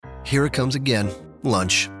here it comes again.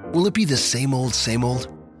 Lunch. Will it be the same old, same old?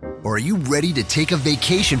 Or are you ready to take a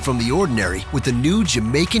vacation from the ordinary with the new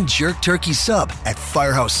Jamaican Jerk Turkey Sub at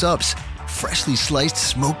Firehouse Subs? Freshly sliced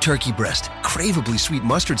smoked turkey breast, craveably sweet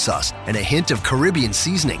mustard sauce, and a hint of Caribbean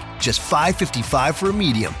seasoning. Just $5.55 for a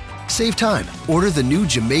medium. Save time. Order the new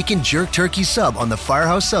Jamaican Jerk Turkey Sub on the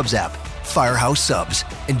Firehouse Subs app. Firehouse Subs.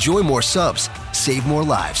 Enjoy more subs. Save more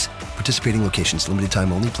lives. Participating locations. Limited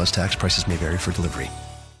time only, plus tax. Prices may vary for delivery.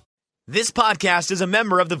 This podcast is a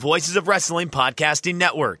member of the Voices of Wrestling Podcasting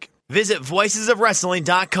Network. Visit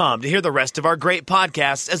voicesofwrestling.com to hear the rest of our great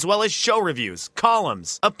podcasts, as well as show reviews,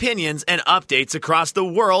 columns, opinions, and updates across the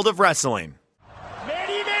world of wrestling.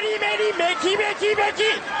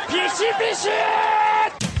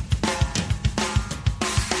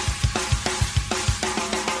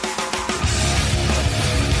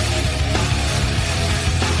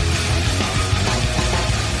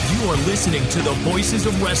 You are listening to the Voices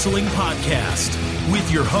of Wrestling podcast with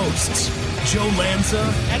your hosts, Joe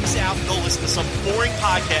Lanza. X out, go listen to some boring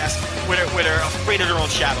podcast where they're afraid of their own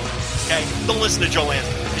shadow. Okay? Don't listen to Joe Lanza,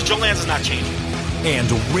 because Joe Lanza's not changing. And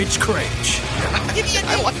Rich Craich. Give me a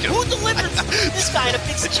name. Like who delivers this guy in a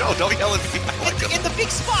big spot? Joe, don't yell at me. I like in the big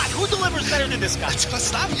spot, who delivers better than this guy?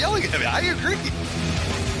 Stop yelling at me. I agree.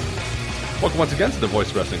 Welcome once again to the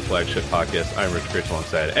Voice Wrestling Flagship podcast. I'm Rich Craich,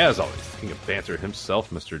 alongside, as always, the king of banter himself,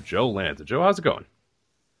 Mr. Joe Lanza. Joe, how's it going?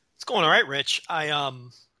 It's going all right, Rich. I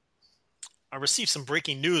received some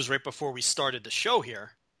breaking news right before we started the show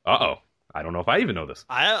here. Uh-oh. I don't know if I even know this.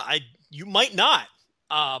 You might not.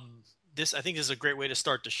 I think this is a great way to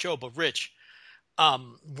start the show. But Rich,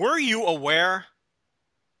 were you aware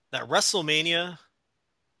that WrestleMania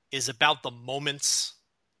is about the moments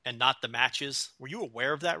and not the matches? Were you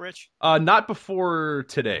aware of that, Rich? Not before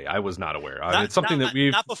today. I was not aware. It's something that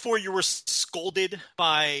we've... Not before you were scolded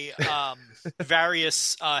by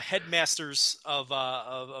various headmasters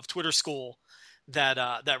of Twitter school that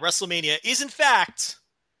WrestleMania is in fact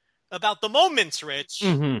about the moments, Rich.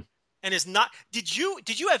 Mm-hmm. And is not. Did you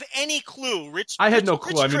have any clue, Rich? I had no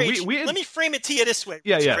clue. Rich I mean, Craich, we had... let me frame it to you this way.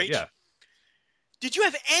 Yeah. Did you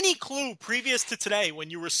have any clue previous to today,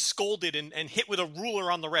 when you were scolded and hit with a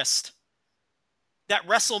ruler on the wrist, that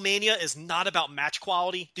WrestleMania is not about match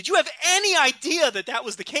quality? Did you have any idea that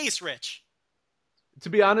was the case, Rich?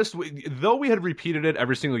 To be honest, though we had repeated it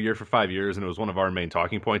every single year for 5 years, and it was one of our main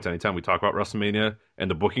talking points anytime we talk about WrestleMania and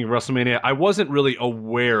the booking of WrestleMania, I wasn't really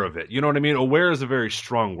aware of it. You know what I mean? Aware is a very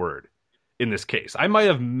strong word in this case. I might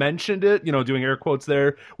have mentioned it, doing air quotes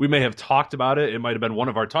there. We may have talked about it. It might have been one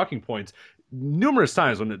of our talking points numerous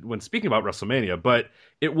times when speaking about WrestleMania, but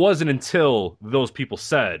it wasn't until those people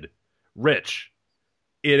said, Rich,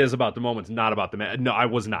 it is about the moments, not about the match. No, I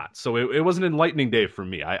was not. So it was an enlightening day for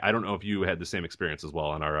me. I don't know if you had the same experience as well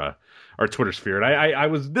on our Twitter sphere. And I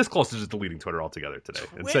was this close to just deleting Twitter altogether today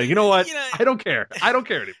and saying, you know what? I don't care. I don't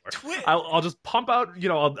care anymore. I'll just pump out,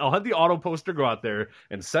 I'll have the auto poster go out there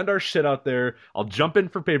and send our shit out there. I'll jump in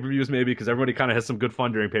for pay-per-views maybe, because everybody kind of has some good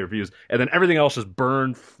fun during pay-per-views. And then everything else just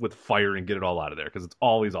burn with fire and get it all out of there, because it's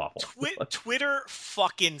always awful. Twitter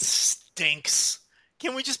fucking stinks.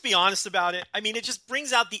 Can we just be honest about it? I mean, it just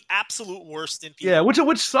brings out the absolute worst in people. Yeah,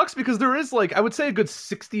 which sucks, because there is, I would say a good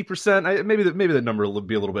 60%, maybe the number will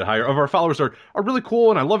be a little bit higher, of our followers are really cool,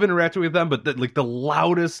 and I love interacting with them, but the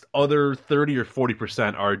loudest other 30 or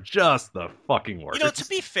 40% are just the fucking worst. To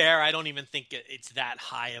be fair, I don't even think it's that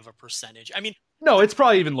high of a percentage. I mean... No, it's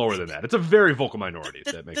probably even lower than that. It's a very vocal minority.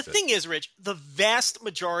 The thing is, Rich, the vast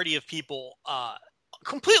majority of people...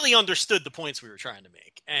 completely understood the points we were trying to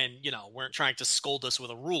make, and weren't trying to scold us with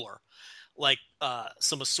a ruler like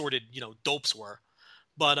some assorted dopes were.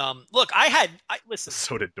 But look, listen.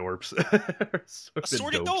 Assorted dorps.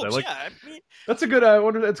 Assorted dopes. Yeah, I mean, that's a good. I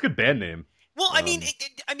wonder. That's a good band name. Well, I mean,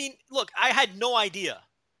 look, I had no idea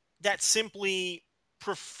that simply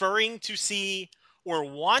preferring to see or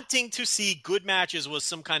wanting to see good matches was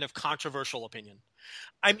some kind of controversial opinion.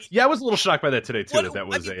 I mean, I was a little shocked by that today too. That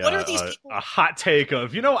was a hot take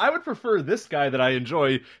of, I would prefer this guy that I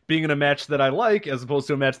enjoy being in a match that I like as opposed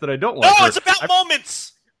to a match that I don't like. No, it's about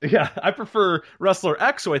moments. Yeah, I prefer wrestler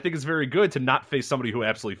X, who I think is very good, to not face somebody who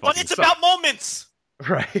absolutely fucking sucks. But it's about moments.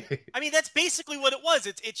 Right. I mean, that's basically what it was.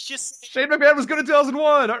 It's just... Shane McMahon was good in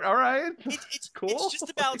 2001. All right. It's cool. It's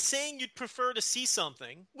just about saying you'd prefer to see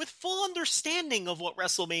something with full understanding of what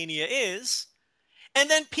WrestleMania is, and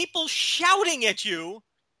then people shouting at you,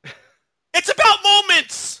 it's about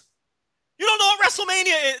moments! You don't know what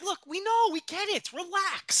WrestleMania is. Look, we know. We get it.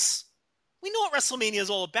 Relax. We know what WrestleMania is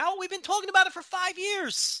all about. We've been talking about it for 5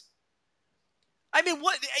 years. I mean,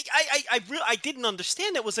 what I didn't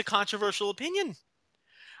understand it was a controversial opinion.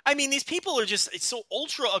 I mean, these people are just so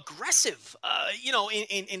ultra aggressive,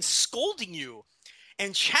 in scolding you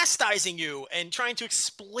and chastising you and trying to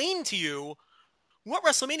explain to you what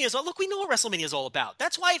WrestleMania is. Look, we know what WrestleMania is all about.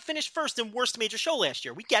 That's why it finished first in worst major show last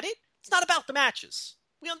year. We get it. It's not about the matches.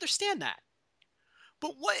 We understand that.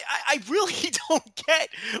 But what I really don't get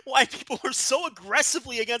why people are so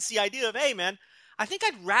aggressively against the idea of, hey, man, I think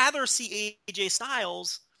I'd rather see AJ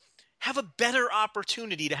Styles have a better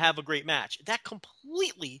opportunity to have a great match. That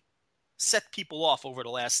completely set people off over the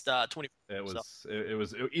last 20 years. It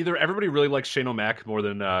was either everybody really likes Shane O'Mac more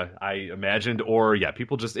than I imagined, or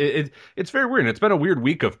people just it's very weird. And it's been a weird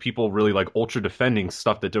week of people really like ultra defending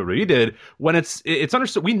stuff that WWE did when it's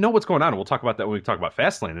understood. We know what's going on, and we'll talk about that when we talk about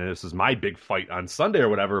Fastlane. And this is my big fight on Sunday or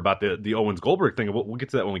whatever about the Owens Goldberg thing. We'll get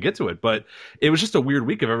to that when we get to it. But it was just a weird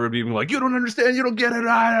week of everybody being like, "You don't understand, you don't get it."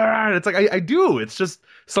 It's like I do. It's just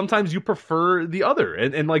sometimes you prefer the other,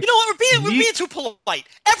 and like, you know what, we're being too polite.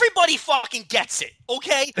 Everybody fucking gets it,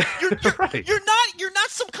 okay? You're right. You're not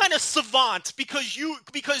some kind of savant because you're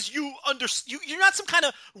not some kind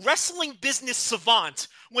of wrestling business savant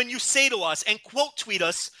when you say to us and quote tweet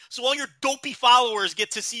us so all your dopey followers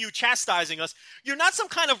get to see you chastising us. You're not some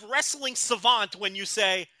kind of wrestling savant when you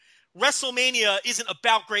say WrestleMania isn't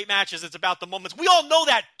about great matches, it's about the moments. We all know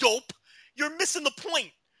that, dope. You're missing the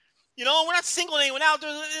point. You know, we're not singling anyone out.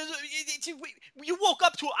 You woke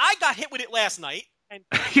up to it. I got hit with it last night. And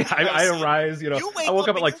I arise, I woke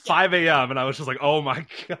up at like 5 a.m. and I was just like, oh my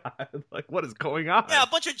God, like what is going on? Yeah, a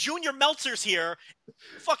bunch of junior Meltzers here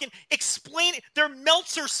fucking they're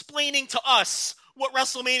Meltzer-splaining to us what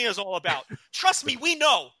WrestleMania is all about. Trust me, we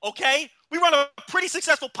know, okay? We run a pretty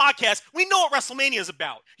successful podcast. We know what WrestleMania is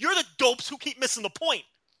about. You're the dopes who keep missing the point,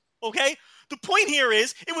 okay? The point here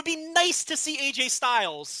is it would be nice to see AJ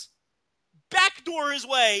Styles backdoor his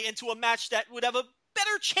way into a match that would have a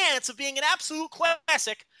better chance of being an absolute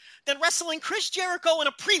classic than wrestling Chris Jericho in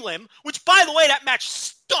a prelim, which, by the way, that match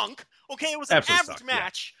stunk. Okay, it was an average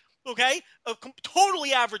match. Yeah. Okay, a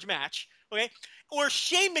totally average match. Okay, or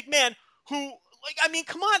Shane McMahon, who,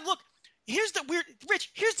 come on, look. Here's the weird,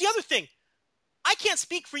 Rich. Here's the other thing. I can't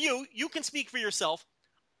speak for you. You can speak for yourself.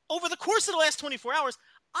 Over the course of the last 24 hours,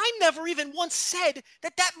 I never even once said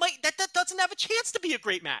that doesn't have a chance to be a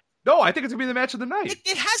great match. No, I think it's gonna be the match of the night.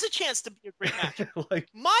 It has a chance to be a great match.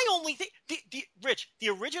 My only thing, Rich, the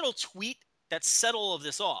original tweet that set all of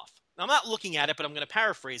this off. I'm not looking at it, but I'm going to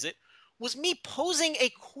paraphrase it. Was me posing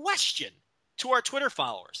a question to our Twitter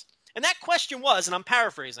followers, and that question was, and I'm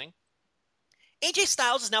paraphrasing: AJ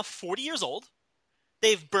Styles is now 40 years old.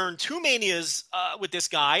 They've burned 2 manias with this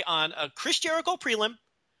guy on a Chris Jericho prelim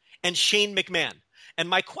and Shane McMahon. And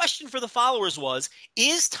my question for the followers was,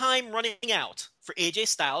 is time running out for AJ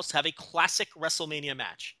Styles to have a classic WrestleMania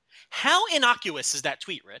match? How innocuous is that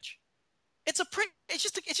tweet, Rich? It's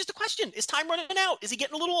just a question. Is time running out? Is he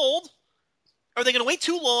getting a little old? Are they going to wait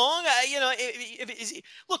too long?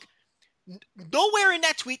 Look, nowhere in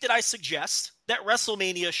that tweet did I suggest that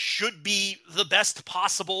WrestleMania should be the best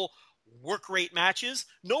possible work rate matches.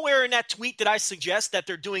 Nowhere in that tweet did I suggest that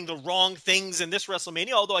they're doing the wrong things in this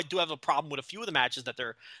WrestleMania, although I do have a problem with a few of the matches that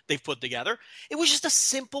they've put together. It was just a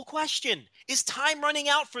simple question. Is time running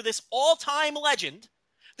out for this all-time legend,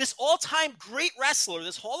 this all-time great wrestler,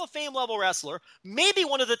 this Hall of Fame level wrestler, maybe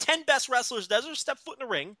one of the 10 best wrestlers that ever stepped foot in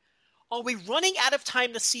the ring? Are we running out of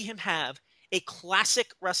time to see him have a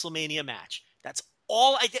classic WrestleMania match? That's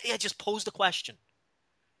all. I just posed the question.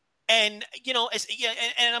 And,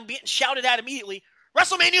 and I'm being shouted at immediately,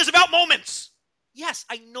 WrestleMania is about moments. Yes,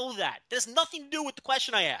 I know that. There's nothing to do with the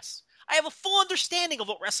question I asked. I have a full understanding of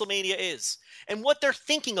what WrestleMania is and what they're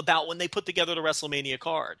thinking about when they put together the WrestleMania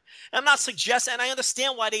card. And I'm not suggesting, and I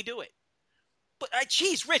understand why they do it. But,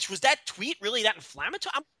 geez, Rich, was that tweet really that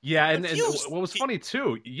inflammatory? And what was funny,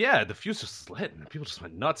 too, the fuse just lit, and people just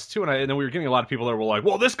went nuts, too. And then we were getting a lot of people that were like,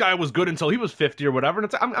 well, this guy was good until he was 50 or whatever.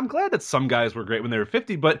 And I'm glad that some guys were great when they were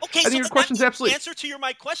 50, but I think your question's absolutely... The answer to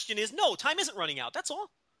my question is no, time isn't running out. That's all.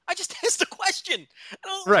 I just asked a question. I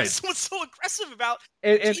don't know what's so aggressive about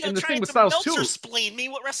and the thing with Styles, too. Explain me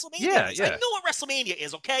what WrestleMania is. I know what WrestleMania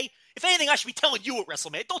is, okay? If anything, I should be telling you what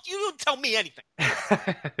WrestleMania is. Don't tell me anything.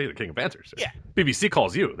 You're the king of answers. Yeah. BBC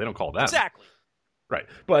calls you. They don't call them. Exactly. Right.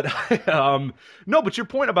 But, no, but your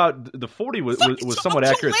point about the 40 was somewhat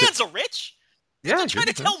accurate. Lanza, Rich. Yeah. You're trying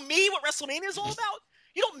to tell me what WrestleMania is all about?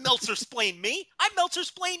 You don't Meltzer-splain me. I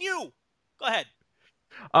Meltzer-splain you. Go ahead.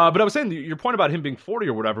 But I was saying your point about him being 40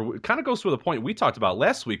 or whatever kind of goes to the point we talked about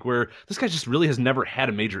last week, where this guy just really has never had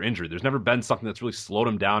a major injury. There's never been something that's really slowed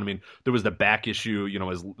him down. I mean, there was the back issue,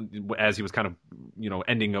 as he was kind of,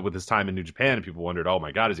 ending up with his time in New Japan, and people wondered, oh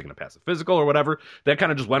my God, is he going to pass a physical or whatever? That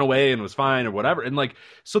kind of just went away and was fine or whatever. And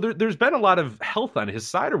so there's been a lot of health on his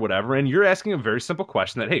side or whatever. And you're asking a very simple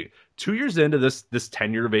question that, hey, 2 years into this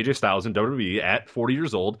tenure of AJ Styles in WWE at 40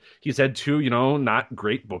 years old, he's had two, not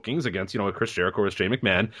great bookings against, a Chris Jericho or a Shane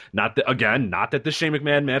McMahon. Not that the Shane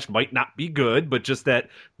McMahon match might not be good, but just that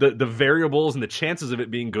the variables and the chances of it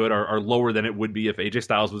being good are lower than it would be if AJ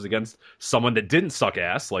Styles was against someone that didn't suck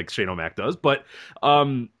ass like Shane O'Mac does. But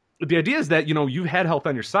the idea is that, you've had health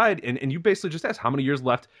on your side, and you basically just asked how many years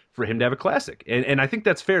left for him to have a classic. And I think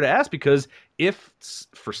that's fair to ask, because if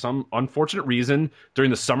for some unfortunate reason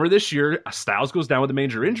during the summer this year, Styles goes down with a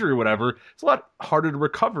major injury or whatever, it's a lot harder to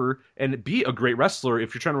recover and be a great wrestler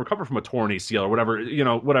if you're trying to recover from a torn ACL or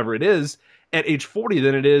whatever it is at age 40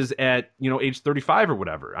 than it is at, age 35 or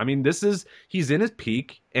whatever. I mean, he's in his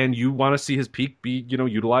peak, and you want to see his peak be,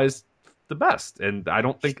 utilized the best. And I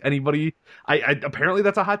don't think anybody, I apparently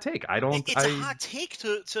that's a hot take. It's a hot take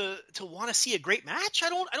to want to see a great match. I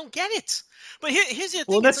don't get it. But here's the thing.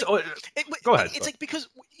 Well, go ahead. It's like,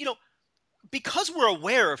 because we're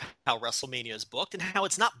aware of how WrestleMania is booked and how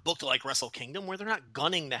it's not booked like Wrestle Kingdom, where they're not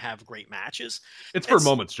gunning to have great matches. It's for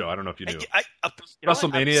moments, Joe. I don't know if you knew.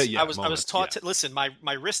 WrestleMania, I was taught to listen.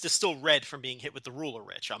 My wrist is still red from being hit with the ruler,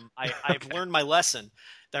 Rich. I've learned my lesson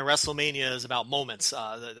that WrestleMania is about moments.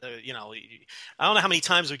 I don't know how many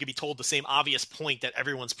times we could be told the same obvious point that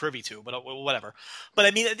everyone's privy to, but whatever. But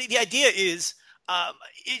I mean, the idea is.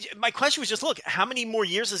 My question was just, look, how many more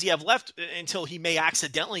years does he have left until he may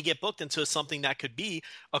accidentally get booked into something that could be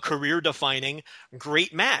a career-defining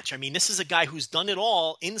great match? I mean, this is a guy who's done it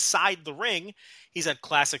all inside the ring. He's had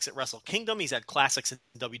classics at Wrestle Kingdom. He's had classics in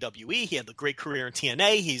WWE. He had the great career in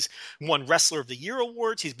TNA. He's won Wrestler of the Year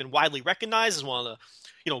awards. He's been widely recognized as one of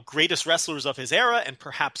the greatest wrestlers of his era and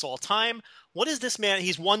perhaps all time. What is this man?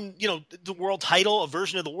 He's won the world title, a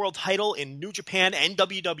version of the world title in New Japan and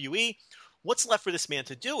WWE. What's left for this man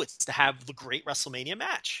to do? It's to have the great WrestleMania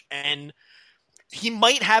match. And he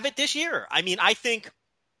might have it this year. I mean, I think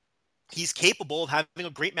he's capable of having a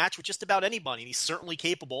great match with just about anybody. And he's certainly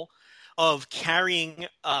capable of carrying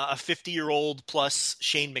a 50-year-old plus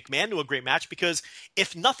Shane McMahon to a great match, because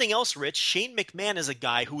if nothing else, Rich, Shane McMahon is a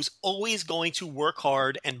guy who's always going to work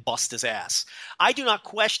hard and bust his ass. I do not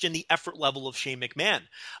question the effort level of Shane McMahon.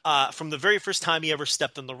 From the very first time he ever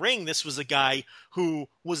stepped in the ring, this was a guy who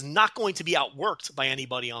was not going to be outworked by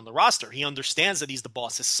anybody on the roster. He understands that he's the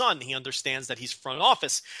boss's son. He understands that he's front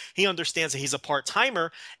office. He understands that he's a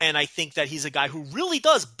part-timer, and I think that he's a guy who really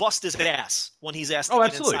does bust his ass when he's asked to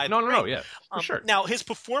get inside the ring. Yeah, for sure. Now, his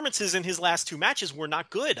performances in his last two matches were not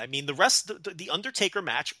good. I mean, the Undertaker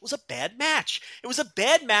match was a bad match. It was a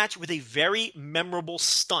bad match with a very memorable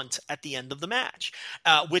stunt at the end of the match,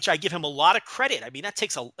 which I give him a lot of credit. I mean, that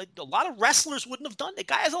takes a lot of wrestlers wouldn't have done. The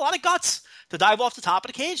guy has a lot of guts to dive off the top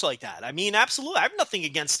of the cage like that. I mean, absolutely. I have nothing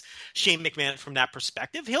against Shane McMahon from that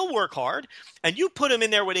perspective. He'll work hard, and you put him in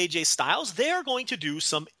there with AJ Styles, they're going to do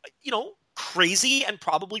some, crazy and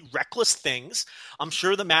probably reckless things. I'm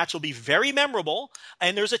sure the match will be very memorable,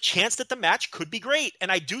 and there's a chance that the match could be great. And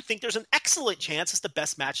I do think there's an excellent chance it's the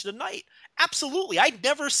best match of the night. Absolutely. I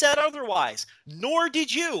never said otherwise, nor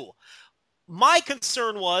did you. My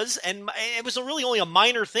concern was, and it was really only a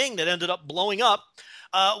minor thing that ended up blowing up,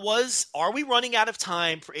 was, are we running out of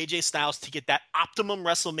time for AJ Styles to get that optimum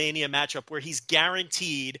WrestleMania matchup where he's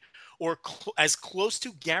guaranteed, or as close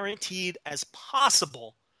to guaranteed as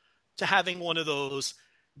possible, to having one of those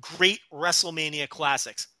great WrestleMania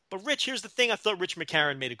classics? But Rich, here's the thing. I thought Rob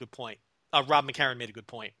McCarran made a good point.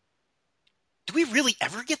 Do we really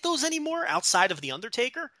ever get those anymore outside of The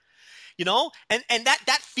Undertaker? And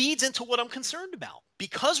that feeds into what I'm concerned about.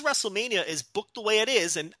 Because WrestleMania is booked the way it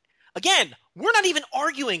is, and again, we're not even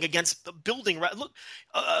arguing against the building.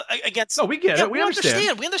 Against. No, we get it. We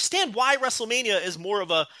understand. We understand why WrestleMania is more of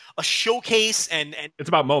a showcase, and it's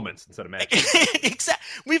about moments instead of matches.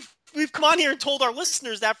 Exactly. We've come on here and told our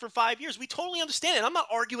listeners that for 5 years. We totally understand it. I'm not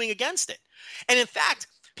arguing against it. And in fact,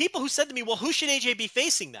 people who said to me, well, who should AJ be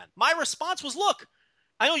facing then? My response was, look,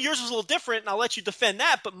 I know yours was a little different, and I'll let you defend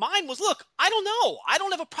that, but mine was, look, I don't know. I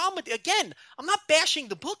don't have a problem with it. Again, I'm not bashing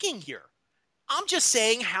the booking here. I'm just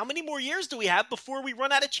saying, how many more years do we have before we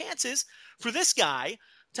run out of chances for this guy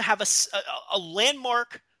to have a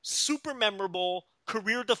landmark, super memorable,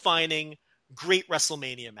 career-defining, great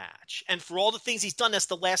WrestleMania match? And for all the things he's done, that's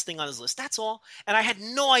the last thing on his list. That's all. And I had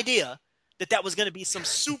no idea that was going to be some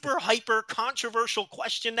super hyper controversial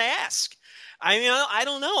question to ask. I mean, I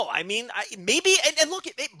don't know. I mean, maybe, and look,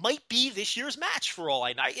 it might be this year's match for all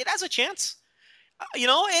I know. It has a chance.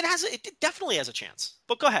 It definitely has a chance.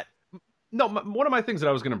 But go ahead. No, one of my things that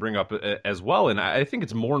I was going to bring up as well, and I think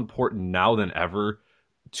it's more important now than ever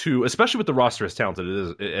to, especially with the roster as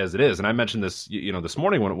talented as it is, and I mentioned this, this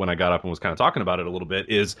morning when I got up and was kind of talking about it a little bit,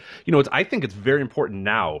 is, I think it's very important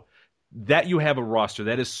now that you have a roster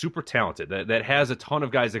that is super talented, that has a ton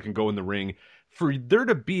of guys that can go in the ring, for there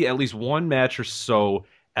to be at least one match or so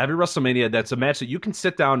every WrestleMania that's a match that you can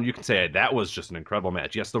sit down and you can say, hey, that was just an incredible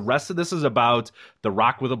match. Yes, the rest of this is about The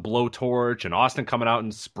Rock with a blowtorch and Austin coming out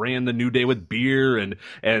and spraying the New Day with beer and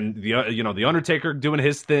the Undertaker doing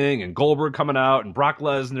his thing and Goldberg coming out and Brock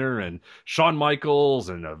Lesnar and Shawn Michaels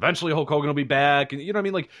and eventually Hulk Hogan will be back.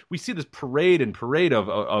 And like we see this parade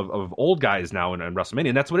of old guys now in WrestleMania,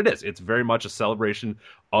 and that's what it is. It's very much a celebration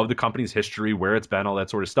of the company's history, where it's been, all that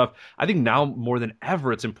sort of stuff. I think now more than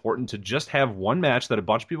ever, it's important to just have one match that a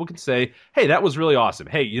bunch of people can say, hey, that was really awesome.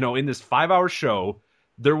 Hey, in this 5-hour show,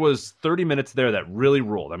 there was 30 minutes there that really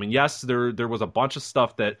ruled. I mean, yes, there was a bunch of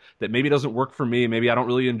stuff that maybe doesn't work for me, maybe I don't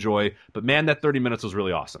really enjoy, but man, that 30 minutes was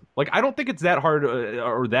really awesome. Like, I don't think it's that hard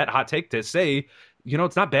or that hot take to say,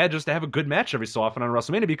 it's not bad just to have a good match every so often on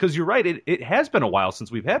WrestleMania, because you're right, it has been a while since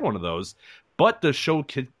we've had one of those, but the show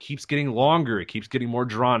keeps getting longer, it keeps getting more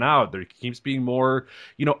drawn out, there keeps being more,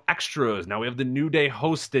 extras. Now we have the New Day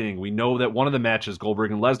hosting, we know that one of the matches,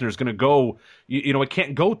 Goldberg and Lesnar, is going to go, it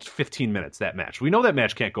can't go 15 minutes, that match. We know that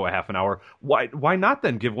match can't go a half an hour. Why not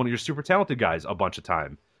then give one of your super talented guys a bunch of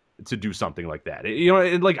time to do something like that?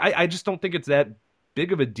 I just don't think it's that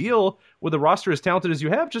big of a deal with a roster as talented as you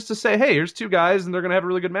have, just to say, hey, here's two guys and they're going to have a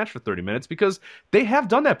really good match for 30 minutes, because they have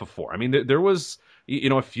done that before. I mean, there was,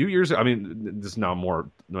 a few years, I mean, this is now more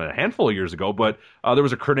a handful of years ago, but there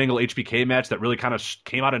was a Kurt Angle HBK match that really kind of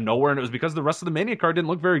came out of nowhere, and it was because the rest of the Mania card didn't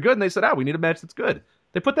look very good, and they said, we need a match that's good.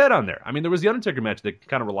 They put that on there. I mean, there was the Undertaker match they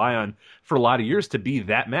kind of rely on for a lot of years to be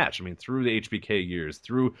that match. I mean, through the HBK years,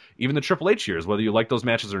 through even the Triple H years, whether you like those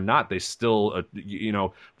matches or not, they still,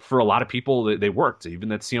 for a lot of people, they worked. Even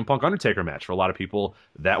that CM Punk Undertaker match, for a lot of people,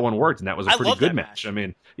 that one worked, and that was a pretty good match. I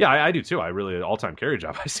mean, yeah, I do too. I really, all-time carry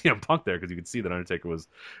job by CM Punk there, because you could see that Undertaker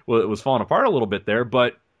was falling apart a little bit there,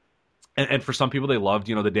 but and for some people, they loved,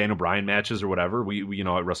 the Daniel Bryan matches or whatever. We at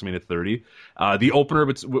WrestleMania 30, the opener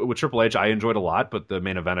with Triple H, I enjoyed a lot, but the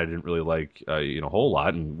main event I didn't really like, a whole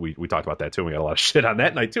lot. And we talked about that too. We got a lot of shit on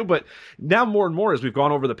that night too. But now more and more, as we've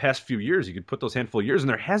gone over the past few years, you could put those handful of years, and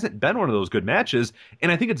there hasn't been one of those good matches.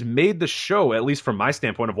 And I think it's made the show, at least from my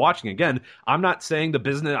standpoint of watching. Again, I'm not saying the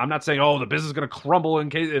business is going to crumble in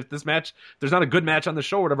case if this match, there's not a good match on the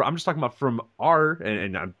show or whatever. I'm just talking about from our,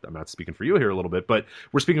 and I'm not speaking for you here a little bit, but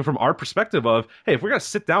we're speaking from our perspective of, hey, if we're going to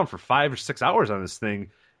sit down for 5 or 6 hours on this thing,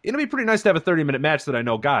 it'll be pretty nice to have a 30-minute match that I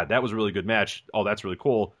know, God, that was a really good match. Oh, that's really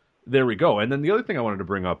cool. There we go. And then the other thing I wanted to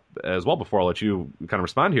bring up as well before I'll let you kind of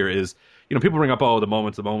respond here is, people bring up, the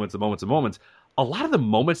moments. A lot of the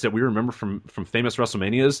moments that we remember from famous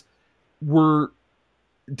WrestleManias were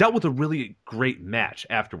dealt with a really great match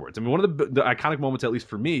afterwards. I mean, one of the iconic moments, at least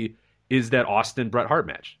for me, is that Austin-Bret Hart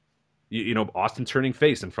match. Austin turning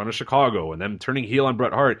face in front of Chicago and them turning heel on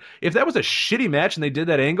Bret Hart. If that was a shitty match and they did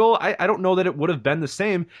that angle, I don't know that it would have been the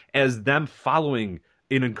same as them following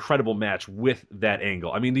an incredible match with that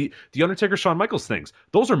angle. I mean, the Undertaker Shawn Michaels things,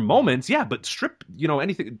 those are moments, yeah, but strip,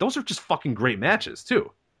 anything, those are just fucking great matches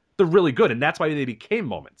too. They're really good, and that's why they became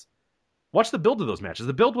moments. Watch the build of those matches.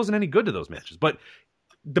 The build wasn't any good to those matches, but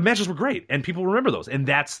the matches were great, and people remember those. And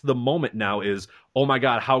that's the moment now is, oh my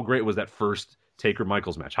God, how great was that first Taker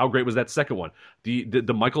Michaels match? How great was that second one?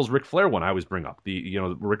 The Michaels Ric Flair one I always bring up. The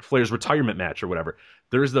Ric Flair's retirement match or whatever.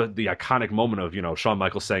 There's the iconic moment of Shawn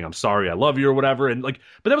Michaels saying, "I'm sorry, I love you" or whatever, and but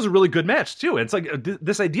that was a really good match too. And it's like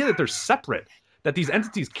this idea that they're separate, that these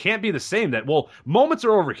entities can't be the same. That moments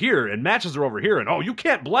are over here and matches are over here, and you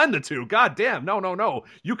can't blend the two. God damn, no.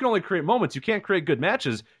 You can only create moments. You can't create good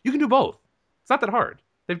matches. You can do both. It's not that hard.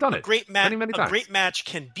 They've done it many times. A great match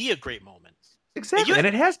can be a great moment. Exactly, and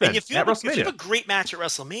it has been. If you have a great match at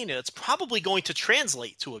WrestleMania, it's probably going to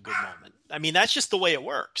translate to a good moment. I mean, that's just the way it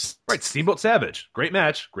works. Right, Steamboat Savage, great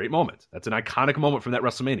match, great moment. That's an iconic moment from that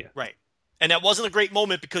WrestleMania. Right, and that wasn't a great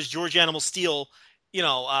moment because George Animal Steel,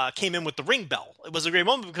 came in with the ring bell. It was a great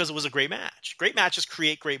moment because it was a great match. Great matches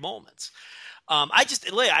create great moments.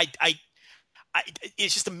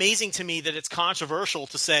 It's just amazing to me that it's controversial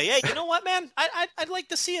to say, hey, you know what, man? I'd like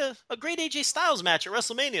to see a great AJ Styles match at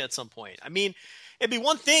WrestleMania at some point. I mean, it'd be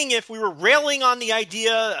one thing if we were railing on the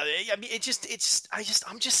idea. I mean,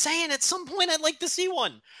 I'm just saying at some point I'd like to see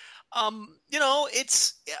one.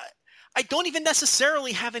 I don't even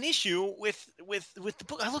necessarily have an issue with the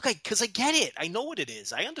book. Because I get it. I know what it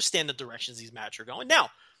is. I understand the directions these matches are going. Now,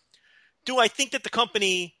 do I think that the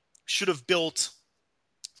company should have built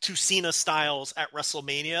to Cena Styles at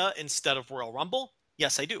WrestleMania instead of Royal Rumble?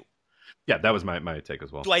 Yes, I do. Yeah, that was my take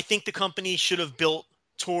as well. Do I think the company should have built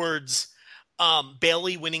towards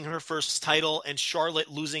Bayley winning her first title and Charlotte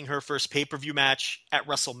losing her first pay-per-view match at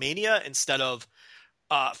WrestleMania instead of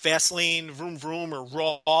Fastlane, Vroom Vroom, or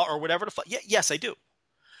Raw, or whatever the fuck? Yes, I do.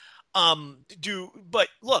 But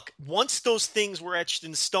look, once those things were etched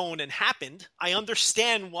in stone and happened, I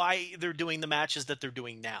understand why they're doing the matches that they're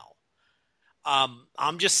doing now.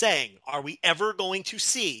 I'm just saying, are we ever going to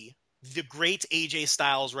see the great AJ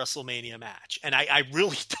Styles WrestleMania match? And I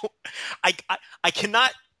really don't. I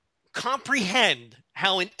cannot comprehend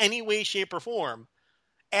how, in any way, shape, or form,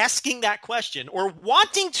 asking that question or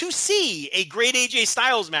wanting to see a great AJ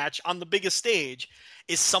Styles match on the biggest stage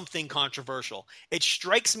is something controversial. It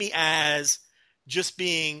strikes me as just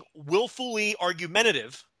being willfully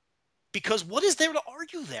argumentative, because what is there to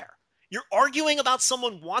argue there? You're arguing about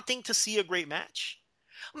someone wanting to see a great match.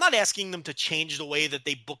 I'm not asking them to change the way that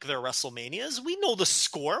they book their WrestleManias. We know the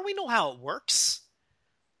score. We know how it works.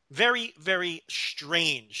 Very, very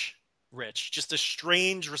strange, Rich. Just a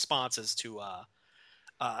strange responses to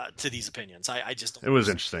these opinions. I just don't. It was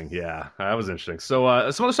interesting. Yeah, that was interesting.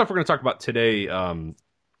 So some other stuff we're going to talk about today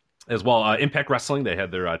as well. Impact Wrestling, they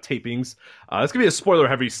had their tapings. It's going to be a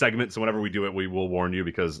spoiler-heavy segment, so whenever we do it, we will warn you,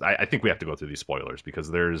 because I think we have to go through these spoilers,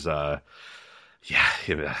 because there's...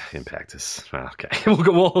 Impact is okay.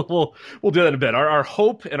 We'll do that in a bit. Our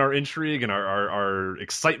hope and our intrigue and our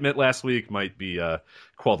excitement last week might be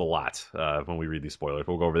quelled a lot when we read these spoilers.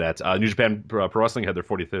 We'll go over that. New Japan Pro Wrestling had their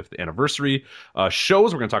 45th anniversary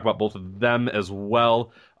shows. We're going to talk about both of them as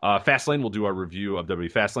well. Fastlane, we'll do our review of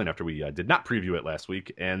WWE Fastlane after we did not preview it last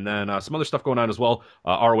week. And then some other stuff going on as well.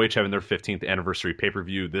 ROH having their 15th anniversary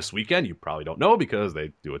pay-per-view this weekend. You probably don't know because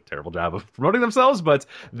they do a terrible job of promoting themselves, but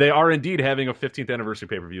they are indeed having a 15th anniversary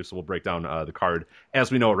pay-per-view, so we'll break down the card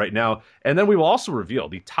as we know it right now. And then we will also reveal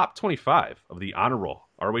the top 25 of the Honor Roll,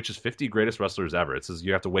 ROH's 50 greatest wrestlers ever. It says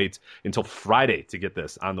you have to wait until Friday to get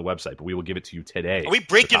this on the website, but we will give it to you today. Are we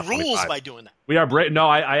breaking rules by doing that? We are No,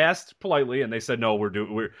 I asked politely, and they said no. We're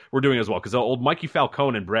doing it as well, because old Mikey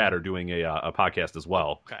Falcone and Brad are doing a podcast as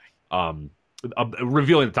well. Okay.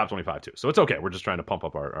 Revealing the top 25 too. So it's okay. We're just trying to pump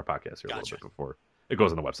up our podcast here a little bit before it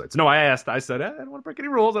goes on the website. So no, I said I don't want to break any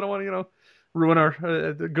rules. I don't want to ruin our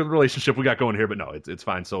the good relationship we got going here, but no, it's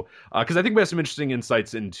fine. So because I think we have some interesting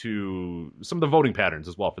insights into some of the voting patterns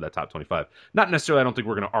as well for that top 25. Not necessarily, I don't think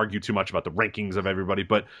we're going to argue too much about the rankings of everybody,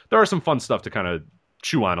 but there are some fun stuff to kind of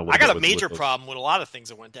chew on a little bit. I got a major problem with a lot of things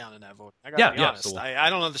that went down in that vote. I got to be honest. So I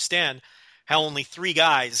don't understand how only 3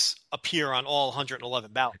 guys appear on all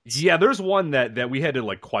 111 ballots. Yeah, there's one that we had to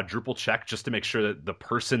like quadruple check just to make sure that the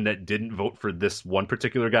person that didn't vote for this one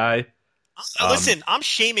particular guy. Listen, I'm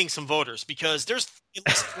shaming some voters because there's at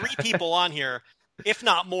least 3 people on here, if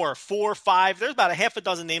not more, 4 or 5. There's about a half a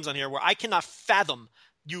dozen names on here where I cannot fathom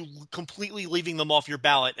you completely leaving them off your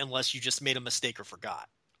ballot unless you just made a mistake or forgot.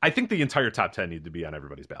 I think the entire top 10 needed to be on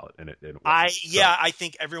everybody's ballot, and it wasn't. I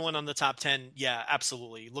think everyone on the top 10, yeah,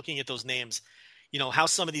 absolutely. Looking at those names, how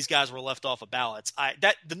some of these guys were left off of ballots.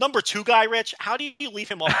 The number 2 guy, Rich, how do you leave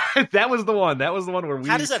him off? That was the one. That was the one where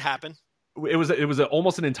How does that happen? It was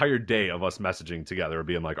almost an entire day of us messaging together,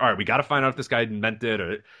 being like, all right, we got to find out if this guy meant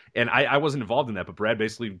it. And I wasn't involved in that, but Brad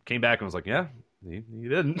basically came back and was like, yeah, he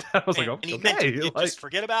didn't. I was like, okay. And he meant it. Just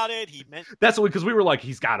forget about it. That's because we were like,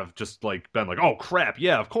 he's got to just like been like, oh crap,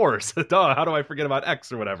 yeah, of course. Duh, how do I forget about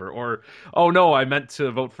X or whatever? Or, oh no, I meant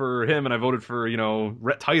to vote for him and I voted for,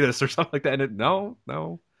 Rhett Titus or something like that. And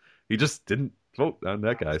no, he just didn't vote on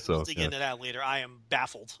that guy. So we'll dig into that later. I am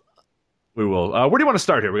baffled. We will. Where do you want to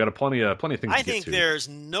start here? We got plenty of things to get to. I think there's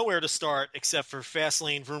nowhere to start except for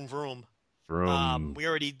Fastlane, Vroom Vroom. We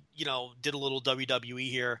already, did a little WWE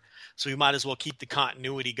here, so we might as well keep the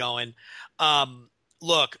continuity going.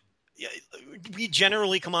 Look, we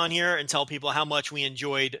generally come on here and tell people how much we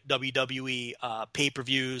enjoyed WWE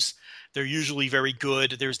pay-per-views. They're usually very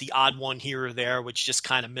good. There's the odd one here or there, which just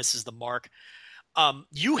kind of misses the mark.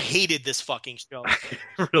 You hated this fucking show.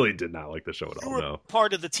 I really did not like the show at all. You were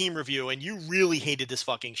part of the team review, and you really hated this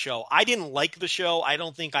fucking show. I didn't like the show. I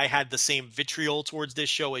don't think I had the same vitriol towards this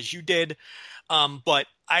show as you did. But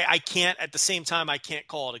I can't, at the same time, I can't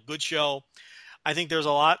call it a good show. I think there's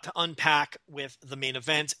a lot to unpack with the main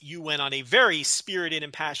event. You went on a very spirited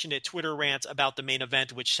and passionate Twitter rant about the main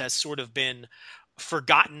event, which has sort of been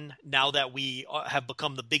forgotten now that we have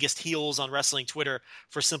become the biggest heels on wrestling Twitter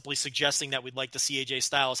for simply suggesting that we'd like to see AJ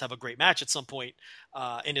Styles have a great match at some point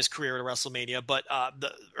in his career at WrestleMania. But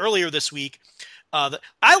earlier this week,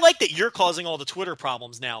 I like that you're causing all the Twitter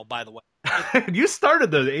problems now, by the way. You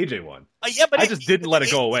started the AJ one. Yeah, but I just didn't let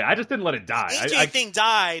it go away. I just didn't let it die. The AJ thing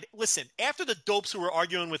died. Listen, after the dopes who were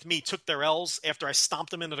arguing with me took their L's after I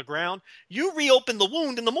stomped them into the ground, you reopened the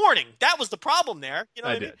wound in the morning. That was the problem there. You know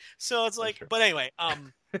what I mean? So it's like, but anyway,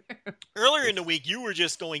 earlier in the week, you were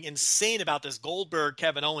just going insane about this Goldberg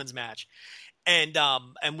Kevin Owens match. And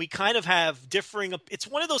we kind of have differing. It's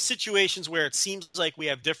one of those situations where it seems like we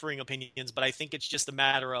have differing opinions, but I think it's just a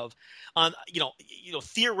matter of,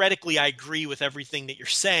 theoretically, I agree with everything that you're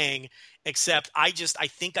saying, except I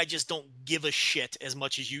think I just don't give a shit as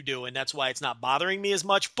much as you do, and that's why it's not bothering me as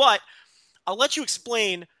much. But I'll let you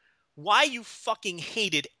explain why you fucking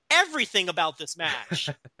hated everything about this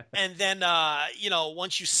match, and then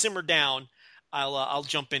once you simmer down, I'll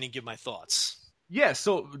jump in and give my thoughts. Yeah,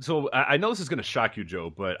 so I know this is going to shock you, Joe,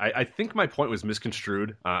 but I think my point was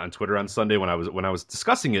misconstrued on Twitter on Sunday when I was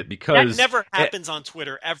discussing it, because that never happens on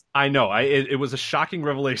Twitter ever. I know, it was a shocking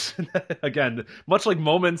revelation. Again, much like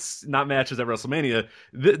moments, not matches at WrestleMania,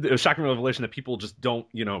 the shocking revelation that people just don't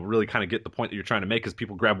really kind of get the point that you're trying to make, because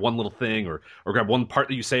people grab one little thing or grab one part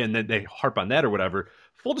that you say and then they harp on that or whatever.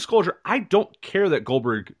 Full disclosure, I don't care that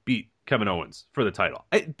Goldberg beat Kevin Owens for the title.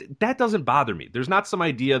 That doesn't bother me. There's not some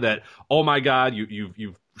idea that, oh my God,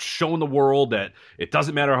 you've shown the world that it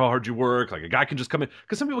doesn't matter how hard you work, like a guy can just come in.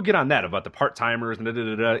 Because some people get on that about the part-timers and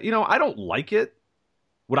I don't like it.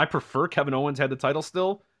 Would I prefer Kevin Owens had the title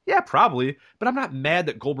still? Yeah, probably. But I'm not mad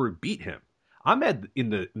that Goldberg beat him. I'm mad in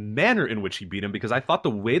the manner in which he beat him, because I thought the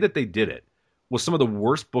way that they did it was some of the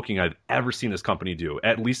worst booking I've ever seen this company do,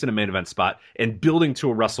 at least in a main event spot, and building to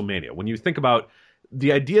a WrestleMania. When you think about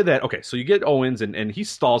the idea that, okay, so you get Owens and he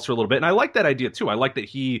stalls for a little bit. And I like that idea too. I like that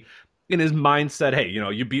he, in his mind, said, hey,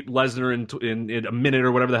 you beat Lesnar in a minute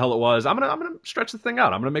or whatever the hell it was. I'm gonna stretch the thing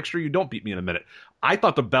out. I'm gonna make sure you don't beat me in a minute. I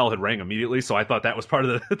thought the bell had rang immediately, so I thought that was part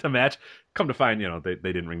of the match. Come to find, they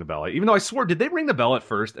didn't ring the bell. Even though I swore, did they ring the bell at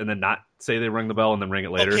first and then not say they rang the bell and then ring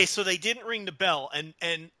it later? Okay, so they didn't ring the bell,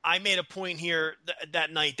 and I made a point here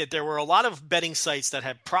that night that there were a lot of betting sites that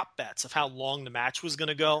had prop bets of how long the match was going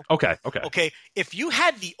to go. Okay. If you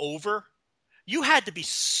had the over, you had to be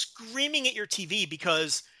screaming at your TV,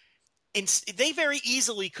 because they very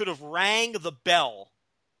easily could have rang the bell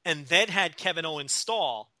and then had Kevin Owens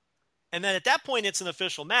stall. And then at that point, it's an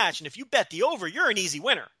official match. And if you bet the over, you're an easy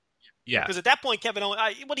winner. Yeah. Because at that point, Kevin Owens,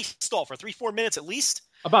 what did he stall for? 3-4 minutes at least?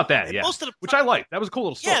 About that, and yeah. Which I like. That was a cool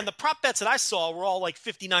little story. Yeah, and the prop bets that I saw were all like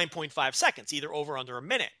 59.5 seconds, either over or under a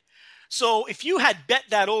minute. So if you had bet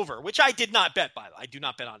that over, which I did not bet, by the way. I do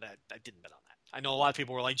not bet on that. I didn't bet on that. I know a lot of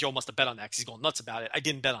people were like, Joe must have bet on that because he's going nuts about it. I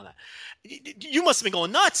didn't bet on that. You must have been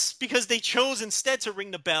going nuts, because they chose instead to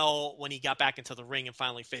ring the bell when he got back into the ring and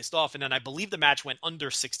finally faced off. And then I believe the match went under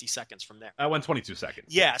 60 seconds from there. I went 22 seconds.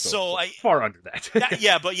 Yeah, so far under that.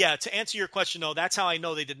 Yeah, to answer your question, though, that's how I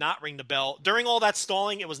know they did not ring the bell. During all that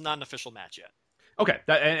stalling, it was not an official match yet. Okay,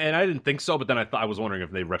 and I didn't think so, but then I was wondering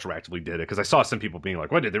if they retroactively did it, because I saw some people being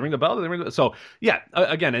like, "What, did they ring the bell? Did they ring the bell?" So yeah,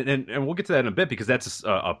 again, and we'll get to that in a bit, because that's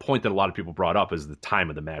a point that a lot of people brought up, is the time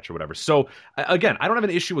of the match or whatever. So again, I don't have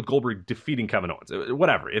an issue with Goldberg defeating Kevin Owens.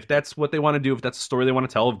 Whatever, if that's what they want to do, if that's the story they want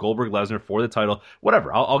to tell of Goldberg Lesnar for the title,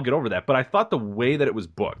 whatever, I'll get over that. But I thought the way that it was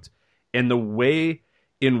booked, and the way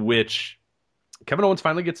in which Kevin Owens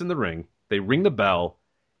finally gets in the ring, they ring the bell,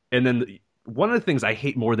 and then one of the things I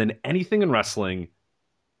hate more than anything in wrestling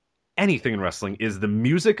is the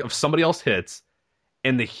music of somebody else hits,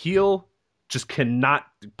 and the heel just cannot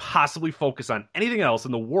possibly focus on anything else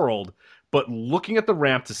in the world but looking at the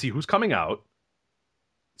ramp to see who's coming out,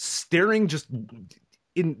 staring just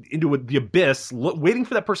into the abyss, waiting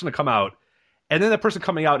for that person to come out, and then that person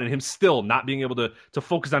coming out and him still not being able to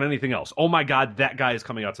focus on anything else. Oh my God, that guy is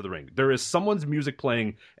coming out to the ring. There is someone's music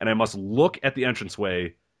playing, and I must look at the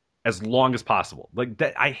entranceway as long as possible. Like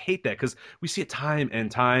that, I hate that, because we see it time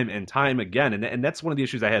and time again, and that's one of the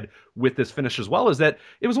issues I had with this finish as well, is that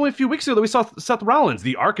it was only a few weeks ago that we saw Seth Rollins,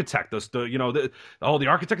 the architect, the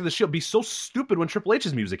architect of the Shield, be so stupid when Triple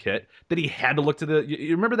H's music hit that he had to look to the.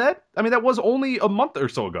 You remember that? I mean, that was only a month or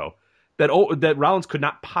so ago that Rollins could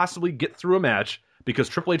not possibly get through a match because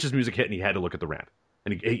Triple H's music hit and he had to look at the ramp.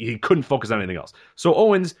 And he couldn't focus on anything else. So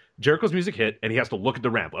Owens, Jericho's music hit, and he has to look at the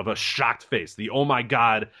ramp of a shocked face. The, oh my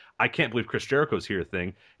God, I can't believe Chris Jericho's here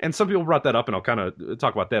thing. And some people brought that up, and I'll kind of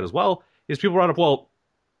talk about that as well, is people brought up, well,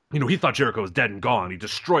 he thought Jericho was dead and gone. He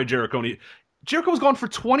destroyed Jericho. And Jericho was gone for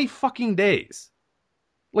 20 fucking days.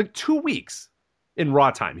 Like 2 weeks in Raw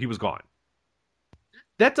time, he was gone.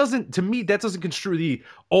 that doesn't construe the,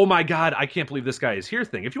 oh my God, I can't believe this guy is here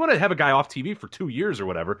thing. If you want to have a guy off TV for 2 years or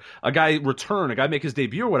whatever, a guy make his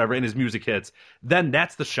debut or whatever, and his music hits, then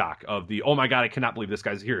that's the shock of the, oh my God, I cannot believe this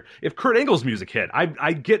guy's here. If Kurt Angle's music hit,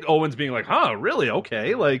 I get Owens being like, huh, really?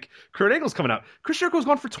 Okay. Like, Kurt Angle's coming out. Chris Jericho's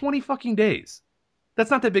gone for 20 fucking days.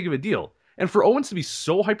 That's not that big of a deal. And for Owens to be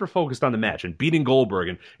so hyper-focused on the match and beating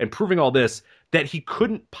Goldberg and proving all this, that he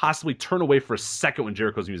couldn't possibly turn away for a second when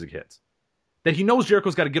Jericho's music hits. That he knows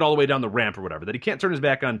Jericho's got to get all the way down the ramp or whatever, that he can't turn his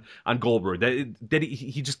back on Goldberg, that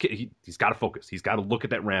he just can't, he's got to focus. He's got to look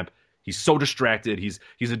at that ramp. He's so distracted. He's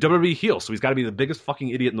a WWE heel, so he's got to be the biggest fucking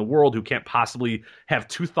idiot in the world who can't possibly have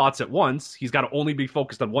two thoughts at once. He's got to only be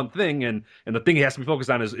focused on one thing, and the thing he has to be focused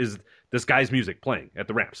on is this guy's music playing at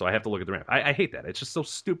the ramp, so I have to look at the ramp. I hate that. It's just so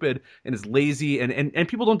stupid and it's lazy, and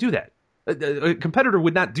people don't do that. A competitor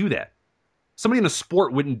would not do that. Somebody in a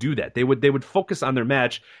sport wouldn't do that. They would focus on their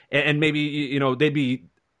match, and maybe, they'd be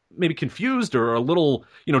maybe confused or a little,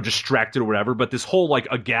 distracted or whatever. But this whole like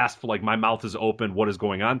aghast for like my mouth is open, what is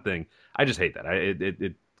going on thing, I just hate that.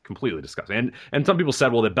 It completely disgusting. And some people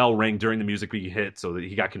said, well, the bell rang during the music being hit, so that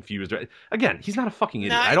he got confused. Again, he's not a fucking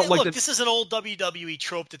idiot. I don't like that. This is an old WWE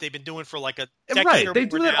trope that they've been doing for like a decade. Right, they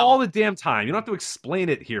do that all the damn time. You don't have to explain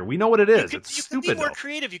it here. We know what it is. It's stupid. You could be more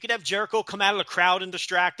creative. You could have Jericho come out of the crowd and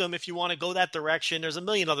distract them if you want to go that direction. There's a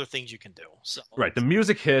million other things you can do. So right, the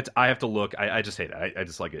music hit. I have to look. I just hate it. I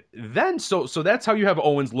just like it. Then so that's how you have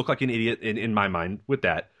Owens look like an idiot in my mind with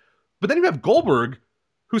that. But then you have Goldberg,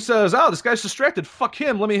 who says, oh, this guy's distracted. Fuck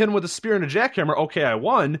him. Let me hit him with a spear and a jackhammer. Okay, I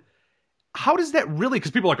won. How does that really...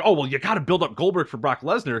 Because people are like, oh, well, you got to build up Goldberg for Brock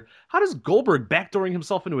Lesnar. How does Goldberg backdooring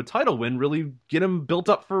himself into a title win really get him built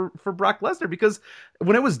up for Brock Lesnar? Because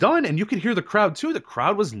when it was done, and you could hear the crowd too, the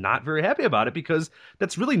crowd was not very happy about it, because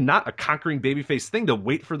that's really not a conquering babyface thing to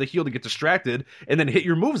wait for the heel to get distracted and then hit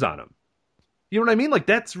your moves on him. You know what I mean? Like,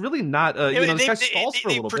 that's really not, this guy stalls for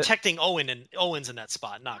a little bit. They're protecting Owens in that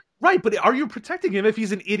spot, not... Right, but are you protecting him if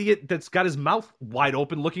he's an idiot that's got his mouth wide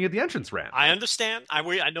open looking at the entrance ramp? I understand. I know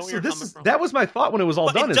where you're coming from. That was my thought when it was all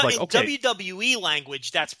done. It's like, okay. In WWE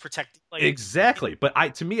language, that's protecting. Like, exactly,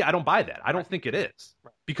 but to me, I don't buy that. I don't think it is.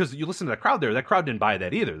 Right. Because you listen to that crowd there, that crowd didn't buy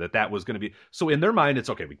that either, that was going to be... So in their mind, it's,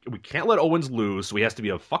 okay, we can't let Owens lose, so he has to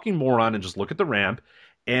be a fucking moron and just look at the ramp.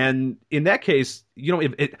 And in that case,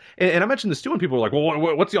 and I mentioned this too, when people were like,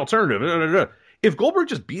 well, what's the alternative? If Goldberg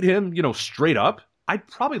just beat him, straight up, I'd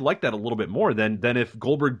probably like that a little bit more than if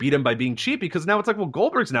Goldberg beat him by being cheap, because now it's like, well,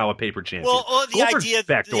 Goldberg's now a paper champion. Well, the idea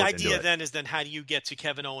then is then how do you get to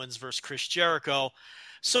Kevin Owens versus Chris Jericho?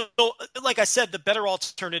 So, like I said, the better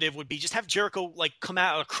alternative would be just have Jericho like come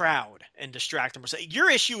out of a crowd and distract him or say,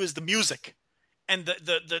 your issue is the music. And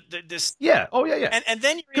this and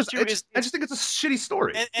then your issue is I just think it's a shitty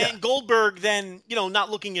story. And Goldberg then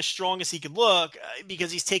not looking as strong as he could look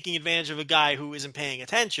because he's taking advantage of a guy who isn't paying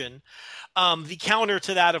attention. The counter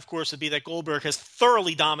to that, of course, would be that Goldberg has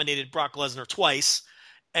thoroughly dominated Brock Lesnar twice,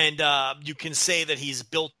 and you can say that he's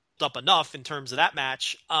built up enough in terms of that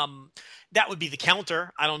match. That would be the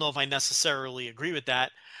counter. I don't know if I necessarily agree with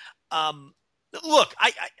that. Look,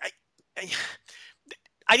 I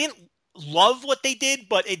didn't love what they did,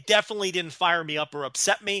 but it definitely didn't fire me up or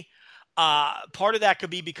upset me. Part of that could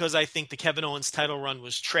be because I think the Kevin Owens title run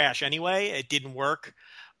was trash anyway. It didn't work.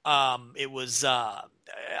 It was,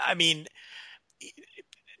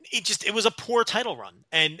 it was a poor title run,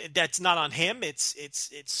 and that's not on him. It's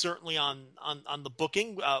certainly on the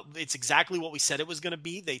booking. It's exactly what we said it was going to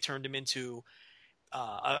be. They turned him into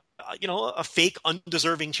a fake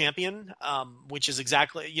undeserving champion, which is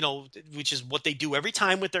exactly, which is what they do every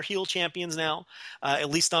time with their heel champions now, at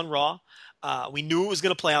least on Raw. We knew it was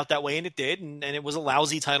going to play out that way, and it did, and it was a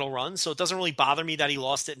lousy title run. So it doesn't really bother me that he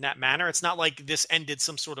lost it in that manner. It's not like this ended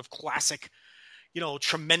some sort of classic,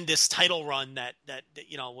 tremendous title run that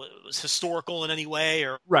was historical in any way,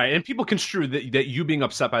 or right. And people construe that you being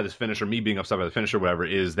upset by this finish or me being upset by the finish or whatever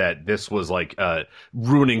is that this was like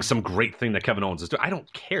ruining some great thing that Kevin Owens is doing. I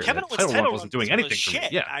don't care. Kevin Owens' title run wasn't doing anything for me.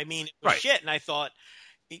 Yeah, I mean, it was shit, and I thought,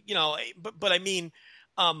 but I mean,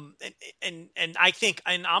 and I think,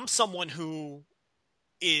 and I'm someone who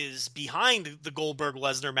is behind the Goldberg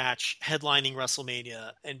Lesnar match headlining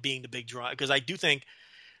WrestleMania and being the big draw, because I do think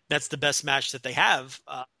that's the best match that they have.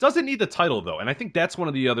 Doesn't need the title, though. And I think that's one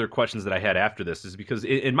of the other questions that I had after this, is because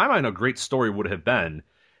in my mind, a great story would have been,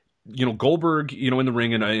 Goldberg, in the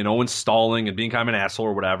ring and Owens stalling and being kind of an asshole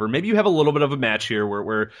or whatever. Maybe you have a little bit of a match here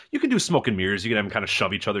where you can do smoke and mirrors. You can have them kind of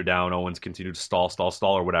shove each other down. Owens continue to stall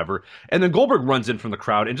or whatever. And then Goldberg runs in from the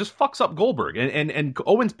crowd and just fucks up Goldberg. And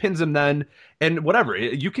Owens pins him then and whatever.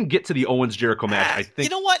 You can get to the Owens-Jericho match, I think. You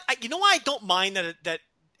know what? I don't mind that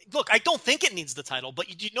look, I don't think it needs the title,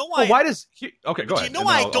 but you know why? Well, why does okay? Go Do ahead. you know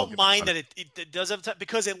why I don't mind that it does have a title?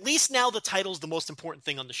 Because at least now the title is the most important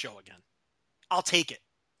thing on the show again. I'll take it.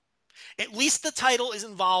 At least the title is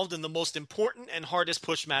involved in the most important and hardest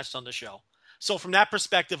push match on the show. So from that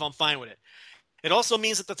perspective, I'm fine with it. It also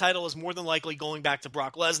means that the title is more than likely going back to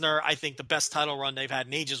Brock Lesnar. I think the best title run they've had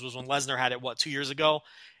in ages was when Lesnar had it, 2 years ago?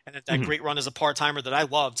 And that great run as a part-timer that I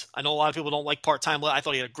loved. I know a lot of people don't like part-time. I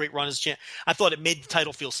thought he had a great run as champ. I thought it made the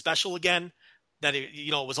title feel special again, that it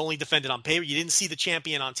was only defended on paper. You didn't see the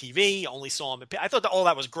champion on TV. You only saw him. I thought that all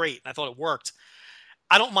that was great. I thought it worked.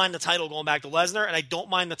 I don't mind the title going back to Lesnar, and I don't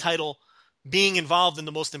mind the title being involved in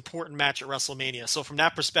the most important match at WrestleMania. So from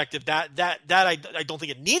that perspective, that I don't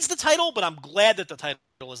think it needs the title, but I'm glad that the title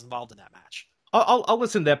is involved in that match. I'll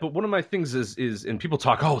listen to that, but one of my things is and people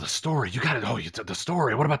talk, the story, you got it, the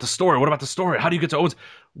story. What about the story? What about the story? How do you get to Owens?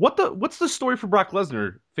 What's the story for Brock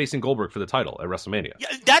Lesnar facing Goldberg for the title at WrestleMania? Yeah,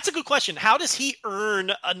 that's a good question. How does he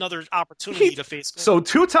earn another opportunity to face Goldberg?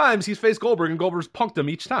 So 2 times he's faced Goldberg, and Goldberg's punked him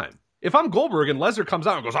each time. If I'm Goldberg and Lesnar comes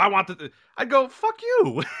out and goes, I want I'd go, fuck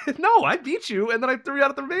you. No, I beat you, and then I threw you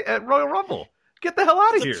out at Royal Rumble. Get the hell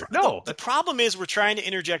out of here. No. The problem is we're trying to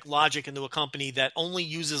interject logic into a company that only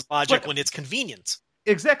uses logic when it's convenient.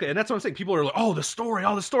 Exactly, and that's what I'm saying. People are like, the story.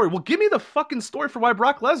 Well, give me the fucking story for why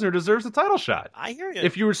Brock Lesnar deserves a title shot. I hear you.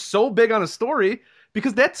 If you were so big on a story,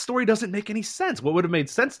 because that story doesn't make any sense. What would have made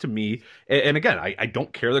sense to me, and again, I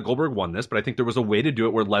don't care that Goldberg won this, but I think there was a way to do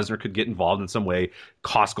it where Lesnar could get involved in some way,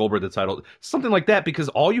 cost Goldberg the title, something like that, because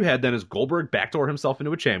all you had then is Goldberg backdoor himself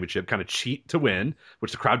into a championship, kind of cheat to win,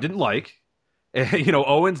 which the crowd didn't like.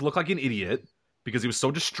 Owens looked like an idiot because he was so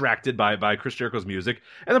distracted by Chris Jericho's music.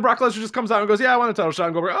 And then Brock Lesnar just comes out and goes, I want a title shot.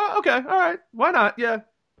 And Goldberg, okay, all right, why not? Yeah.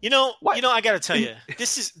 I got to tell you,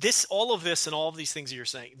 all of this and all of these things that you're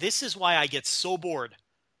saying, this is why I get so bored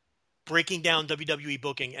breaking down WWE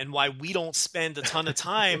booking and why we don't spend a ton of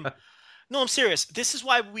time. No, I'm serious. This is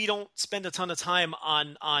why we don't spend a ton of time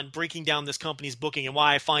on breaking down this company's booking, and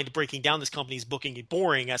why I find breaking down this company's booking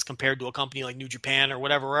boring as compared to a company like New Japan or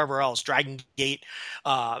wherever else, Dragon Gate,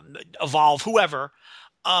 Evolve, whoever,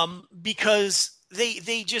 because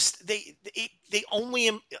they only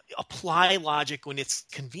apply logic when it's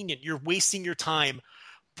convenient. You're wasting your time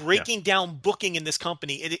breaking down booking in this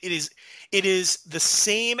company. It is the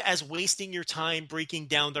same as wasting your time breaking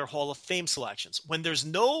down their Hall of Fame selections. When there's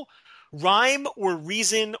no rhyme or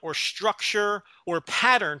reason or structure or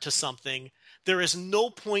pattern to something, there is no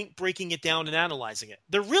point breaking it down and analyzing it.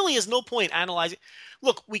 There really is no point analyzing.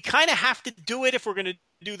 Look, we kind of have to do it if we're going to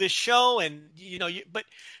do this show, and but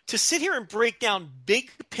to sit here and break down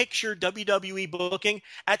big picture WWE booking,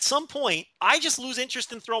 at some point I just lose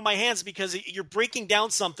interest and throw my hands, because you're breaking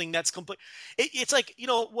down something that's complete. It's like, I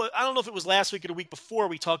don't know if it was last week or the week before,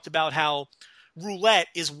 we talked about how roulette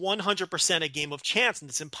is 100% a game of chance, and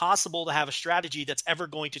it's impossible to have a strategy that's ever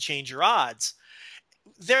going to change your odds.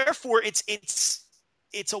 Therefore, it's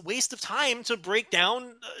a waste of time to break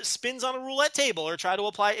down spins on a roulette table or try to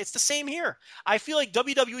apply. It's the same here. I feel like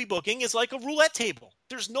WWE booking is like a roulette table.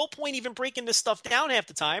 There's no point even breaking this stuff down half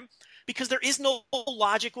the time, because there is no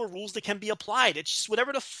logic or rules that can be applied. It's just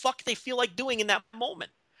whatever the fuck they feel like doing in that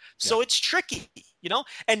moment. So It's tricky,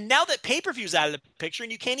 And now that pay-per-view's out of the picture,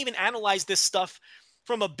 and you can't even analyze this stuff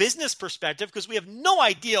from a business perspective, because we have no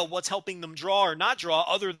idea what's helping them draw or not draw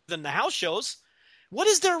other than the house shows. What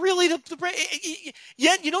is there really to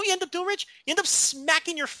you know what you end up doing, Rich? You end up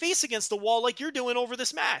smacking your face against the wall like you're doing over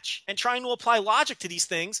this match and trying to apply logic to these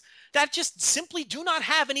things that just simply do not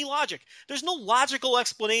have any logic. There's no logical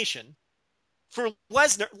explanation for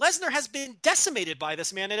Lesnar. Lesnar has been decimated by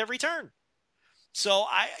this man at every turn. So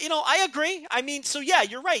I agree. I mean, so yeah,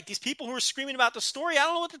 you're right. These people who are screaming about the story, I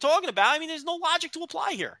don't know what they're talking about. I mean, there's no logic to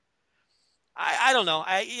apply here. I don't know.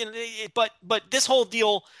 But this whole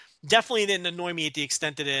deal definitely didn't annoy me at the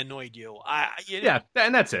extent that it annoyed you. Yeah,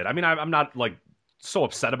 and that's it. I mean, I'm not like so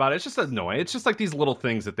upset about it. It's just annoying. It's just like these little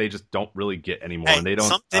things that they just don't really get anymore, and they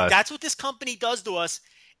don't. That's what this company does to us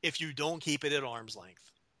if you don't keep it at arm's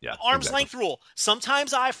length. Yeah, arm's length rule.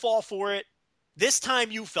 Sometimes I fall for it. This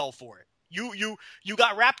time you fell for it. You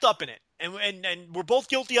got wrapped up in it, and we're both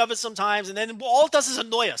guilty of it sometimes. And then all it does is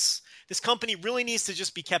annoy us. This company really needs to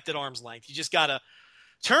just be kept at arm's length. You just gotta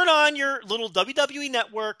turn on your little WWE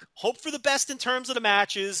network, hope for the best in terms of the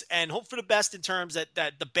matches, and hope for the best in terms that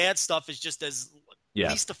the bad stuff is just as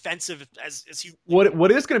least offensive as you.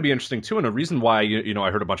 What is going to be interesting too, and a reason why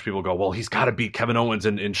I heard a bunch of people go, well, he's got to beat Kevin Owens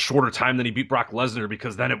in shorter time than he beat Brock Lesnar,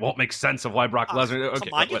 because then it won't make sense of why Brock Lesnar. Okay,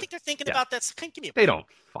 come on, you think they're thinking about that? Give me a they don't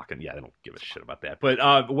fucking they don't give a shit about that.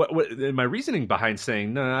 But what my reasoning behind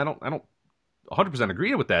saying no, I don't 100%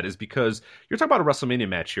 agree with that is because you're talking about a WrestleMania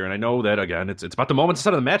match here, and I know that, again, it's about the moments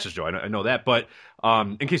instead of the matches, Joe. I know that, but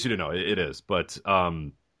in case you didn't know, it is. But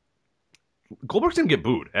Goldberg's going to get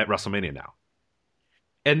booed at WrestleMania now.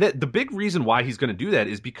 And the big reason why he's going to do that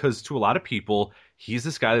is because to a lot of people, he's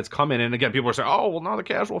this guy that's come in, and again, people are saying, oh, well, no, the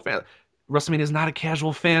casual fan. WrestleMania is not a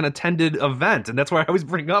casual fan attended event, and that's why I always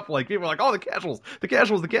bring up, like, people are like, oh, the casuals.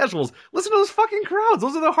 Listen to those fucking crowds.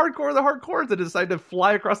 Those are the hardcores that decide to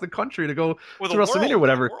fly across the country to go to WrestleMania or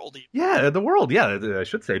whatever. The world, I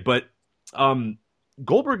should say. But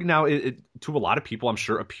Goldberg now, to a lot of people, I'm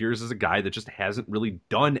sure, appears as a guy that just hasn't really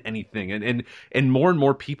done anything, and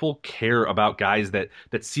more people care about guys that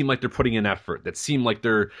seem like they're putting in effort, that seem like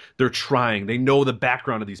they're trying. They know the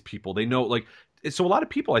background of these people. They know, like. So a lot of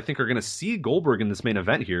people, I think, are going to see Goldberg in this main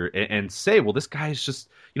event here and say, well, this guy is just,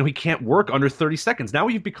 he can't work under 30 seconds. Now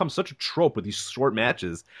you've become such a trope with these short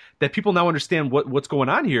matches that people now understand what's going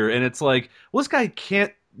on here. And it's like, well, this guy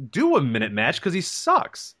can't do a minute match because he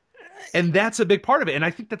sucks. And that's a big part of it. And I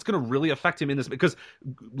think that's going to really affect him in this, because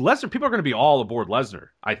Lesnar, people are going to be all aboard Lesnar,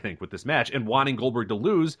 I think, with this match and wanting Goldberg to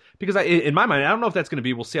lose, because in my mind, I don't know if that's going to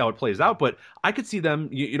be, we'll see how it plays out, but I could see them,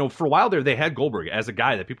 for a while there, they had Goldberg as a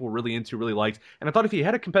guy that people were really into, really liked. And I thought if he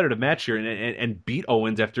had a competitive match here and beat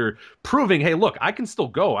Owens after proving, hey, look, I can still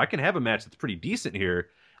go, I can have a match that's pretty decent here,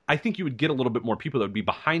 I think you would get a little bit more people that would be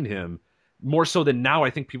behind him, more so than now. I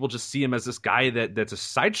think people just see him as this guy that's a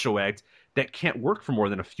sideshow act that can't work for more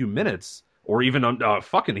than a few minutes, or even he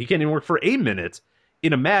can't even work for a minute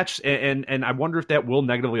in a match, and I wonder if that will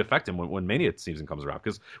negatively affect him when Mania season comes around,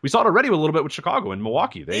 because we saw it already a little bit with Chicago and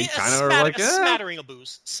Milwaukee. They kind of are like smattering of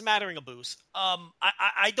boost.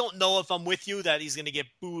 I don't know if I'm with you that he's going to get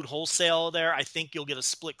booed wholesale there. I think you'll get a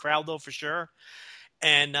split crowd though, for sure.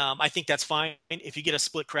 And I think that's fine. If you get a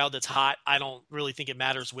split crowd that's hot, I don't really think it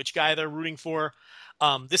matters which guy they're rooting for.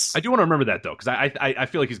 I do want to remember that, though, because I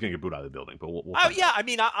feel like he's going to get booed out of the building. But we'll I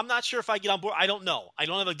mean, I'm not sure if I get on board. I don't know. I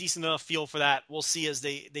don't have a decent enough feel for that. We'll see as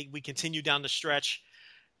we continue down the stretch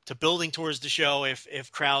to building towards the show,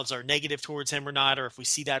 if crowds are negative towards him or not, or if we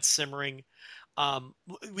see that simmering.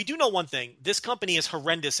 We do know one thing. This company is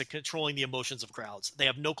horrendous at controlling the emotions of crowds. They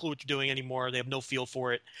have no clue what they're doing anymore. They have no feel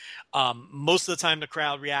for it. Most of the time, the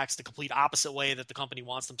crowd reacts the complete opposite way that the company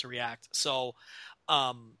wants them to react. So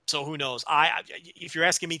who knows? If you're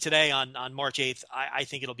asking me today on March 8th, I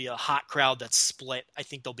think it'll be a hot crowd that's split. I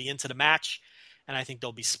think they'll be into the match, and I think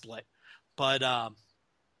they'll be split. But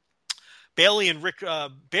Bayley and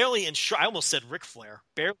I almost said Ric Flair.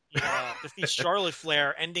 Bayley defeats Charlotte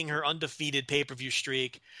Flair, ending her undefeated pay-per-view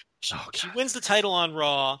streak. She wins the title on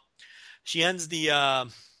Raw. She ends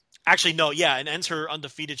and ends her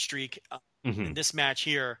undefeated streak in this match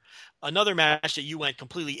here. Another match that you went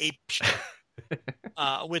completely ape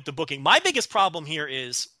with the booking. My biggest problem here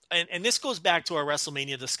is, and this goes back to our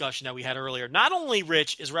WrestleMania discussion that we had earlier. Not only,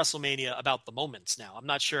 Rich, is WrestleMania about the moments now. I'm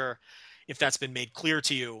not sure if that's been made clear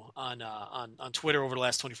to you on Twitter over the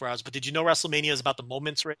last 24 hours, but did you know WrestleMania is about the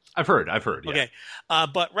moments, Rich? I've heard. Yeah. Okay.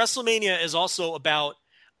 But WrestleMania is also about,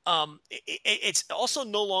 it's also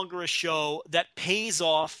no longer a show that pays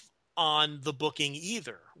off on the booking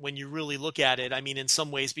either, when you really look at it. I mean, in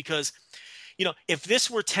some ways, because, if this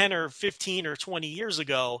were 10 or 15 or 20 years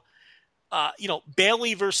ago,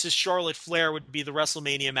 Bayley versus Charlotte Flair would be the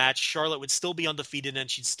WrestleMania match. Charlotte would still be undefeated and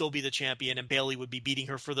she'd still be the champion, and Bayley would be beating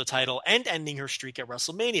her for the title and ending her streak at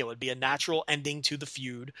WrestleMania. It would be a natural ending to the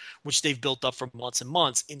feud, which they've built up for months and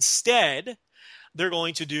months. Instead, they're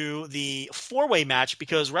going to do the four-way match,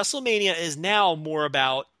 because WrestleMania is now more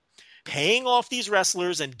about paying off these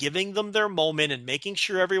wrestlers and giving them their moment and making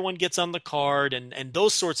sure everyone gets on the card and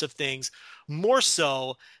those sorts of things, more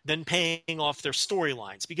so than paying off their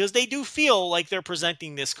storylines, because they do feel like they're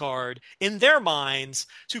presenting this card in their minds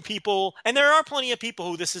to people. And there are plenty of people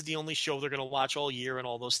who this is the only show they're going to watch all year and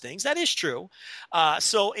all those things. That is true.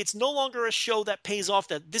 So it's no longer a show that pays off.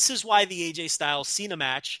 That this is why the AJ Styles Cena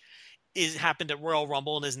match happened at Royal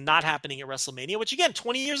Rumble and is not happening at WrestleMania, which again,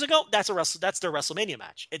 20 years ago, that's their WrestleMania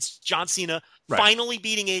match. It's John Cena finally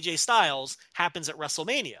beating AJ Styles happens at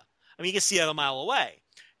WrestleMania. I mean, you can see it a mile away.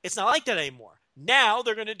 It's not like that anymore. Now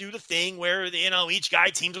they're going to do the thing where, each guy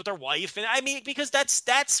teams with their wife. And I mean, because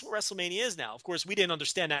that's what WrestleMania is now. Of course, we didn't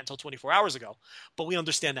understand that until 24 hours ago, but we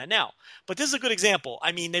understand that now. But this is a good example.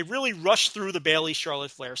 I mean, they really rushed through the Bayley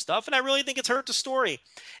Charlotte Flair stuff, and I really think it's hurt the story.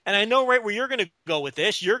 And I know right where you're going to go with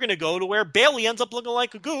this. You're going to go to where Bayley ends up looking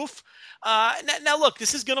like a goof. Now look,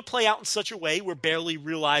 this is going to play out in such a way where Bayley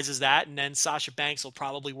realizes that, and then Sasha Banks will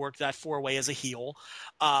probably work that four-way as a heel,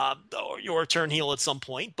 or turn heel at some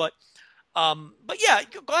point. But But yeah,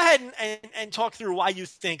 go ahead and talk through why you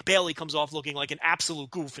think Bayley comes off looking like an absolute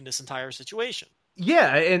goof in this entire situation.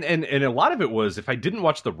 Yeah, and a lot of it was, if I didn't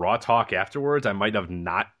watch the Raw talk afterwards, I might have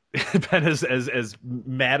not been as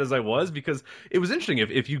mad as I was, because it was interesting.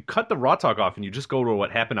 If you cut the Raw talk off and you just go to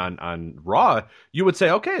what happened on Raw, you would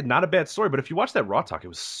say, okay, not a bad story. But if you watch that Raw talk, it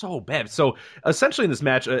was so bad. So essentially in this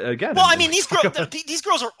match, again, well, I mean, these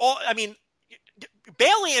girls are all. I mean,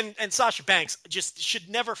 Bayley and Sasha Banks just should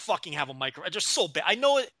never fucking have a micro. They're so bad. I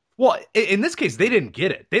know it. Well, in this case, they didn't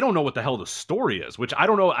get it. They don't know what the hell the story is, which I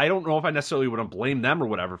don't know. I don't know if I necessarily would blame them or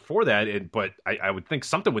whatever for that. But I would think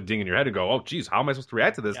something would ding in your head and go, oh, geez, how am I supposed to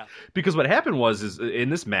react to this? Yeah. Because what happened is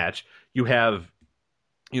in this match, you have,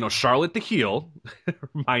 Charlotte the heel,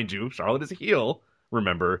 mind you, Charlotte is a heel,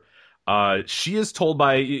 remember. She is told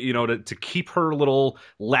by, to keep her little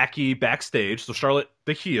lackey backstage. So Charlotte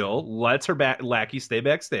the heel lets her lackey stay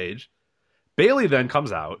backstage. Bayley then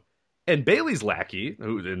comes out. And Bayley's lackey,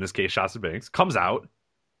 who in this case Sasha Banks, comes out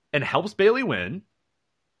and helps Bayley win.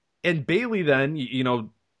 And Bayley then,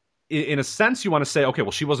 in a sense, you want to say, okay,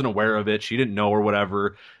 well, she wasn't aware of it. She didn't know or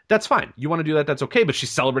whatever. That's fine. You want to do that. That's okay. But she's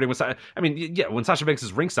celebrating with, when Sasha Banks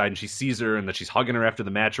is ringside and she sees her and that she's hugging her after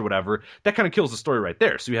the match or whatever, that kind of kills the story right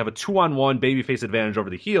there. So you have a 2-on-1 babyface advantage over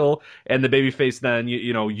the heel, and the babyface then,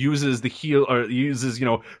 uses the heel, or uses,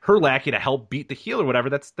 her lackey to help beat the heel or whatever.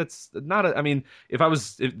 That's not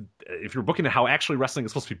if you're booking it how actually wrestling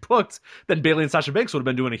is supposed to be booked, then Bayley and Sasha Banks would have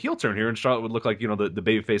been doing a heel turn here, and Charlotte would look like, the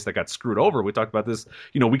babyface that got screwed over. We talked about this,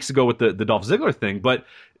 weeks ago with the Dolph Ziggler thing. But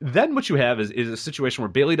then what you have is a situation where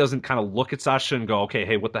Bayley doesn't kind of look at Sasha and go, okay,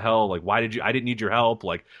 hey, what the hell? Like, I didn't need your help.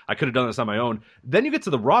 Like, I could have done this on my own. Then you get to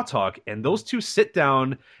the Raw talk, and those two sit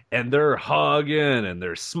down and they're hugging and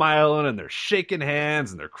they're smiling and they're shaking hands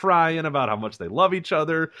and they're crying about how much they love each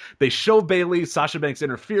other. They show Bayley, Sasha Banks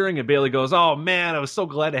interfering, and Bayley goes, oh man, I was so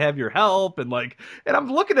glad to have your help. And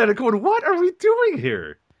I'm looking at it going, what are we doing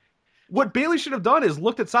here? What Bayley should have done is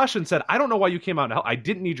looked at Sasha and said, I don't know why you came out and help. I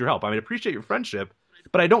didn't need your help. I appreciate your friendship,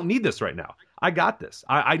 but I don't need this right now. I got this.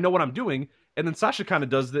 I know what I'm doing. And then Sasha kind of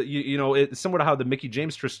does the, it's similar to how the Mickie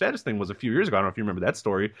James Trish Stratus thing was a few years ago. I don't know if you remember that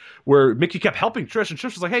story, where Mickie kept helping Trish, and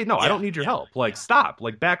Trish was like, hey, no, I don't need your help. Stop,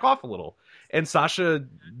 back off a little. And Sasha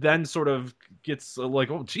then sort of gets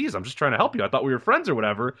oh, geez, I'm just trying to help you. I thought we were friends or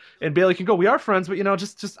whatever. And Bayley can go, we are friends, but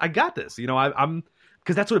just I got this. I'm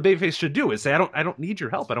because that's what a babyface should do, is say, I don't need your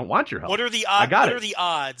help. I don't want your help. What are the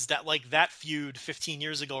odds that that feud 15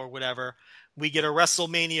 years ago or whatever, we get a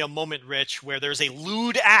WrestleMania moment, Rich, where there's a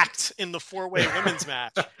lewd act in the 4-way women's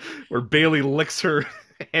match where Bayley licks her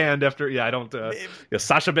hand after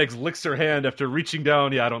Sasha Banks licks her hand after reaching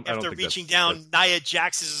down. I don't think reaching down Nia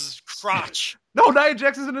Jax's crotch. No, Nia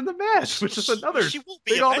Jax isn't in the match, which is another she will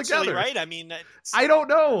be thing altogether, right? I mean, I don't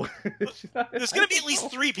know. There's going to be at least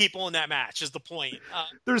 3 people in that match, is the point.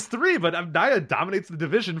 There's 3, but Nia dominates the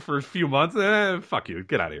division for a few months. Fuck you,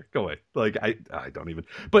 get out of here, go away. I don't even.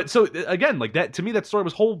 But so again, that to me, that story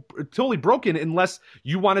was totally broken unless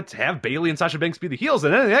you wanted to have Bayley and Sasha Banks be the heels,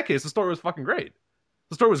 and then in that case, the story was fucking great.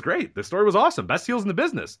 The story was great. The story was awesome. Best heels in the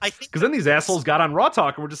business. Because then these assholes got on Raw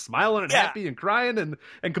Talk and were just smiling and happy and crying and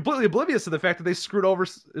completely oblivious to the fact that they screwed over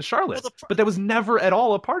Charlotte. But that was never at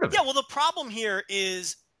all a part of it. Yeah, well, the problem here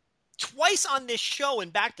is twice on this show in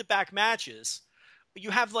back-to-back matches, you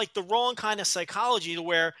have the wrong kind of psychology to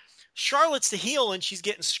where Charlotte's the heel and she's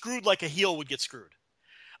getting screwed like a heel would get screwed.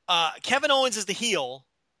 Kevin Owens is the heel,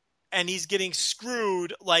 and he's getting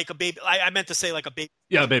screwed like a baby. I meant to say like a baby.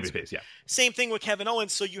 Yeah, babyface, yeah. Same thing with Kevin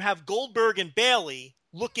Owens. So you have Goldberg and Bayley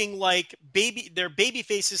looking like their baby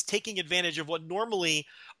faces taking advantage of what normally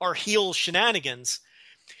are heel shenanigans.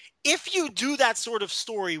 If you do that sort of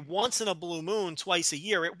story once in a blue moon, twice a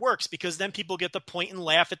year, it works, because then people get to point and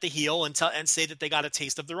laugh at the heel and say that they got a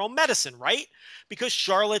taste of their own medicine, right? Because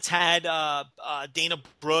Charlotte's had Dana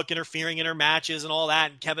Brooke interfering in her matches and all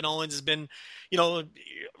that, and Kevin Owens has been,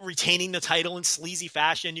 retaining the title in sleazy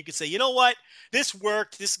fashion. You could say, you know what, this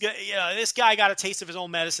worked. This guy got a taste of his own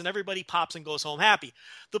medicine. Everybody pops and goes home happy.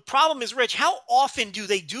 The problem is, Rich, how often do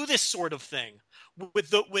they do this sort of thing? With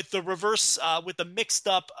the reverse, with the mixed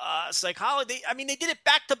up psychology. I mean, they did it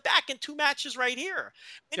back to back in 2 matches right here.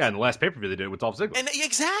 In the last pay-per-view they did it with Dolph Ziggler.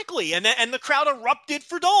 Exactly, and the crowd erupted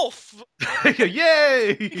for Dolph.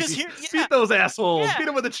 Yay! Because beat those assholes. Beat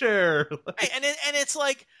them with a chair. And it's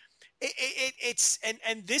like it's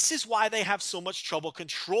this is why they have so much trouble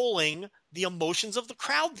controlling the emotions of the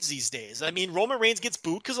crowd these days. I mean, Roman Reigns gets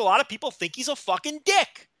booed because a lot of people think he's a fucking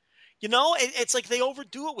dick. You know, it's like they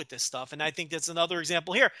overdo it with this stuff, and I think that's another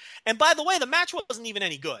example here. And by the way, the match wasn't even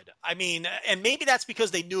any good. I mean, and maybe that's because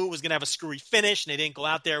they knew it was going to have a screwy finish, and they didn't go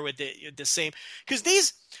out there with the same. Because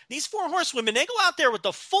these four horsewomen, they go out there with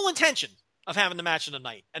the full intention of having the match of the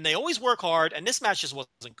night, and they always work hard. And this match just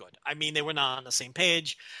wasn't good. I mean, they were not on the same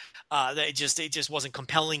page. It just wasn't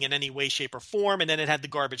compelling in any way, shape, or form. And then it had the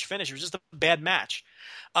garbage finish. It was just a bad match.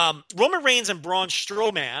 Roman Reigns and Braun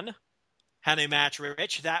Strowman had a match,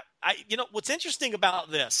 Rich, that what's interesting about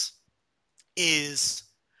this is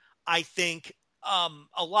I think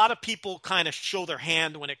a lot of people kind of show their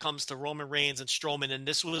hand when it comes to Roman Reigns and Strowman, and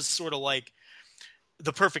this was sort of like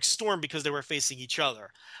the perfect storm because they were facing each other.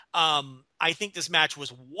 I think this match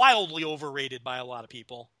was wildly overrated by a lot of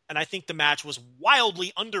people, and I think the match was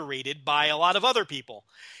wildly underrated by a lot of other people.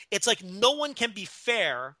 It's like no one can be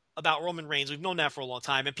fair about Roman Reigns. We've known that for a long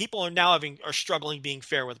time, and people are struggling being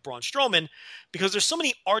fair with Braun Strowman because there's so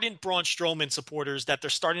many ardent Braun Strowman supporters that they're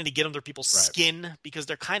starting to get under people's skin because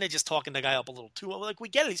they're kind of just talking the guy up a little too. Like, we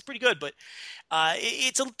get it, he's pretty good, but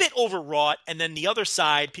it's a bit overwrought. And then the other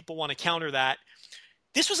side, people want to counter that.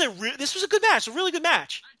 This was a good match, a really good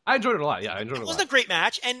match. I enjoyed it a lot. Yeah, I enjoyed it a lot. It wasn't a great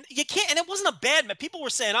match, and it wasn't a bad match. People were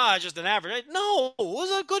saying, it's just an average. No, it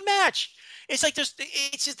was a good match. It's like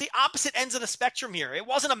it's just the opposite ends of the spectrum here. It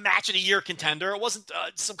wasn't a match of the year contender. It wasn't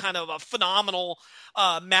some kind of a phenomenal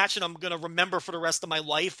match that I'm going to remember for the rest of my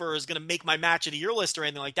life or is going to make my match of the year list or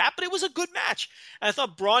anything like that. But it was a good match. And I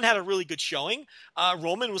thought Braun had a really good showing.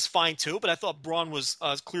 Roman was fine too, but I thought Braun was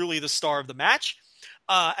clearly the star of the match.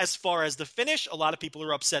 As far as the finish, a lot of people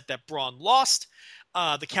are upset that Braun lost.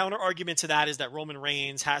 The counter argument to that is that Roman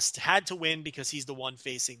Reigns had to win because he's the one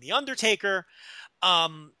facing The Undertaker.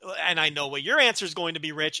 And I know what your answer is going to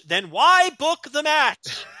be, Rich. Then why book the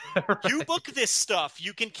match? Right. You book this stuff.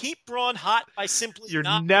 You can keep Braun hot by simply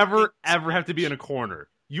never ever have to be in a corner.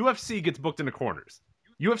 UFC gets booked into corners.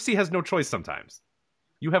 UFC has no choice sometimes.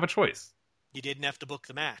 You have a choice. You didn't have to book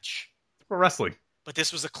the match. For wrestling. But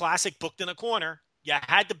this was a classic booked in a corner. You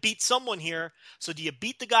had to beat someone here. So do you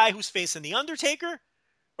beat the guy who's facing The Undertaker?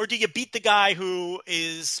 Or do you beat the guy who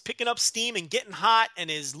is picking up steam and getting hot and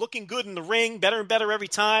is looking good in the ring, better and better every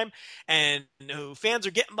time, and who fans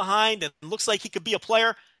are getting behind and looks like he could be a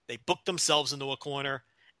player? They booked themselves into a corner,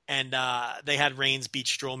 and they had Reigns beat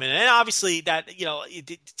Strowman. And obviously that,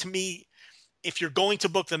 to me, if you're going to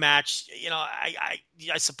book the match,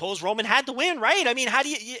 I suppose Roman had to win, right? I mean, how do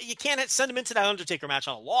you can't send him into that Undertaker match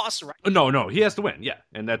on a loss, right? No, he has to win, yeah.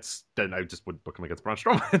 And then I just would book him against Braun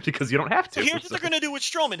Strowman because you don't have to. So here's what they're going to do with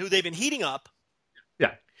Strowman, who they've been heating up.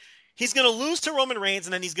 Yeah. He's going to lose to Roman Reigns,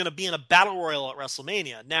 and then he's going to be in a battle royal at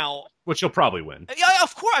WrestleMania. Now, which he'll probably win. Yeah,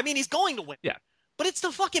 of course. I mean, he's going to win. Yeah. But it's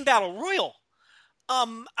the fucking battle royal.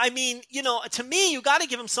 I mean, to me, you got to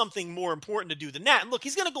give him something more important to do than that. And look,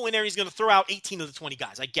 he's going to go in there, he's going to throw out 18 of the 20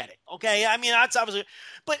 guys. I get it. Okay. I mean, that's obviously,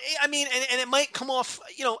 but I mean, and it might come off,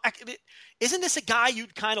 isn't this a guy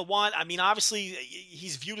you'd kind of want? I mean, obviously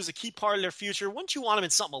he's viewed as a key part of their future. Wouldn't you want him in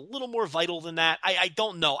something a little more vital than that? I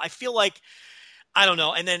don't know. I feel like, I don't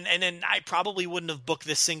know. And then I probably wouldn't have booked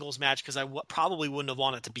this singles match because I probably wouldn't have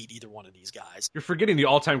wanted to beat either one of these guys. You're forgetting the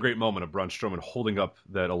all-time great moment of Braun Strowman holding up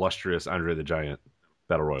that illustrious Andre the Giant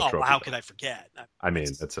Battle Royal trophy. How could I forget? I mean,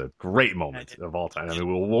 that's a great moment of all time. I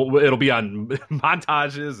mean, it'll be on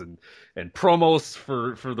montages and promos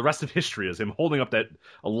for the rest of history as him holding up that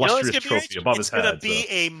illustrious trophy above his head. It's going to be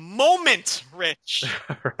a moment, Rich.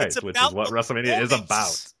 Right, which is what WrestleMania is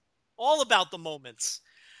about. All about the moments.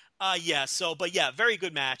 Very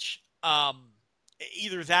good match.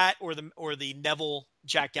 Either that or the Neville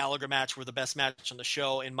Jack Gallagher match were the best match on the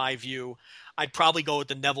show, in my view. I'd probably go with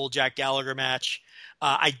the Neville Jack Gallagher match.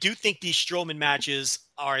 I do think these Strowman matches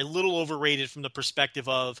are a little overrated from the perspective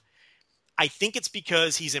of, I think it's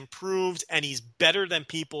because he's improved and he's better than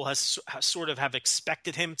people has sort of have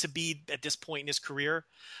expected him to be at this point in his career.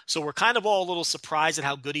 So we're kind of all a little surprised at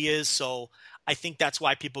how good he is. So I think that's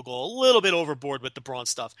why people go a little bit overboard with the Braun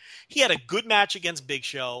stuff. He had a good match against Big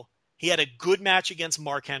Show. He had a good match against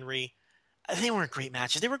Mark Henry. They weren't great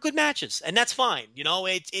matches. They were good matches, and that's fine.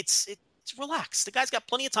 It's relaxed. The guy's got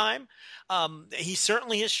plenty of time. He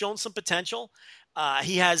certainly has shown some potential.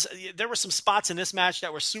 There were some spots in this match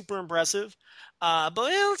that were super impressive. But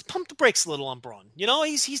let's pump the brakes a little on Braun.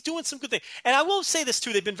 He's doing some good things. And I will say this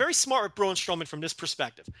too. They've been very smart with Braun Strowman from this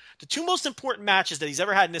perspective. The two most important matches that he's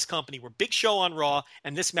ever had in this company were Big Show on Raw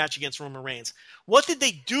and this match against Roman Reigns. What did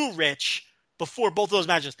they do, Rich, before both of those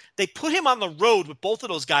matches? They put him on the road with both of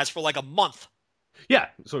those guys for like a month. Yeah,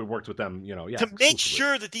 so it worked with them, to make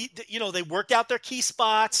sure that they worked out their key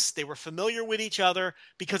spots, they were familiar with each other,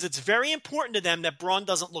 because it's very important to them that Braun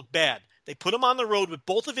doesn't look bad. They put him on the road with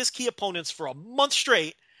both of his key opponents for a month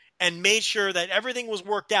straight and made sure that everything was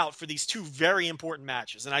worked out for these two very important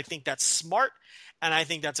matches. And I think that's smart, and I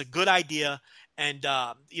think that's a good idea. And,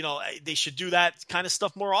 they should do that kind of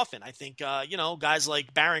stuff more often. I think, guys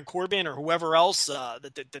like Baron Corbin or whoever else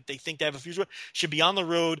that they think they have a future with should be on the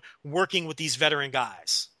road working with these veteran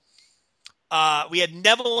guys. We had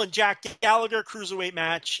Neville and Jack Gallagher cruiserweight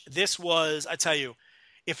match. This was, I tell you,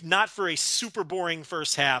 if not for a super boring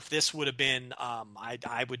first half, this would have been,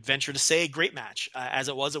 I would venture to say, a great match. As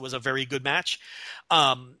it was a very good match.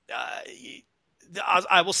 I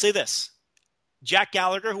will say this. Jack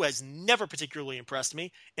Gallagher, who has never particularly impressed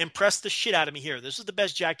me, impressed the shit out of me here. This is the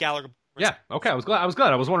best Jack Gallagher. Yeah, okay, I was glad. I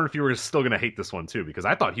was wondering if you were still going to hate this one too, because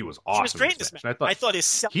I thought he was awesome. He was great in this match. I thought his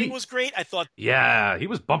selling was great. Yeah, he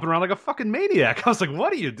was bumping around like a fucking maniac. I was like,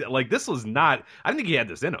 what are you like? This was not. I didn't think he had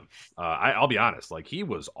this in him. I'll be honest. Like, he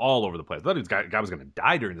was all over the place. I thought this guy was going to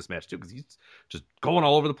die during this match too, because he's just going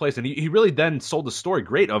all over the place. And he really then sold the story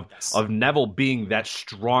great of Neville being that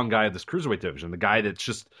strong guy of this cruiserweight division, the guy that's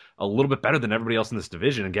just a little bit better than everybody else in this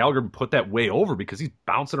division. And Gallagher put that way over because he's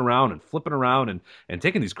bouncing around and flipping around and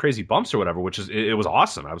taking these crazy bumps or whatever, which is, it was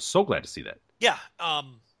awesome. I was so glad to see that. Yeah.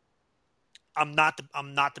 I'm not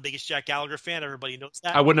the biggest Jack Gallagher fan. Everybody knows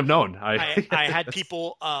that. I wouldn't have known. I had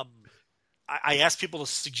people, I asked people to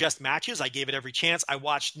suggest matches. I gave it every chance. I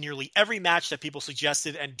watched nearly every match that people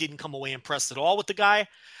suggested and didn't come away impressed at all with the guy.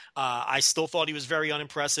 I still thought he was very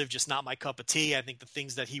unimpressive, just not my cup of tea. I think the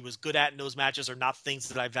things that he was good at in those matches are not things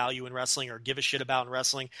that I value in wrestling or give a shit about in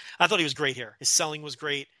wrestling. I thought he was great here. His selling was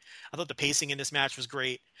great. I thought the pacing in this match was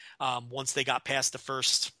great. Once they got past the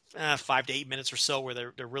first 5 to 8 minutes or so where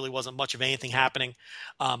there really wasn't much of anything happening.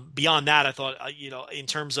 Beyond that, I thought, in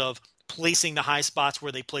terms of placing the high spots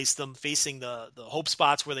where they placed them, facing the hope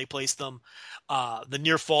spots where they placed them, the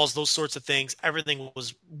near falls, those sorts of things, everything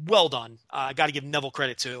was well done. I got to give Neville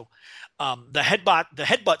credit too. The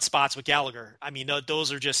headbutt spots with Gallagher, I mean,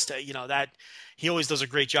 those are just, that he always does a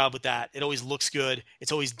great job with that. It always looks good.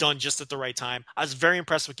 It's always done just at the right time. I was very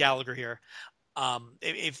impressed with Gallagher here.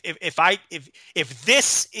 If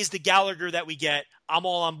this is the Gallagher that we get, I'm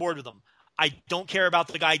all on board with him. I don't care about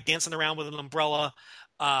the guy dancing around with an umbrella,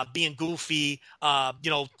 being goofy,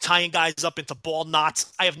 tying guys up into ball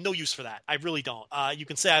knots. I have no use for that. I really don't. You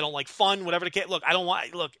can say I don't like fun, whatever the case. Look,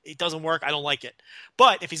 it doesn't work. I don't like it.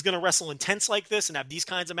 But if he's going to wrestle intense like this and have these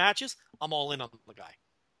kinds of matches, I'm all in on the guy.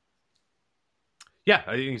 Yeah,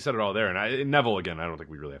 I think you said it all there. And Neville, again, I don't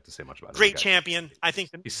think we really have to say much about it. Great champion. I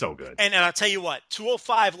think he's so good. And I'll tell you what,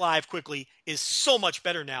 205 Live quickly is so much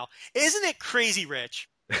better now. Isn't it crazy, Rich?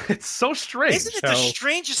 It's so strange. Isn't it the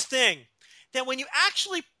strangest thing that when you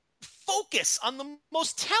actually focus on the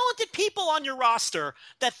most talented people on your roster,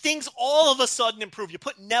 that things all of a sudden improve? You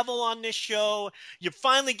put Neville on this show. You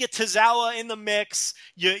finally get Tozawa in the mix.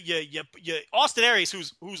 You Austin Aries,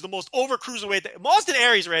 who's the most over cruiserweight. Austin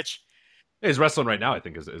Aries, Rich. He's wrestling right now, I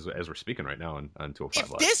think, as we're speaking right now on 205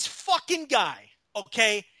 Live. If this fucking guy,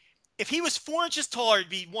 okay, if he was 4 inches taller, he'd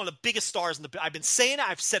be one of the biggest stars in the. I've been saying it.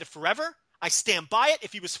 I've said it forever. I stand by it.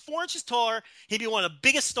 If he was 4 inches taller, he'd be one of the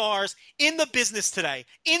biggest stars in the business today,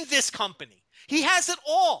 in this company. He has it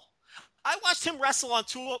all. I watched him wrestle on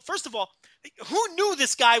 205. First of all, who knew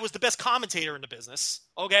this guy was the best commentator in the business?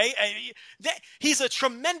 Okay, he's a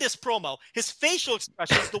tremendous promo. His facial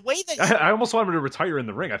expressions, the way that I almost want him to retire in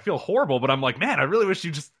the ring. I feel horrible, but I'm like, man, I really wish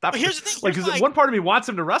you just stop. But here's the thing, because one part of me wants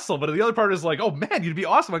him to wrestle, but the other part is like, oh man, you'd be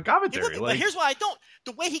awesome on commentary. But here's why I don't.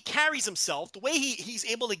 The way he carries himself, the way he's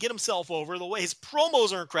able to get himself over, the way his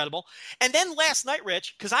promos are incredible. And then last night,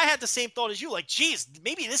 Rich, because I had the same thought as you, like, geez,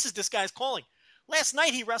 maybe this is this guy's calling. Last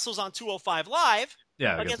night he wrestles on 205 Live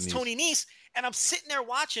against Tony Nese, and I'm sitting there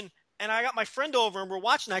watching, and I got my friend over, and we're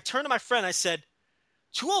watching. I turned to my friend, I said,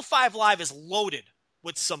 205 Live is loaded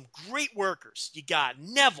with some great workers. You got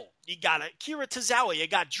Neville, you got Akira Tozawa, you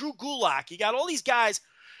got Drew Gulak, you got all these guys.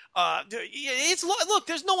 Look,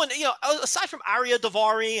 there's no one, aside from Arya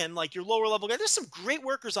Davari and like your lower level guys, there's some great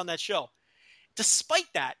workers on that show. Despite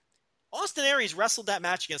that, Austin Aries wrestled that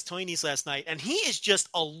match against Tony Nese last night, and he is just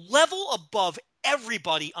a level above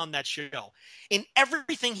everybody on that show in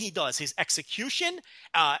everything he does. His execution,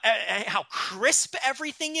 how crisp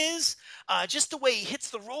everything is, just the way he hits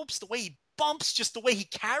the ropes, the way he bumps, just the way he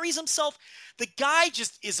carries himself. The guy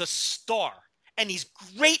just is a star, and he's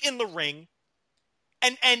great in the ring.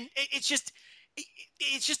 And it's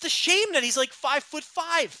just a shame that he's like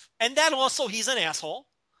 5'5", and that also he's an asshole.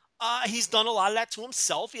 He's done a lot of that to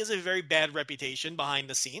himself. He has a very bad reputation behind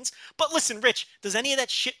the scenes. But listen, Rich, does any of that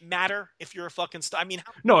shit matter if you're a fucking star? I mean,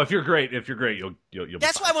 no, if you're great, you'll that's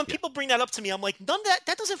be why fine. when people bring that up to me, I'm like,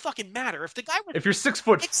 that doesn't fucking matter. If the guy if you're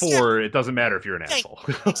 6'4", it doesn't matter if you're an asshole.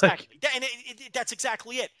 Exactly. And that's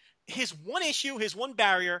exactly it. His one issue, his one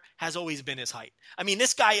barrier has always been his height. I mean,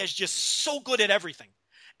 this guy is just so good at everything.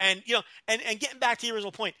 And, and getting back to the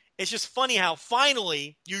original point, it's just funny how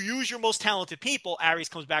finally you use your most talented people. Aries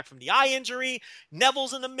comes back from the eye injury.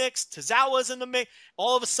 Neville's in the mix. Tozawa's in the mix.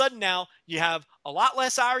 All of a sudden now you have a lot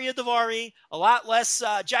less Arya Daivari, a lot less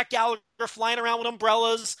Jack Gallagher flying around with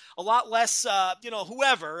umbrellas, a lot less,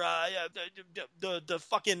 whoever, the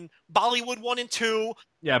fucking Bollywood 1 and 2.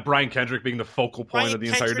 Yeah, Brian Kendrick being the focal point of the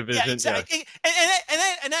entire division. Yeah, exactly. Yeah.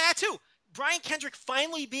 And that too. Brian Kendrick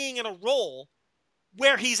finally being in a role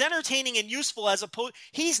where he's entertaining and useful as opposed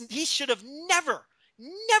he should have never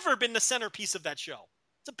been the centerpiece of that show.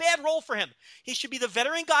 It's a bad role for him. He should be the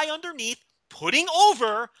veteran guy underneath, putting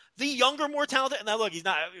over the younger, more talented. Now look,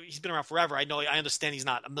 he's been around forever. I understand he's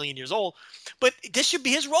not a million years old, but this should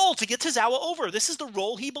be his role to get Tozawa over. This is the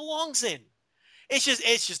role he belongs in.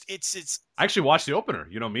 It's. I actually watched the opener.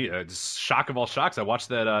 You know me, just shock of all shocks. I watched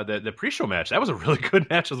that the pre-show match. That was a really good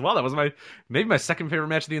match as well. That was maybe my second favorite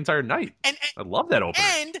match of the entire night. And I love that opener.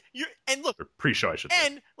 And look, or pre-show, I should say.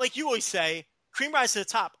 And like you always say, cream rise to the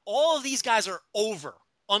top. All of these guys are over.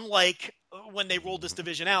 Unlike when they rolled this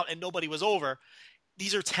division out and nobody was over.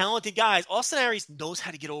 These are talented guys. Austin Aries knows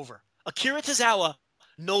how to get over. Akira Tozawa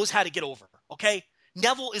knows how to get over. Okay,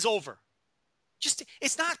 Neville is over.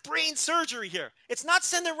 It's not brain surgery here. It's not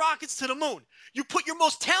sending rockets to the moon. You put your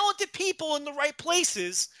most talented people in the right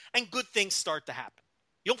places and good things start to happen.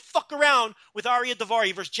 You don't fuck around with Arya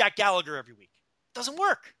Daivari versus Jack Gallagher every week. It doesn't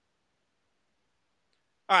work.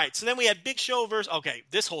 All right, so then we had Big Show versus... Okay,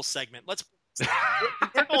 this whole segment.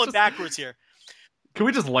 We're going backwards here. Can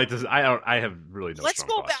we just light this? I have really no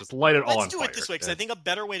strong thoughts. Just light it all on fire. Let's do it this way, because I think a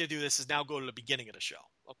better way to do this is now go to the beginning of the show.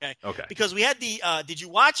 Okay. Because we had the. Did you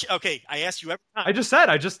watch? Okay, I asked you every time. I just did.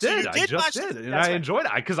 I just did, and I enjoyed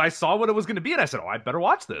it because I saw what it was going to be, and I said, "Oh, I better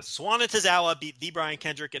watch this." Swan and Tozawa beat the Brian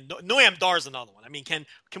Kendrick, and Noam Dar's another one. I mean, can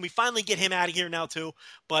we finally get him out of here now too?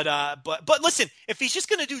 But listen, if he's just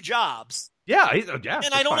going to do jobs. Yeah,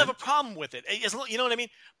 and I don't have a problem with it. You know what I mean?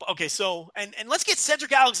 Okay, so and let's get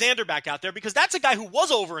Cedric Alexander back out there because that's a guy who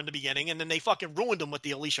was over in the beginning, and then they fucking ruined him with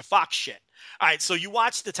the Alicia Fox shit. All right, so you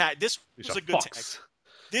watched the tag. This was a good tag.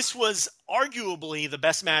 This was arguably the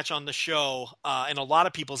best match on the show in a lot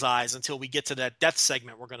of people's eyes until we get to that death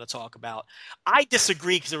segment we're going to talk about. I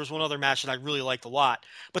disagree because there was one other match that I really liked a lot.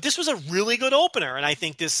 But this was a really good opener, and I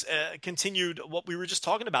think this continued what we were just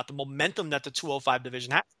talking about, the momentum that the 205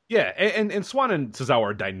 division had. Yeah, and Swan and Tozawa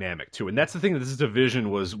are dynamic, too. And that's the thing that this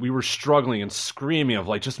division was, we were struggling and screaming of,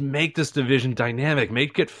 like, just make this division dynamic,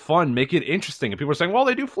 make it fun, make it interesting. And people were saying, well,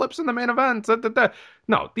 they do flips in the main event.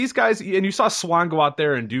 No, these guys, and you saw Swan go out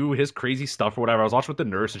there and do his crazy stuff or whatever. I was watching with the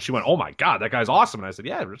nurse, and she went, oh, my God, that guy's awesome. And I said,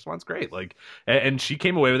 yeah, Swan's great. Like, and she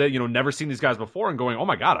came away with it, never seen these guys before and going, oh,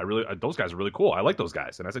 my God, those guys are really cool. I like those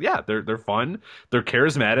guys. And I said, yeah, they're fun, they're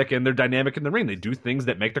charismatic, and they're dynamic in the ring. They do things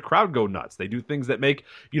that make the crowd go nuts. They do things that make,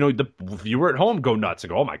 the viewer at home go nuts and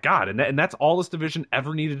go, oh my God. And that's all this division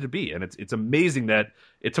ever needed to be. And it's amazing that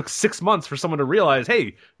it took 6 months for someone to realize,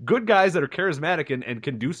 hey, good guys that are charismatic and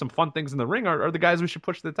can do some fun things in the ring are the guys we should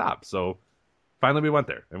push to the top. So finally we went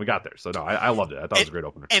there and we got there. So no, I loved it. I thought it was a great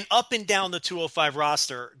opener. And up and down the 205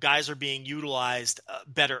 roster, guys are being utilized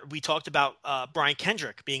better. We talked about Brian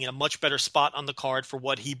Kendrick being in a much better spot on the card for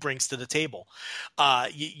what he brings to the table.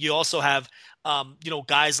 You also have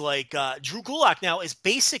guys like Drew Gulak now is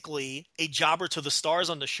basically a jobber to the stars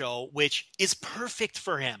on the show, which is perfect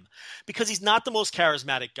for him because he's not the most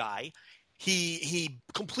charismatic guy. He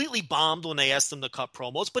completely bombed when they asked him to cut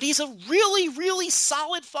promos, but he's a really, really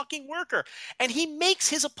solid fucking worker, and he makes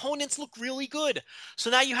his opponents look really good. So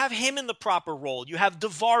now you have him in the proper role. You have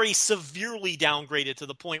Daivari severely downgraded to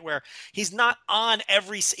the point where he's not on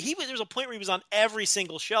every. There's a point where he was on every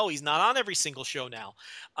single show. He's not on every single show now,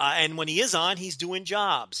 and when he is on, he's doing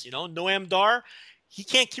jobs. Noam Dar. He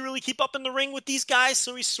can't really keep up in the ring with these guys,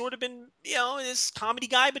 so he's sort of been, this comedy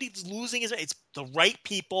guy, but he's losing his. It's the right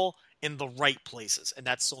people in the right places, and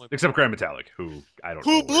that's so important. Except Grand Metallic, who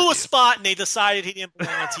blew a spot and they decided he didn't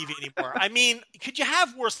belong on TV anymore. I mean, could you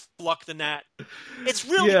have worse luck than that? It's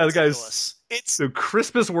really ridiculous. It's the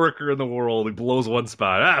crispest worker in the world. He blows one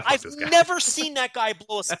spot. Fuck I've this guy. never seen that guy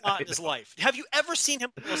blow a spot in his life. Have you ever seen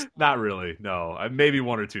him blow a spot? Not really. No, maybe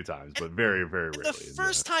one or two times, but very, very rarely. The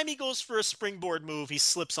first time he goes for a springboard move, he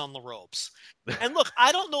slips on the ropes. And look,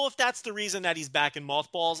 I don't know if that's the reason that he's back in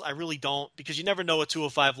mothballs. I really don't, because you never know at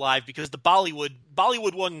 205 Live, because the Bollywood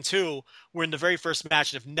 1 and 2 were in the very first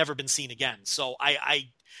match and have never been seen again. So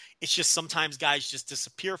it's just sometimes guys just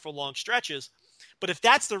disappear for long stretches. But if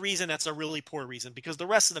that's the reason, that's a really poor reason, because the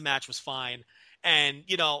rest of the match was fine. And,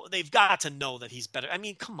 they've got to know that he's better. I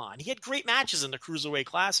mean, come on. He had great matches in the Cruiserweight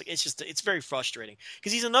Classic. It's very frustrating,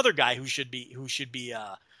 because he's another guy who should be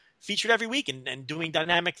featured every week and doing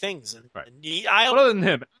dynamic things. And, right.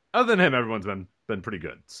 But other than him, everyone's been pretty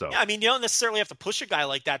good. So yeah, I mean, you don't necessarily have to push a guy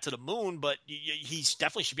like that to the moon, but he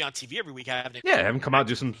definitely should be on TV every week. Have him come out,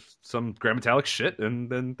 do some Grand Metallic shit, and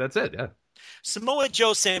then that's it. Yeah. Samoa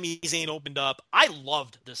Joe, Sami Zayn opened up. I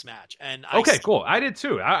loved this match, and cool. I did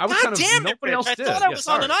too. I was God damn it, nobody Rich. else I did. thought I was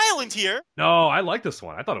on an island here. No, I like this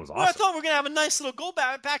one. I thought it was awesome. Well, I thought we were gonna have a nice little go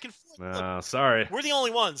back and forth. No, sorry. We're the only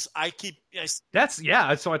ones. So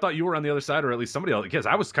I thought you were on the other side, or at least somebody else. Because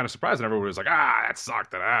I was kind of surprised, and everyone was like, that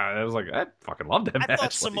sucked. I was like, I fucking loved that match. I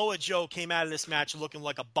thought Samoa Joe came out of this match looking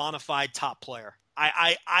like a bona fide top player.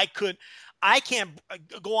 I can't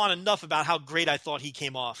go on enough about how great I thought he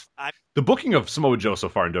came off. The booking of Samoa Joe so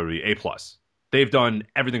far in WWE, A+. They've done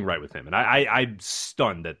everything right with him, and I'm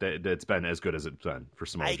stunned that it's been as good as it's been for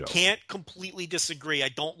Samoa Joe. I can't completely disagree. I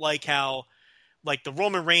don't like how, the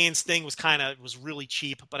Roman Reigns thing was really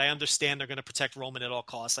cheap, but I understand they're going to protect Roman at all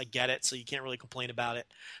costs. I get it, so you can't really complain about it,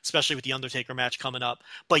 especially with the Undertaker match coming up.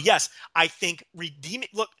 But yes, I think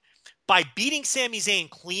by beating Sami Zayn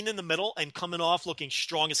clean in the middle and coming off looking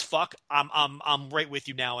strong as fuck, I'm right with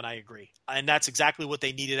you now, and I agree. And that's exactly what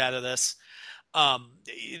they needed out of this.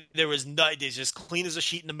 They're just clean as a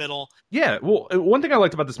sheet in the middle. Yeah, well, one thing I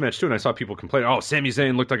liked about this match too, and I saw people complain, Sami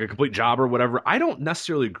Zayn looked like a complete job or whatever. I don't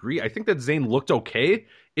necessarily agree. I think that Zayn looked okay.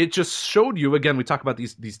 It just showed you, again, we talk about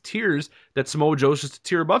these tiers, that Samoa Joe's just a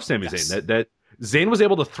tier above Sami Zayn. That Zayn was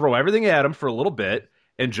able to throw everything at him for a little bit,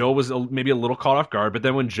 and Joe was maybe a little caught off guard. But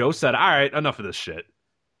then when Joe said, all right, enough of this shit,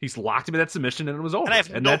 he's locked him in that submission, and it was over. And I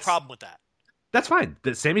have no problem with that. That's fine.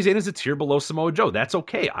 Sami Zayn is a tier below Samoa Joe. That's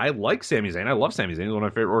okay. I like Sami Zayn. I love Sami Zayn. He's one of my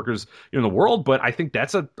favorite workers in the world. But I think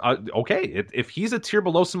that's okay. If he's a tier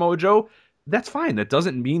below Samoa Joe, that's fine. That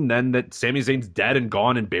doesn't mean then that Sami Zayn's dead and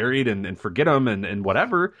gone and buried and forget him and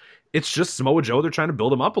whatever. It's just Samoa Joe. They're trying to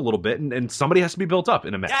build him up a little bit, and somebody has to be built up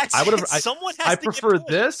in a match. I prefer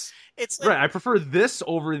this. I prefer this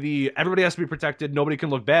over the everybody has to be protected, nobody can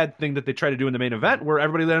look bad thing that they try to do in the main event, where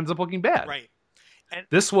everybody ends up looking bad. Right. And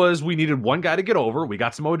this was, we needed one guy to get over. We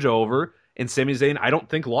got Samoa Joe over, and Sami Zayn, I don't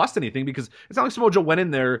think, lost anything, because it's not like Samoa Joe went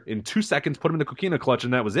in there in 2 seconds, put him in the coquina clutch,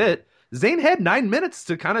 and that was it. Zayn had 9 minutes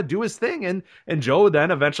to kind of do his thing, and Joe then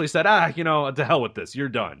eventually said, to hell with this. You're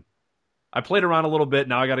done. I played around a little bit.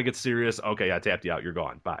 Now I got to get serious. Okay, I tapped you out. You're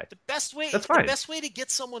gone. Bye. That's fine. The best way to get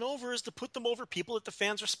someone over is to put them over people that the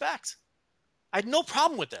fans respect. I had no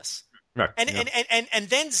problem with this. Right. And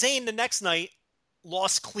then Zayn the next night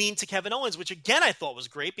lost clean to Kevin Owens, which again I thought was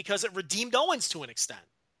great because it redeemed Owens to an extent.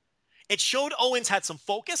 It showed Owens had some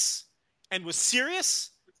focus and was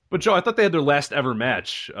serious. But Joe, I thought they had their last ever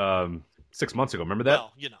match 6 months ago. Remember that?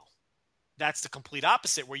 Well, that's the complete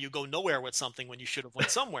opposite, where you go nowhere with something when you should have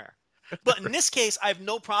went somewhere. But in this case, I have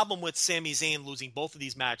no problem with Sami Zayn losing both of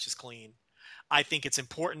these matches clean. I think it's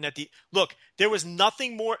important that there was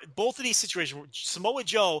nothing more. Both of these situations, Samoa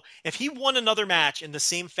Joe, if he won another match in the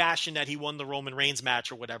same fashion that he won the Roman Reigns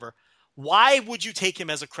match or whatever, why would you take him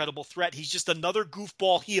as a credible threat? He's just another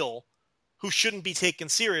goofball heel who shouldn't be taken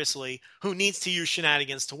seriously, who needs to use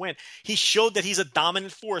shenanigans to win. He showed that he's a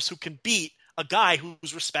dominant force who can beat a guy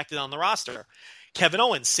who's respected on the roster. Kevin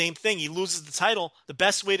Owens, same thing. He loses the title. The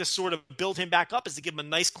best way to sort of build him back up is to give him a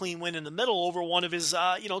nice clean win in the middle over one of his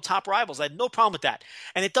top rivals. I had no problem with that.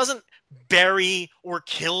 And it doesn't bury or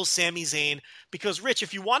kill Sami Zayn, because, Rich,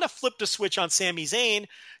 if you want to flip the switch on Sami Zayn,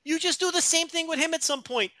 you just do the same thing with him at some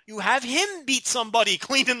point. You have him beat somebody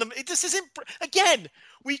clean in the – this isn't – again,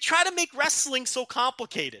 we try to make wrestling so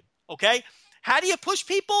complicated, okay? How do you push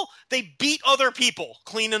people? They beat other people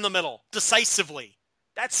clean in the middle, decisively.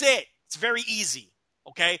 That's it. It's very easy,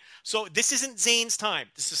 okay? So this isn't Zayn's time.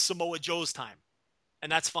 This is Samoa Joe's time,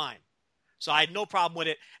 and that's fine. So I had no problem with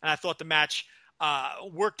it, and I thought the match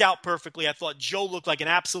worked out perfectly. I thought Joe looked like an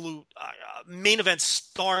absolute main event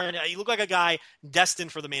star. He looked like a guy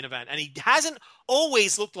destined for the main event, and he hasn't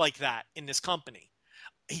always looked like that in this company.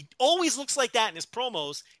 he always looks like that in his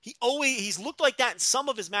promos. He's looked like that in some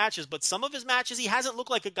of his matches, but some of his matches he hasn't looked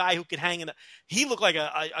like a guy who could hang in. He looked like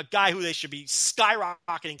a guy who they should be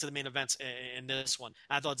skyrocketing to the main events in this one.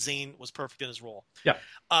 I thought Zayn was perfect in his role. Yeah.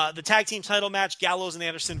 The tag team title match: Gallows and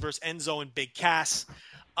Anderson versus Enzo and Big Cass.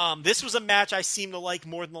 This was a match I seem to like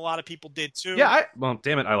more than a lot of people did too. Yeah, well,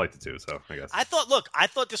 damn it, I liked it too. So I guess I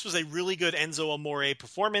thought this was a really good Enzo Amore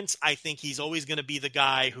performance. I think he's always going to be the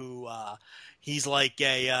guy who he's like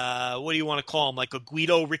a what do you want to call him? Like a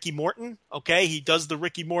Guido Ricky Morton. Okay, he does the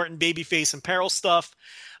Ricky Morton babyface and peril stuff.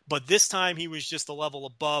 But this time he was just a level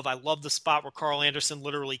above. I love the spot where Carl Anderson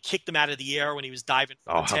literally kicked him out of the air when he was diving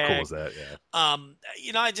for the tag. How cool was that?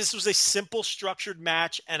 Yeah. This was a simple, structured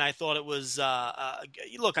match, and I thought it was.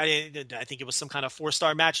 Look, I think it was some kind of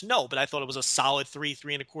 4-star match. No, but I thought it was a solid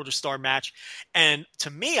 3.25 star match. And to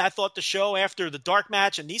me, I thought the show after the dark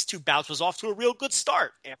match and these two bouts was off to a real good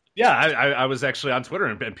start. Yeah, I was actually on Twitter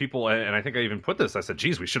and people, and I think I even put this. I said,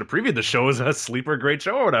 "Geez, we should have previewed the show as a sleeper great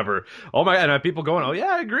show or whatever." Oh my! And people going, "Oh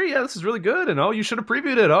yeah, I agree. Yeah, this is really good." And oh, you should have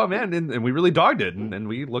previewed it. Oh man, and we really dogged it, and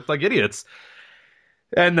we looked like idiots.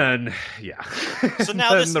 And then, yeah. So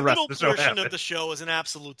now this middle portion of the show is an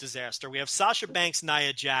absolute disaster. We have Sasha Banks,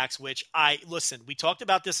 Nia Jax, which we talked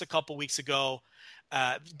about this a couple weeks ago.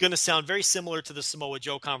 Going to sound very similar to the Samoa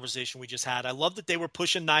Joe conversation we just had. I love that they were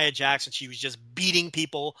pushing Nia Jax and she was just beating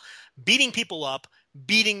people up,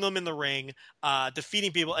 beating them in the ring,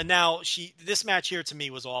 defeating people. And now this match here to me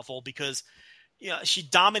was awful because she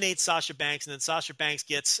dominates Sasha Banks, and then Sasha Banks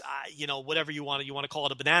gets, whatever you want to call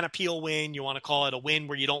it, a banana peel win. You want to call it a win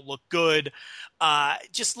where you don't look good.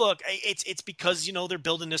 Just look, it's because, they're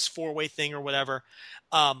building this 4-way thing or whatever.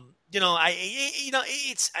 I'm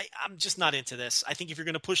just not into this. I think if you're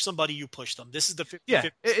going to push somebody, you push them. This is the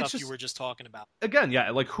 50-50 stuff you were just talking about. Again, yeah,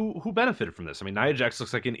 like who benefited from this? I mean, Nia Jax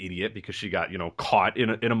looks like an idiot because she got, caught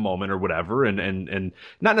in a moment or whatever, and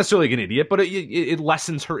not necessarily like an idiot, but it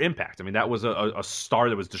lessens her impact. I mean, that was a star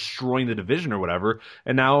that was destroying the division or whatever,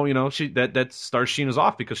 and now, that star sheen is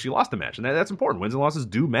off because she lost the match, and that's important. Wins and losses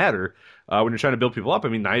do matter when you're trying to build people up. I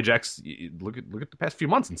mean, Nia Jax, look at the past few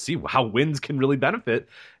months and see how wins can really benefit.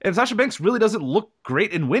 And Sasha Banks really doesn't look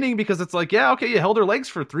great in winning because it's like, yeah, okay, you held her legs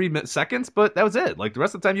for 3 seconds, but that was it. Like the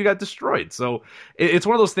rest of the time you got destroyed. So it's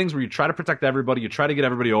one of those things where you try to protect everybody, you try to get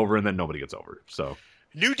everybody over, and then nobody gets over. So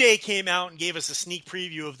New Day came out and gave us a sneak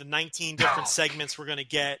preview of the 19 different segments we're going to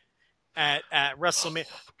get at WrestleMania.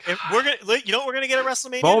 We're going to get at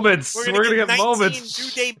WrestleMania? Moments. We're going to get 19 moments.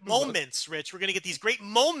 New Day moments, Rich. We're going to get these great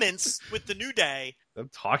moments with the New Day. I'm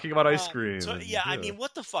talking about ice cream. I mean,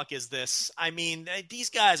 what the fuck is this? I mean, these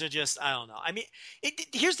guys are just, I don't know. I mean,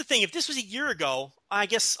 here's the thing. If this was a year ago, I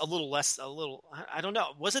guess I don't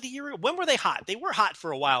know. Was it a year ago? When were they hot? They were hot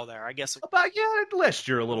for a while there, I guess. About, last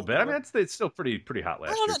year a little bit. I mean, it's still pretty hot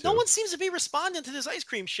last year, too. No one seems to be responding to this ice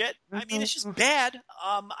cream shit. I mean, it's just bad.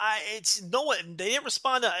 They didn't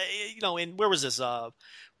respond to, where was this? Was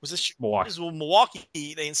this Milwaukee? This was Milwaukee.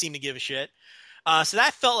 They didn't seem to give a shit. So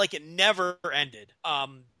that felt like it never ended. I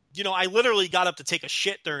literally got up to take a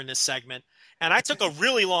shit during this segment, and I took a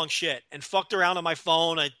really long shit and fucked around on my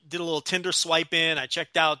phone. I did a little Tinder swiping. I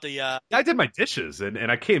checked out the. I did my dishes,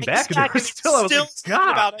 and I came back, and I was still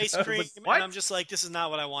God, about ice cream, and I'm just like, this is not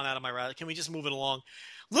what I want out of my ride. Can we just move it along?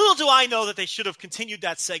 Little do I know that they should have continued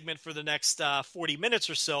that segment for the next 40 minutes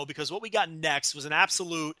or so, because what we got next was an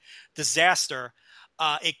absolute disaster.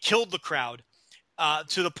 It killed the crowd.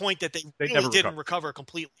 To the point that they really didn't recover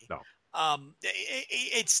completely. No.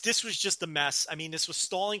 This was just a mess. I mean, this was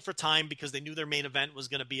stalling for time because they knew their main event was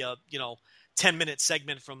going to be a 10-minute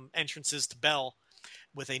segment from entrances to bell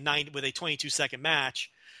with a 22-second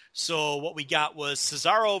match. So what we got was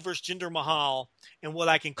Cesaro versus Jinder Mahal, and what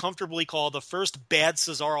I can comfortably call the first bad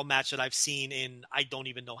Cesaro match that I've seen in I don't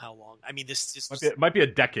even know how long. I mean, this might be a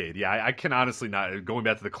decade. Yeah, I can honestly not, going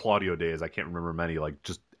back to the Claudio days, I can't remember many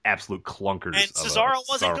just absolute clunkers. And Cesaro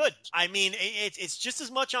wasn't good. I mean, it's just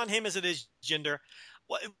as much on him as it is Jinder.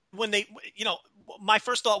 When they, my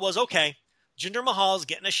first thought was, okay, Jinder Mahal's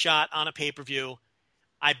getting a shot on a pay-per-view.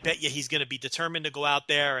 I bet you he's going to be determined to go out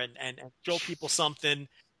there and show people something.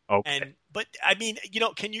 Okay. But I mean,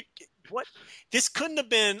 this couldn't have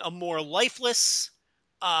been a more lifeless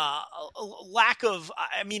lack of,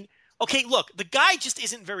 I mean, okay, look, the guy just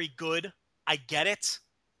isn't very good. I get it.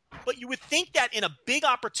 But you would think that in a big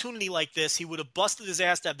opportunity like this, he would have busted his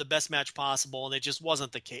ass to have the best match possible, and it just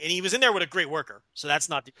wasn't the case. And he was in there with a great worker, so that's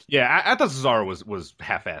not the... Yeah, I thought Cesaro was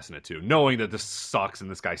half-assing it too, knowing that this sucks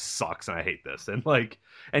and this guy sucks and I hate this,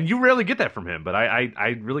 and you rarely get that from him. But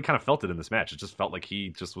I really kind of felt it in this match. It just felt like he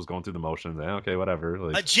just was going through the motions. Okay, whatever.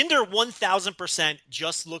 Jinder 1,000%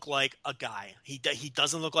 just looked like a guy. He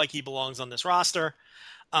doesn't look like he belongs on this roster.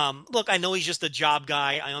 Look, I know he's just a job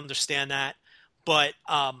guy. I understand that. But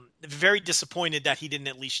very disappointed that he didn't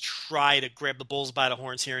at least try to grab the bulls by the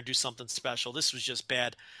horns here and do something special. This was just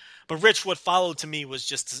bad. But Rich, what followed to me was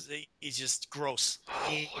just gross.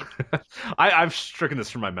 I've stricken this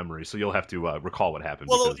from my memory, so you'll have to recall what happened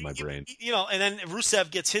because of my brain. And then Rusev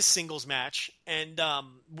gets his singles match, and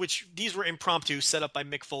which these were impromptu, set up by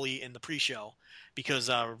Mick Foley in the pre-show, because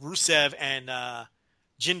Rusev and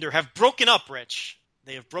Jinder have broken up, Rich.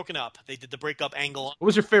 They have broken up. They did the breakup angle. What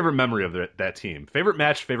was your favorite memory of that team? Favorite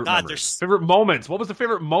match, favorite memory? Favorite moments? What was the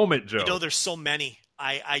favorite moment, Joe? There's so many.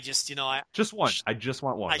 I just one. I just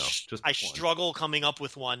want one. I struggle coming up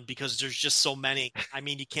with one because there's just so many. I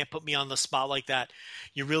mean, you can't put me on the spot like that.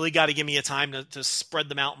 You really got to give me a time to spread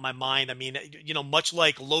them out in my mind. I mean, much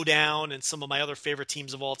like Lowdown and some of my other favorite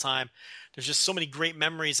teams of all time, there's just so many great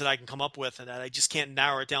memories that I can come up with, and I just can't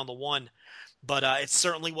narrow it down to one. But it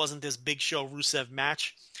certainly wasn't this Big Show Rusev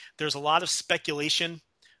match. There's a lot of speculation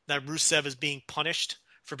that Rusev is being punished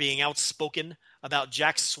for being outspoken about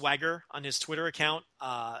Jack's swagger on his Twitter account.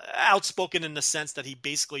 Outspoken in the sense that he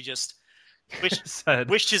basically just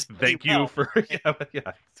wished his thank you for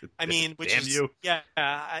yeah. I mean, which damn is you. Yeah,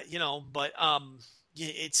 but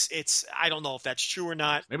it's I don't know if that's true or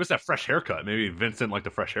not. Maybe it's that fresh haircut. Maybe Vince didn't like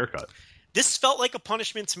the fresh haircut. This felt like a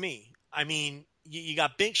punishment to me. I mean, you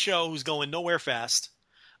got Big Show who's going nowhere fast.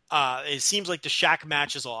 It seems like the Shaq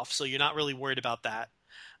match is off, so you're not really worried about that.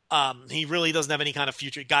 He really doesn't have any kind of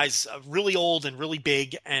future. Guy's really old and really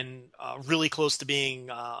big and really close to being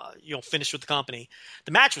finished with the company.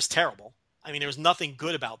 The match was terrible. I mean, there was nothing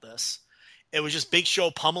good about this. It was just Big Show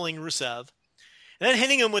pummeling Rusev and then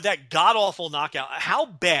hitting him with that god-awful knockout. How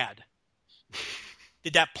bad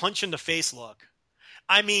did that punch in the face look?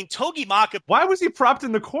 I mean, Togi Makabe... Why was he propped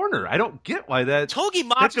in the corner? I don't get why that... Togi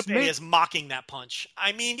Makabe is mocking that punch.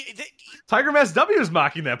 I mean... Tiger Mask W is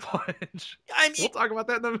mocking that punch. I mean... We'll talk about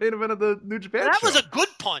that in the main event of the New Japan That show. was a good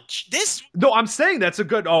punch. This... No, I'm saying that's a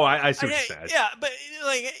good... Oh, I see what you're saying. Yeah, but,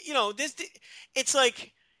 this... It's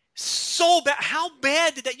like... So bad. How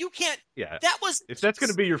bad did that... You can't... Yeah. That was... If that's going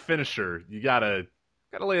to be your finisher, you gotta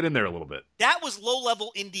lay it in there a little bit. That was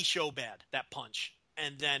low-level indie show bad, that punch.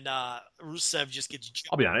 And then Rusev just gets...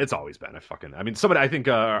 I'll be honest, it's always been. I mean, somebody, I think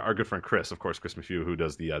our good friend Chris, of course, Chris Mafew, who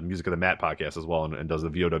does the Music of the Mat podcast as well and does the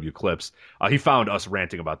VOW clips, he found us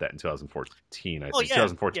ranting about that in 2014, I think.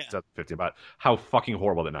 2014, 2015, about how fucking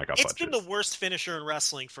horrible that knockout punch is. It's been the worst finisher in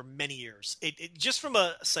wrestling for many years. It just from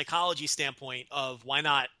a psychology standpoint of why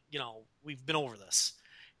not, we've been over this.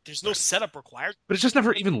 There's no setup required. But it just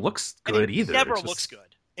never even looks good either. It never looks good.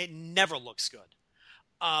 It never looks good.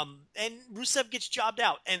 And Rusev gets jobbed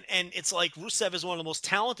out. And it's like Rusev is one of the most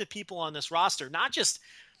talented people on this roster, not just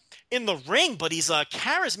in the ring, but he's a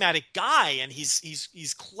charismatic guy and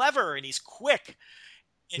he's clever and he's quick.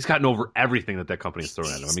 He's gotten over everything that company's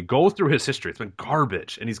thrown at him. I mean, go through his history. It's been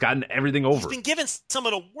garbage, and he's gotten everything over. He's been given some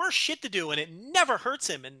of the worst shit to do, and it never hurts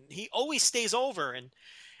him, and he always stays over.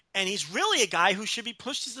 And he's really a guy who should be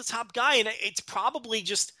pushed as the top guy, and it's probably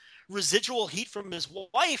just residual heat from his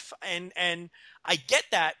wife, and I get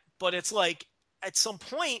that, but it's like at some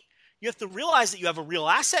point you have to realize that you have a real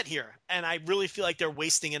asset here, and I really feel like they're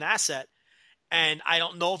wasting an asset, and I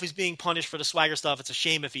don't know if he's being punished for the swagger stuff. It's a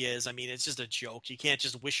shame if he is. I mean, it's just a joke. You can't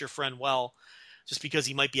just wish your friend well just because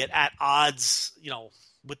he might be at odds,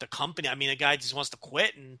 with the company. I mean, a guy just wants to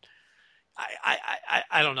quit, and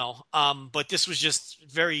I don't know. But this was just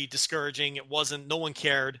very discouraging. No one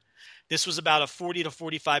cared. This was about a 40 to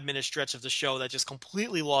 45 minute stretch of the show that just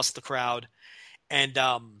completely lost the crowd and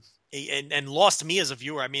lost me as a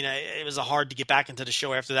viewer. I mean, it was hard to get back into the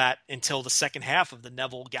show after that until the second half of the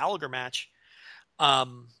Neville Gallagher match.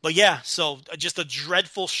 But yeah, so just a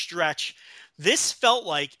dreadful stretch. This felt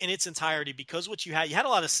like in its entirety, because you had a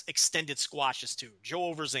lot of extended squashes too. Joe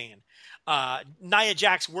over Zayn, Nia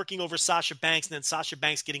Jax working over Sasha Banks, and then Sasha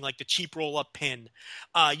Banks getting like the cheap roll up pin.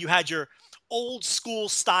 You had your old school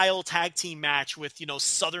style tag team match with,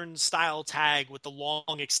 Southern style tag with the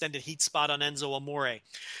long extended heat spot on Enzo Amore.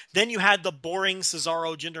 Then you had the boring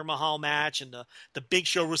Cesaro Jinder Mahal match and the Big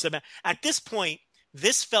Show Rusev match. At this point,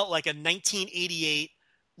 this felt like a 1988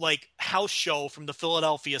 house show from the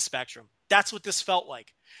Philadelphia Spectrum. That's what this felt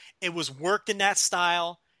like. It was worked in that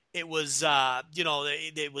style. It was,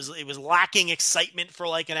 it was lacking excitement for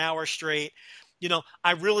like an hour straight.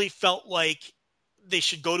 I really felt like they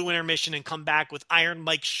should go to intermission and come back with Iron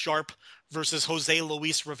Mike Sharp versus Jose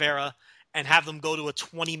Luis Rivera and have them go to a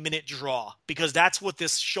 20-minute draw, because that's what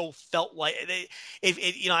this show felt like.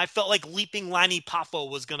 I felt like Leaping Lanny Poffo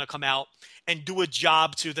was going to come out and do a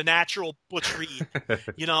job to the natural Butch Reed,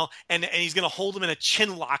 and he's going to hold him in a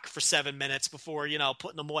chin lock for 7 minutes before,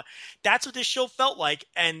 putting them away. That's what this show felt like.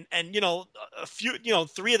 And a few,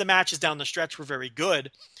 3 of the matches down the stretch were very good.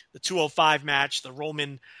 The 205 match, the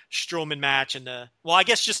Roman Strowman match, and I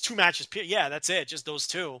guess just 2 matches. Yeah, that's it. Just those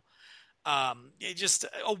 2. Just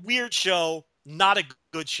a weird show, not a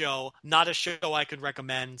good show, not a show I could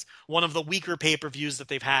recommend. One of the weaker pay-per-views that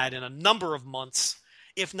they've had in a number of months,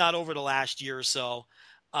 if not over the last year or so.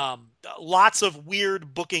 Lots of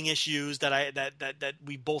weird booking issues that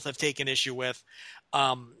we both have taken issue with.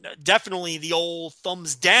 Definitely the old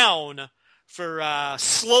thumbs down for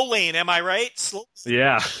Slow Lane. Am I right? Slow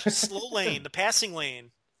Lane, the passing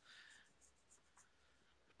lane.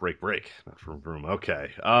 Break. Not from room. Okay.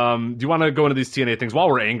 Do you want to go into these TNA things while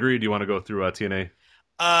we're angry? Do you want to go through TNA?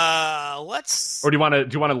 Let's. Or do you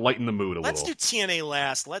want to lighten the mood a little? Let's do TNA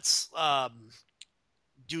last. Let's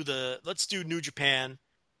do New Japan.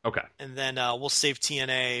 Okay. And then we'll save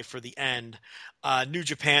TNA for the end. New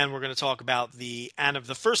Japan, we're going to talk about the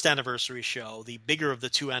first anniversary show, the bigger of the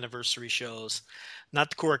 2 anniversary shows, not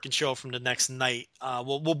the Korakuen show from the next night.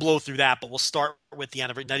 We'll blow through that, but we'll start with the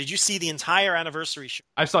anniversary. Now, did you see the entire anniversary show?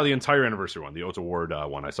 I saw the entire anniversary one, the Ota Ward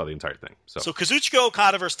one. I saw the entire thing. So Kazuchika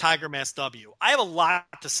Okada versus Tiger Mask W. I have a lot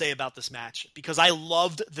to say about this match because I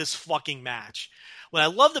loved this fucking match. What I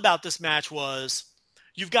loved about this match was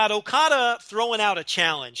you've got Okada throwing out a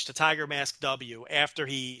challenge to Tiger Mask W after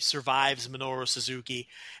he survives Minoru Suzuki.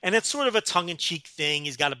 And it's sort of a tongue-in-cheek thing.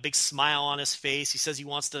 He's got a big smile on his face. He says he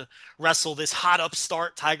wants to wrestle this hot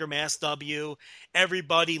upstart Tiger Mask W.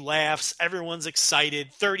 Everybody laughs. Everyone's excited.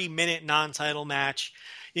 30-minute non-title match.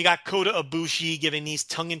 You got Kota Ibushi giving these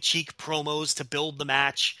tongue-in-cheek promos to build the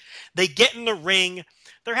match. They get in the ring.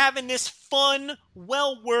 They're having this fun,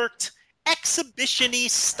 well-worked, exhibition-y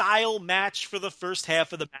style match for the first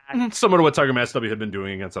half of the match. Similar to what Tiger Mask W had been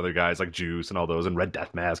doing against other guys like Juice and all those, and Red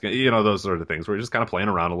Death Mask, those sort of things where you're just kind of playing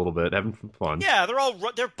around a little bit, having fun. Yeah,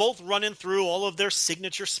 they're both running through all of their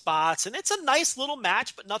signature spots, and it's a nice little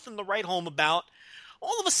match, but nothing to write home about.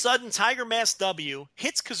 All of a sudden, Tiger Mask W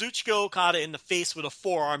hits Kazuchika Okada in the face with a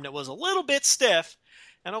forearm that was a little bit stiff,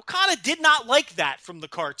 and Okada did not like that from the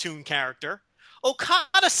cartoon character.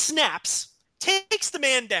 Okada snaps, takes the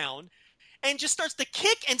man down, and just starts to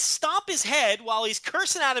kick and stomp his head while he's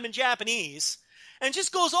cursing at him in Japanese, and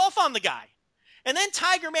just goes off on the guy. And then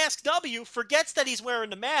Tiger Mask W forgets that he's wearing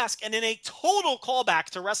the mask, and in a total callback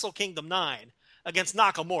to Wrestle Kingdom 9 against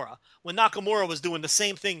Nakamura, when Nakamura was doing the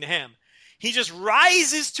same thing to him, he just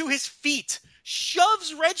rises to his feet,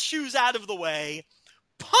 shoves Red Shoes out of the way,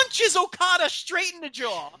 punches Okada straight in the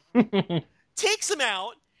jaw, takes him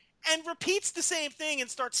out, and repeats the same thing and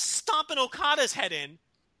starts stomping Okada's head in.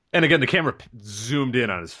 And again, the camera zoomed in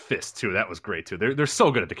on his fist, too. That was great, too. They're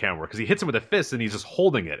so good at the camera work, because he hits him with a fist, and he's just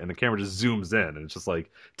holding it, and the camera just zooms in, and it's just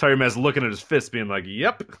like Tiger Mask looking at his fist, being like,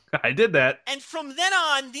 yep, I did that. And from then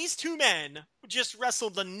on, these 2 men just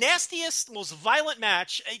wrestled the nastiest, most violent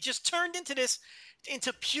match. It just turned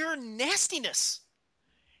into pure nastiness.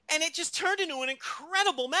 And it just turned into an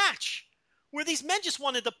incredible match, where these men just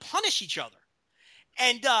wanted to punish each other.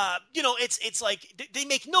 And, it's like, they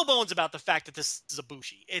make no bones about the fact that this is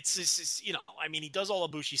Ibushi. It's he does all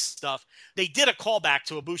Ibushi stuff. They did a callback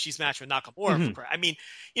to Ibushi's match with Nakamura.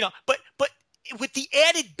 But with the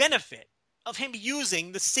added benefit of him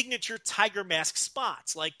using the signature Tiger Mask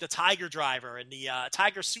spots, like the Tiger Driver and the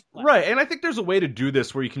Tiger Suplex. Right, and I think there's a way to do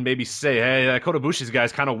this where you can maybe say, hey, Kota Ibushi's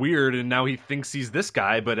guy's kind of weird, and now he thinks he's this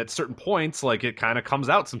guy, but at certain points, like, it kind of comes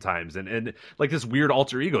out sometimes, and like this weird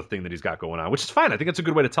alter ego thing that he's got going on, which is fine. I think it's a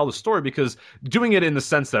good way to tell the story, because doing it in the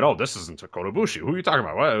sense that, oh, this isn't Kota Ibushi, who are you talking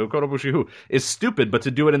about? What? Kota Ibushi who? Is stupid, but to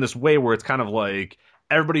do it in this way where it's kind of like,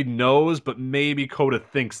 everybody knows, but maybe Kota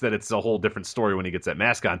thinks that it's a whole different story when he gets that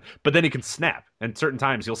mask on. But then he can snap, and certain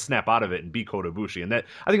times he'll snap out of it and be Kota Ibushi, and I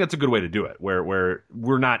think that's a good way to do it, where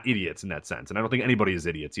we're not idiots in that sense, and I don't think anybody is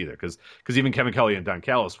idiots either, because even Kevin Kelly and Don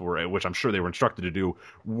Callis were, which I'm sure they were instructed to do,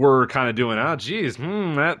 were kind of doing,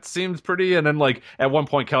 that seems pretty, and then like at one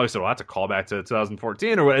point Kelly said, well, that's a callback to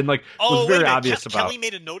 2014, and like was very obvious about. Kelly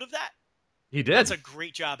made a note of that. He did. That's a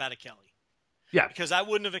great job out of Kelly. Yeah, because I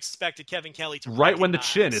wouldn't have expected Kevin Kelly to right when the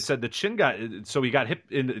chin. It said the chin got, so he got hit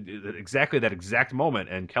in exactly that exact moment,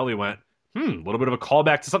 and Kelly went, a little bit of a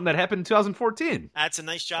callback to something that happened in 2014. That's a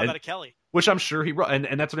nice job out of Kelly. Which I'm sure he wrote,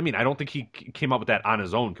 and that's what I mean. I don't think he came up with that on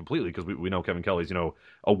his own completely, because we know Kevin Kelly's,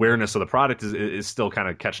 awareness of the product is still kind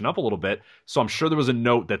of catching up a little bit. So I'm sure there was a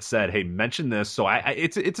note that said, "Hey, mention this." So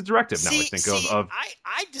it's a directive now.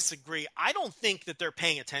 I disagree. I don't think that they're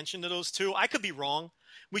paying attention to those two. I could be wrong.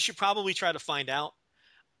 We should probably try to find out.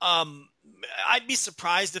 I'd be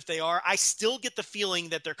surprised if they are. I still get the feeling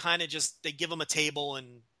that they're kind of they give them a table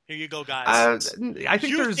and here you go, guys. I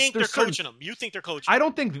think they're coaching them. You think they're coaching? I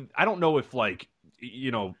don't know if I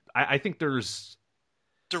think there's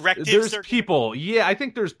directives. There's people. Yeah, I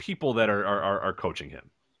think there's people that are coaching him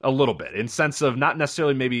a little bit, in sense of not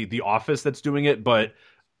necessarily maybe the office that's doing it, but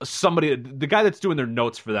the guy that's doing their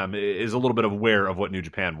notes for them is a little bit aware of what New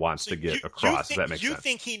Japan wants to get across. If that makes sense. You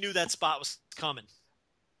think he knew that spot was coming?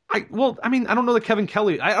 I don't know that Kevin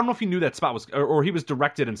Kelly. I don't know if he knew that spot was, or he was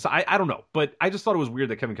directed, and I don't know. But I just thought it was weird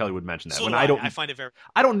that Kevin Kelly would mention that. So I find it very.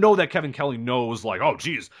 I don't know that Kevin Kelly knows, oh,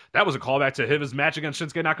 geez, that was a callback to his match against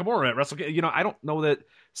Shinsuke Nakamura at WrestleMania. I don't know that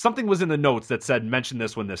something was in the notes that said mention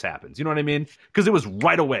this when this happens. You know what I mean? Because it was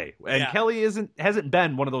right away, and Kelly hasn't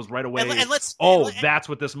been one of those right away. That's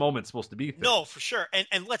what this moment's supposed to be. No, for sure.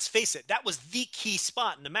 And let's face it, that was the key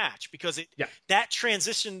spot in the match, because that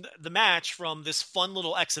transitioned the match from this fun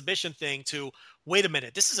little exhibition thing to, wait a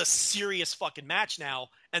minute, this is a serious fucking match now,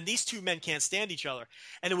 and these two men can't stand each other.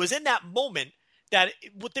 And it was in that moment that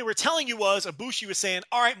what they were telling you was, Ibushi was saying,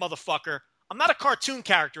 all right, motherfucker, I'm not a cartoon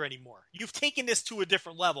character anymore. You've taken this to a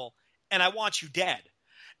different level, and I want you dead.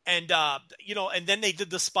 And, and then they did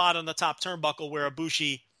the spot on the top turnbuckle where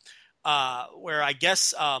Ibushi,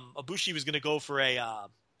 Ibushi was going to go for a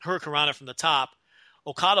Hurricanrana from the top.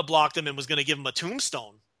 Okada blocked him and was going to give him a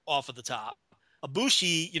tombstone off of the top.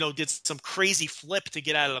 Ibushi, did some crazy flip to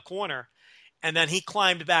get out of the corner, and then he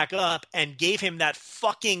climbed back up and gave him that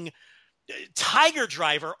fucking tiger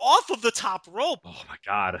driver off of the top rope. Oh my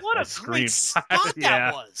God. What a great spot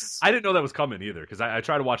that was. I didn't know that was coming either, because I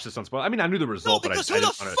tried to watch this on spoil. I mean, I knew the result, but who the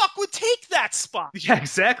fuck would take that spot? Yeah,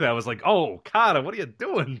 exactly. I was like, oh, Okada, what are you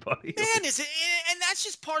doing, buddy? Man, and that's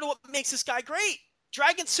just part of what makes this guy great.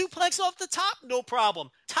 Dragon suplex off the top, no problem.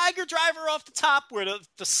 Tiger driver off the top, where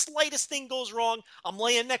the slightest thing goes wrong, I'm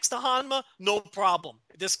laying next to Hanma, no problem.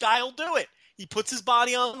 This guy will do it. He puts his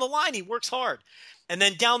body on the line. He works hard. And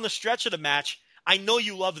then down the stretch of the match, I know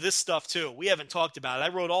you love this stuff too. We haven't talked about it.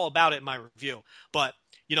 I wrote all about it in my review. But,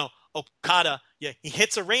 Okada, he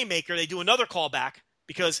hits a Rainmaker. They do another callback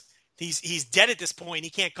because he's dead at this point. He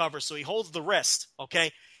can't cover, so he holds the wrist,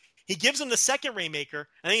 okay? He gives him the second Rainmaker,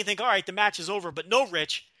 and then you think, all right, the match is over. But no,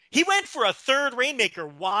 Rich. He went for a third Rainmaker.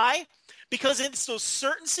 Why? Because in those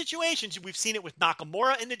certain situations, we've seen it with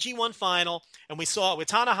Nakamura in the G1 final, and we saw it with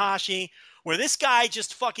Tanahashi, where this guy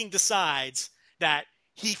just fucking decides that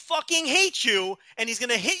he fucking hates you, and he's going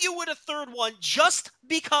to hit you with a third one just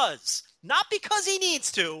because. Not because he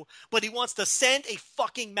needs to, but he wants to send a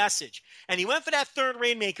fucking message. And he went for that third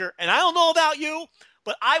Rainmaker, and I don't know about you,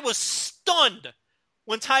 but I was stunned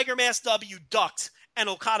when Tiger Mask W ducked and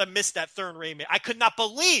Okada missed that third Rainmaker. I could not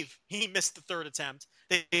believe he missed the third attempt.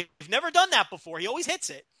 They've never done that before. He always hits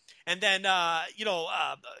it. And then,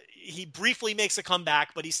 he briefly makes a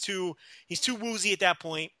comeback, but he's too woozy at that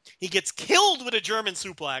point. He gets killed with a German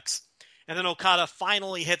suplex, and then Okada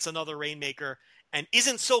finally hits another Rainmaker and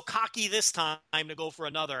isn't so cocky this time to go for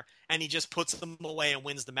another, and he just puts them away and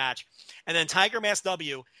wins the match. And then Tiger Mask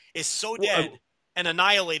W is so dead and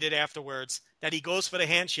annihilated afterwards that he goes for the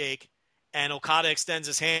handshake, and Okada extends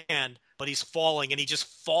his hand, but he's falling, and he just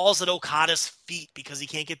falls at Okada's feet because he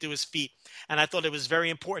can't get to his feet. And I thought it was very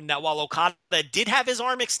important that while Okada did have his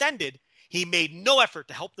arm extended, he made no effort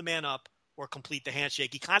to help the man up or complete the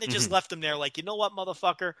handshake. He kind of just left him there like, you know what,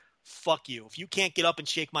 motherfucker? Fuck you. If you can't get up and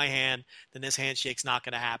shake my hand, then this handshake's not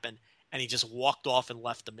going to happen. And he just walked off and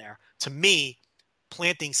left them there. To me,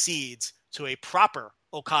 planting seeds to a proper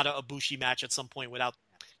Okada-Ibushi match at some point without.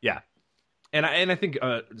 Yeah. And I think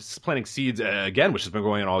planting seeds, again, which has been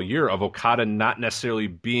going on all year, of Okada not necessarily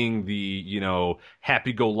being the,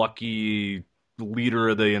 happy-go-lucky leader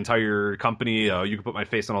of the entire company, you can put my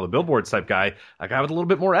face on all the billboards type guy, a guy with a little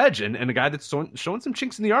bit more edge, and a guy that's showing some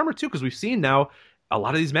chinks in the armor, too, because we've seen now a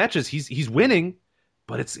lot of these matches, he's winning,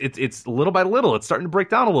 but it's little by little. It's starting to break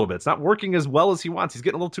down a little bit. It's not working as well as he wants. He's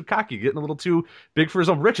getting a little too cocky, getting a little too big for his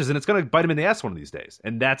own britches, and it's going to bite him in the ass one of these days.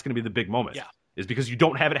 And that's going to be the big moment. Yeah. Is because you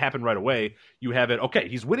don't have it happen right away. You have it, okay,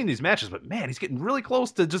 he's winning these matches, but man, he's getting really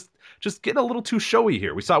close to just getting a little too showy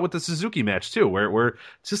here. We saw it with the Suzuki match too, where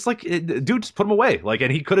it's just like, dude, just put him away. And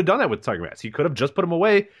he could have done that with Tiger Mask. He could have just put him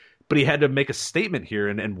away, but he had to make a statement here,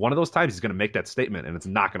 and one of those times he's going to make that statement, and it's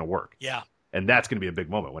not going to work. Yeah. And that's going to be a big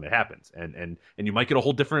moment when it happens. And you might get a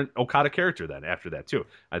whole different Okada character then after that too.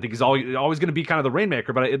 I think he's always going to be kind of the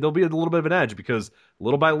Rainmaker, but there'll be a little bit of an edge because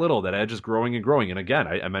little by little that edge is growing and growing. And again,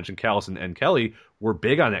 I mentioned Callis and Kelly were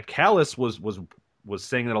big on that. Callis was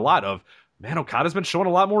saying that a lot of, man, Okada's been showing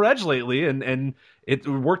a lot more edge lately, and it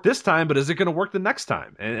worked this time, but is it going to work the next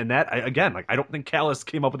time? And that, again, like I don't think Callis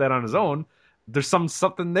came up with that on his own. There's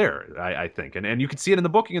something there, I think. And you can see it in the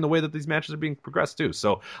booking and the way that these matches are being progressed, too.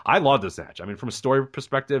 So I love this match. I mean, from a story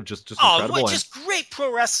perspective, just incredible. Just great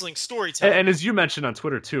pro wrestling storytelling. And as you mentioned on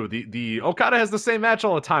Twitter, too, the Okada has the same match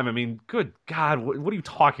all the time. I mean, good God, what are you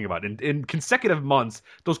talking about? In consecutive months,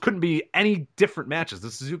 those couldn't be any different matches.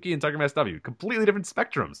 The Suzuki and Tucker Mass W, completely different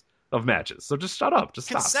spectrums of matches. So just shut up. Just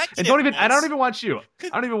stop. And I don't even want you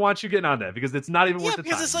getting on that because it's not even worth the time.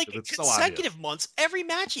 Because it's like consecutive months, every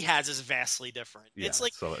match he has is vastly different. Yeah, it's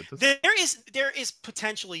like there is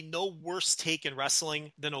potentially no worse take in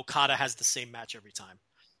wrestling than Okada has the same match every time.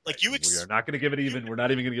 Like we are not going to give it even. We're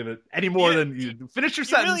not even going to give it any more than you finish your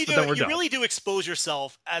sentence. But then we're done. You really do expose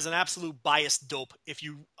yourself as an absolute biased dope if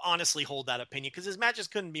you honestly hold that opinion because his matches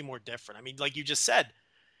couldn't be more different. I mean, like you just said.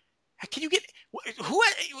 Can you get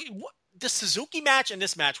the Suzuki match and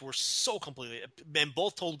this match were so completely and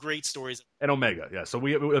both told great stories. And Omega, yeah. So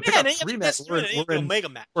we pick up 3 matches. We're in Omega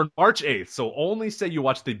match. We're in March 8th. So only say you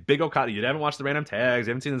watch the big Okada. You haven't watched the random tags.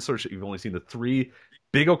 You haven't seen the sort of shit. You've only seen the 3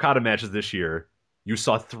 big Okada matches this year. You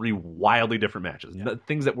saw 3 wildly different matches,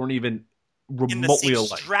 things that weren't even remotely in the same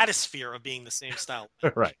alike. Stratosphere of being the same style.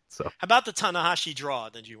 Right. So how about the Tanahashi draw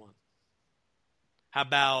at the G1? How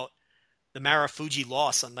about the Marufuji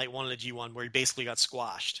loss on night 1 of the G1 where he basically got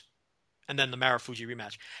squashed? And then the Marufuji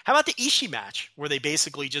rematch. How about the Ishii match where they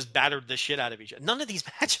basically just battered the shit out of each other? None of these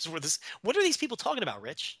matches were this. What are these people talking about,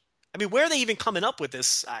 Rich? I mean, where are they even coming up with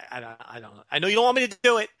this? I don't know. I know you don't want me to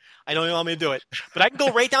do it. But I can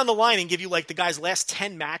go right down the line and give you like the guy's last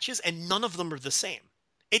 10 matches and none of them are the same.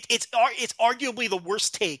 It's arguably the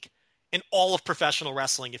worst take in all of professional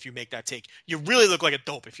wrestling if you make that take. You really look like a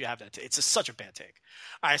dope if you have that take. It's such a bad take.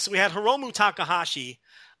 All right, so we had Hiromu Takahashi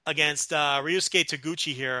against Ryusuke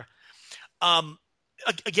Taguchi here.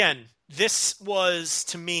 Again, this was,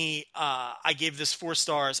 to me, I gave this 4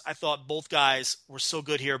 stars. I thought both guys were so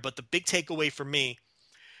good here, but the big takeaway for me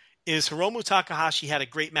is Hiromu Takahashi had a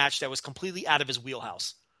great match that was completely out of his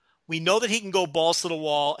wheelhouse. We know that he can go balls to the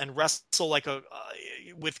wall and wrestle like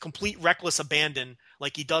with complete reckless abandon,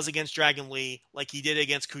 like he does against Dragon Lee, like he did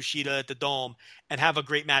against Kushida at the Dome, and have a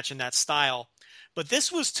great match in that style. But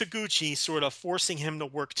this was Taguchi sort of forcing him to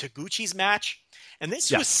work Taguchi's match. And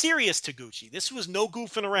this was serious Taguchi. This was no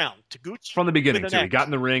goofing around. Taguchi from the beginning, too. He got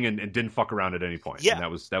in the ring and didn't fuck around at any point. Yeah.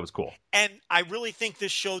 And that was cool. And I really think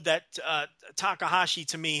this showed that Takahashi,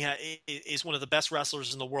 to me, is one of the best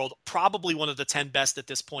wrestlers in the world, probably one of the 10 best at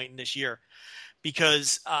this point in this year,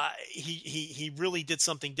 because he really did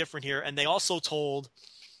something different here. And they also told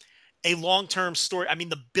a long-term story. I mean,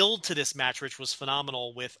 the build to this match, Rich, was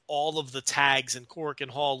phenomenal with all of the tags and Korakuen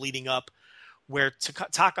Hall leading up, where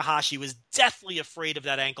Takahashi was deathly afraid of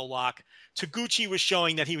that ankle lock. Taguchi was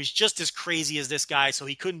showing that he was just as crazy as this guy, so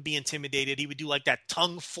he couldn't be intimidated. He would do like that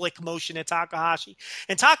tongue flick motion at Takahashi.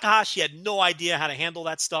 And Takahashi had no idea how to handle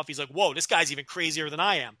that stuff. He's like, whoa, this guy's even crazier than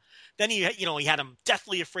I am. Then he had him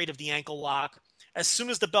deathly afraid of the ankle lock. As soon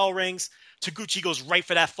as the bell rings, Taguchi goes right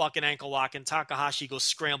for that fucking ankle lock, and Takahashi goes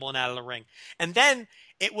scrambling out of the ring. And then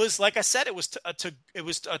it was, like I said, it was a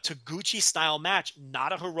Taguchi-style match,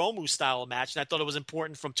 not a Hiromu-style match. And I thought it was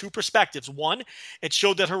important from 2 perspectives. 1, it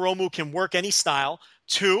showed that Hiromu can work any style.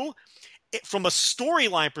 2, from a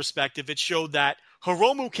storyline perspective, it showed that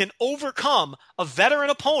Hiromu can overcome a veteran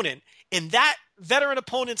opponent in that veteran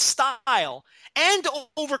opponent's style and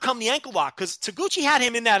overcome the ankle lock. Because Taguchi had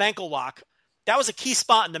him in that ankle lock. That was a key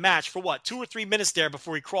spot in the match for 2 or 3 minutes there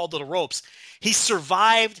before he crawled to the ropes. He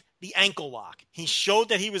survived the ankle lock. He showed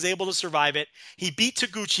that he was able to survive it. He beat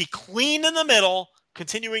Taguchi clean in the middle,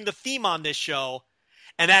 continuing the theme on this show.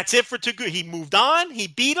 And that's it for Taguchi. He moved on. He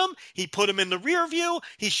beat him. He put him in the rear view.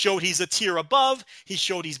 He showed he's a tier above. He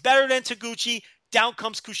showed he's better than Taguchi. Down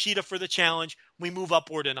comes Kushida for the challenge. We move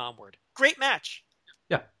upward and onward. Great match.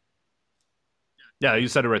 Yeah, you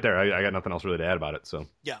said it right there. I got nothing else really to add about it. So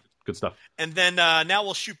yeah. Good stuff. And then now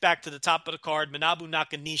we'll shoot back to the top of the card. Manabu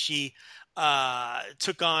Nakanishi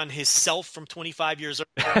took on his self from 25 years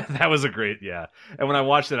earlier. That was a great, yeah. And when I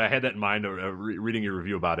watched it, I had that in mind, reading your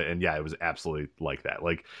review about it. And yeah, it was absolutely like that.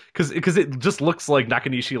 Like, because it just looks like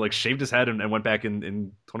Nakanishi like shaved his head and went back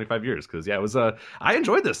in 25 years. Because yeah, it was I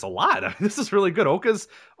enjoyed this a lot. I mean, this is really good. Oka's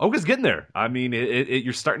getting there. I mean,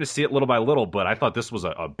 you're starting to see it little by little. But I thought this was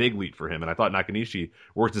a big leap for him, and I thought Nakanishi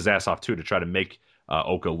worked his ass off too to try to make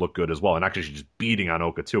Oka look good as well, and actually just beating on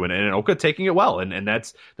Oka too, and Oka taking it well, and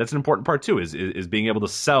that's an important part too, is being able to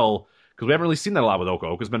sell. Because we haven't really seen that a lot with Oka.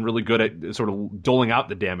 Oka's been really good at sort of doling out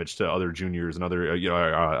the damage to other juniors and other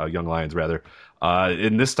young lions, rather.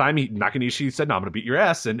 And this time, Nakanishi said, "No, I'm going to beat your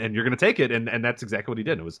ass, and you're going to take it," and that's exactly what he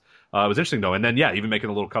did. It was interesting though, and then even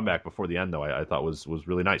making a little comeback before the end though, I thought was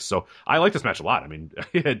really nice. So I like this match a lot. I mean,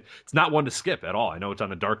 it's not one to skip at all. I know it's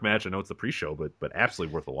on a dark match. I know it's the pre-show, but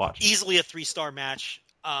absolutely worth a watch. Easily a 3-star match.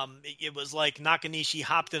 It was like Nakanishi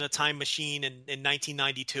hopped in a time machine in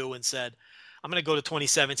 1992 and said, I'm going to go to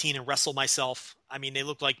 2017 and wrestle myself. I mean, they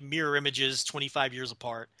look like mirror images 25 years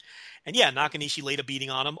apart. And yeah, Nakanishi laid a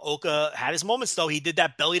beating on him. Oka had his moments, though. He did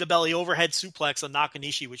that belly-to-belly overhead suplex on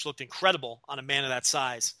Nakanishi, which looked incredible on a man of that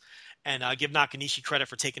size. And give Nakanishi credit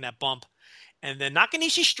for taking that bump. And then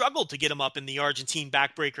Nakanishi struggled to get him up in the Argentine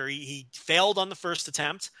backbreaker. He failed on the first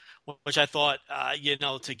attempt, which I thought,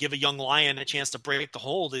 to give a young lion a chance to break the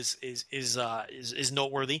hold is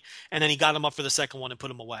noteworthy. And then he got him up for the second one and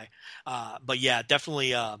put him away. But yeah,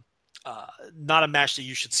 definitely not a match that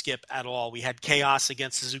you should skip at all. We had Chaos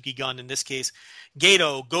against Suzuki Gun in this case.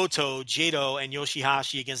 Goto, Jado, and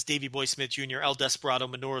Yoshihashi against Davey Boy Smith Jr., El Desperado,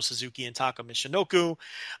 Minoru Suzuki, and Taka Michinoku.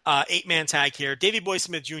 8-man tag here. Davey Boy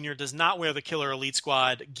Smith Jr. does not wear the Killer Elite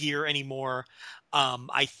Squad gear anymore.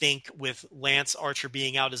 I think with Lance Archer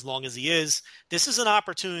being out as long as he is, this is an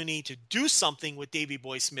opportunity to do something with Davey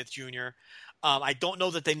Boy Smith Jr. I don't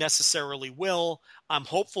know that they necessarily will. I'm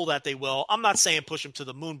hopeful that they will. I'm not saying push him to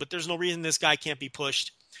the moon, but there's no reason this guy can't be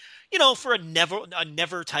pushed, for a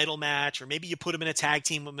never title match, or maybe you put him in a tag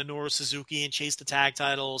team with Minoru Suzuki and chase the tag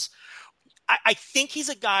titles. I think he's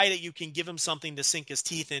a guy that you can give him something to sink his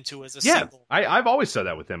teeth into as a single. I've always said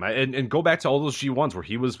that with him. And go back to all those G1s where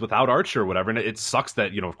he was without Archer or whatever. And it sucks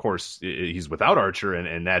that, of course, he's without Archer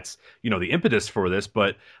and that's, the impetus for this.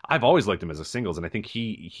 But I've always liked him as a singles. And I think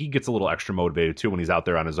he gets a little extra motivated, too, when he's out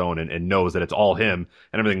there on his own and knows that it's all him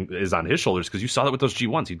and everything is on his shoulders. Because you saw that with those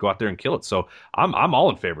G1s. He'd go out there and kill it. So I'm all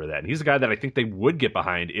in favor of that. And he's a guy that I think they would get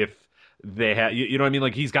behind if they had, you know what I mean?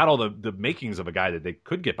 Like, he's got all the makings of a guy that they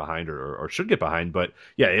could get behind or should get behind. But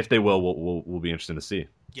yeah, if they will, we'll be interested to see.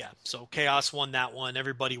 Yeah. So Chaos won that one.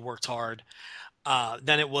 Everybody worked hard.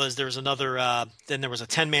 Then there was a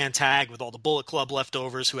 10-man tag with all the Bullet Club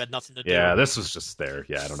leftovers who had nothing to do. Yeah, this was just there.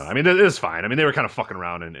 Yeah, I don't know. I mean, it is fine. I mean, they were kind of fucking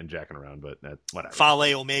around and jacking around, but whatever.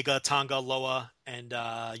 Fale, Omega, Tonga, Loa, and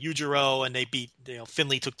Yujiro, and they beat,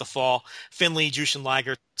 Finley took the fall. Finley, Jushin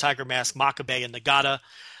Liger, Tiger Mask, Makabe, and Nagata.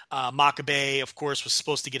 Makabe, of course, was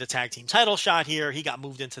supposed to get a tag team title shot here. He got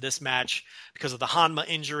moved into this match because of the Hanma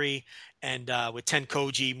injury, and with Ten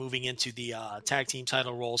Koji moving into the tag team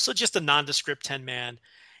title role. So just a nondescript 10-man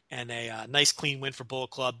and a nice clean win for Bullet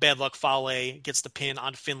Club. Bad Luck Fale gets the pin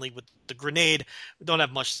on Finley with the grenade. We don't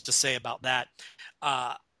have much to say about that.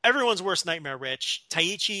 Everyone's worst nightmare, Rich.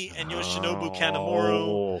 Taichi and Yoshinobu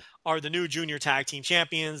Kanemaru are the new junior tag team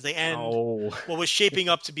champions. They end what was shaping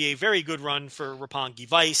up to be a very good run for Roppongi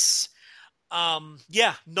Vice.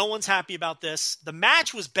 No one's happy about this. The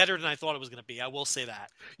match was better than I thought it was going to be. I will say that.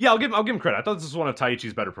 Yeah, I'll give him credit. I thought this was one of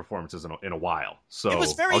Taichi's better performances in a while. So it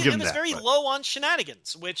was very low on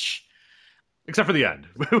shenanigans, which. Except for the end,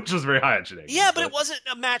 which was very high on shenanigans. Yeah, but it wasn't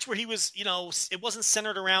a match where he was, it wasn't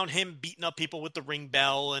centered around him beating up people with the ring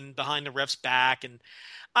bell and behind the ref's back. And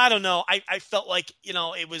I don't know. I felt like,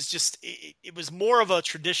 it was just, it was more of a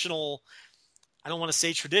traditional, I don't want to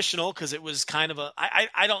say traditional because it was kind of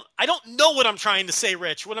I don't know what I'm trying to say,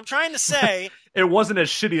 Rich. What I'm trying to say. It wasn't as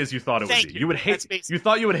shitty as you thought it would be. You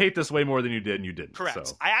thought you would hate this way more than you did, and you didn't. Correct.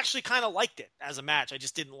 So. I actually kind of liked it as a match. I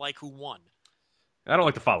just didn't like who won. I don't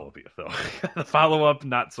like the follow-up either, though. The follow-up,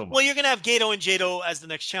 not so much. Well, you're going to have Gato and Jado as the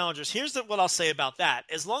next challengers. Here's what I'll say about that.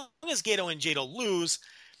 As long as Gato and Jado lose,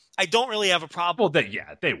 I don't really have a problem. Well,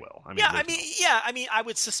 they will. I mean, I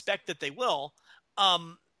would suspect that they will.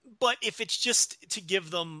 But if it's just to give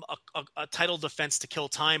them a title defense to kill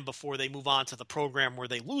time before they move on to the program where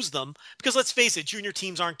they lose them, because let's face it, junior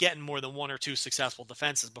teams aren't getting more than one or two successful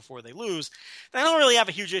defenses before they lose, then I don't really have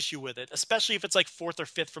a huge issue with it, especially if it's like fourth or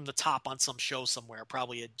fifth from the top on some show somewhere,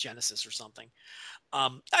 probably at Genesis or something.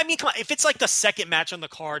 Come on, if it's like the second match on the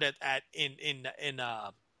card in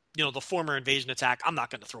the former Invasion Attack, I'm not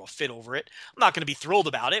going to throw a fit over it. I'm not going to be thrilled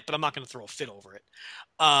about it, but I'm not going to throw a fit over it.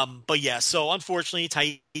 So unfortunately,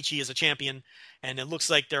 Taichi is a champion, and it looks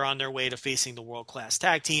like they're on their way to facing the World Class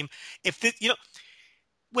Tag Team.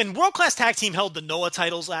 When World Class Tag Team held the Noah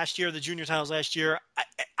titles last year, the junior titles last year,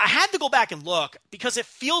 I had to go back and look because it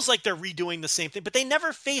feels like they're redoing the same thing, but they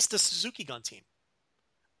never faced the Suzuki Gun team.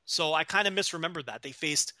 So I kind of misremembered that. They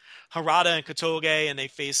faced Harada and Kotoge, and they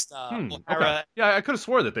faced Okay. O'Hara. Yeah, I could have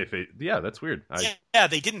swore that they faced. Yeah, that's weird. Yeah,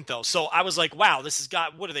 they didn't though. So I was like, wow, this has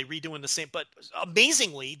got, what are they redoing the same? But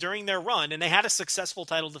amazingly, during their run, and they had a successful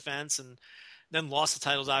title defense and then lost the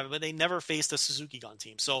titles out of it, but they never faced a Suzuki Gun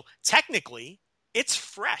team. So technically, it's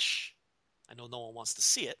fresh. I know no one wants to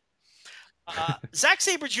see it. Zack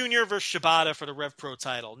Sabre Jr. versus Shibata for the Rev Pro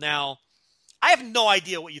title. Now, I have no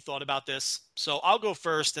idea what you thought about this, so I'll go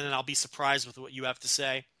first, and then I'll be surprised with what you have to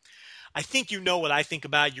say. I think you know what I think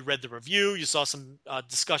about it. You read the review. You saw some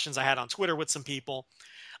discussions I had on Twitter with some people.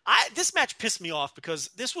 This match pissed me off because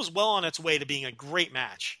this was well on its way to being a great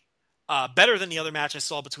match. Better than the other match I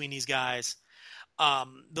saw between these guys.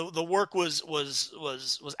 The work was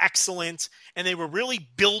excellent, and they were really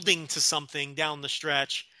building to something down the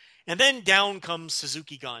stretch. And then down comes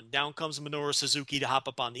Suzuki Gun. Down comes Minoru Suzuki to hop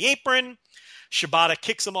up on the apron. Shibata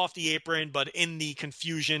kicks him off the apron, but in the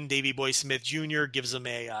confusion, Davey Boy Smith Jr. gives him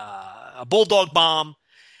a bulldog bomb.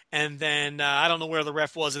 And then I don't know where the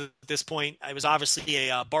ref was at this point. It was obviously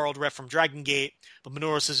a borrowed ref from Dragon Gate, but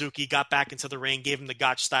Minoru Suzuki got back into the ring, gave him the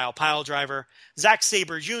Gotch-style pile driver. Zack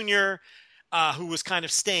Sabre Jr., who was kind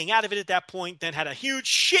of staying out of it at that point, then had a huge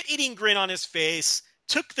shit-eating grin on his face,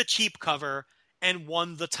 took the cheap cover, and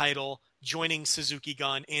won the title, joining Suzuki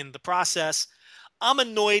Gun in the process. I'm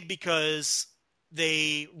annoyed because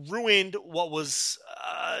they ruined what was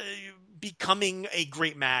becoming a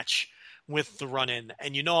great match with the run-in.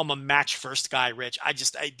 And you know I'm a match-first guy, Rich. I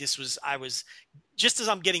was just as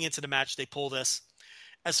I'm getting into the match, they pull this.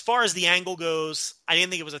 As far as the angle goes, I didn't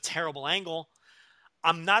think it was a terrible angle.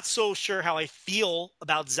 I'm not so sure how I feel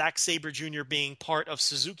about Zack Sabre Jr. being part of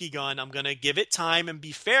Suzuki Gun. I'm going to give it time and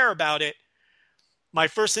be fair about it. My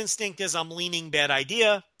first instinct is I'm leaning bad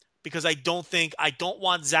idea because I don't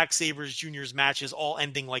want Zack Sabre Jr.'s matches all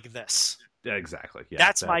ending like this. Yeah, exactly. Yeah,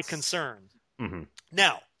 that's my concern. Mm-hmm.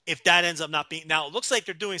 Now, if that ends up not being... Now, it looks like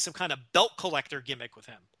they're doing some kind of belt collector gimmick with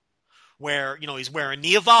him where, he's wearing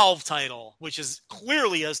the Evolve title, which is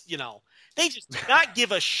clearly, they just do not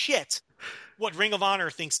give a shit what Ring of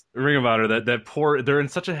Honor thinks. Ring of Honor,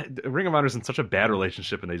 Ring of Honor's in such a bad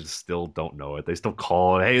relationship, and they just still don't know it. They still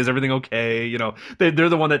call it, hey, is everything okay? They're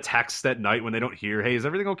the one that texts at night when they don't hear, hey, is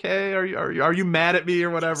everything okay? Are you mad at me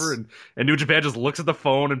or whatever? Yes. And New Japan just looks at the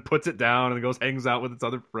phone and puts it down and goes hangs out with its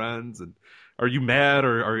other friends. And are you mad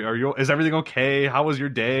or is everything okay? How was your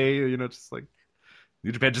day? Just like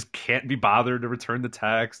New Japan just can't be bothered to return the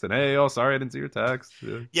text. And hey, sorry, I didn't see your text.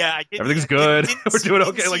 Yeah, I didn't. Everything's good. We're doing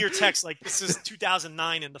okay. See your text, like this is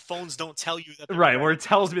 2009, and the phones don't tell you that. Right, where it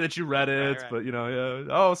tells me that you read it, right. But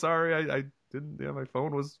oh, sorry, I didn't. Yeah, my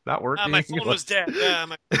phone was not working. My phone was dead. Yeah,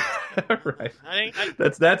 right.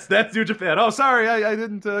 That's New Japan. Oh, sorry, I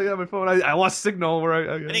didn't. My phone. I lost signal where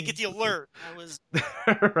I didn't get the alert. I was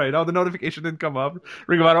right. Oh, the notification didn't come up.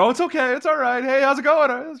 Ring of Honor. Oh, it's okay. It's all right. Hey, how's it going?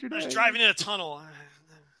 How's your day? I was driving in a tunnel.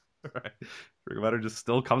 Right. Ring of Honor just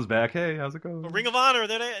still comes back. Hey, how's it going? Ring of Honor,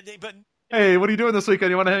 but hey, what are you doing this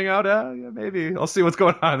weekend? You want to hang out? Yeah, maybe. I'll see what's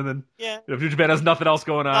going on, and then if New Japan has nothing else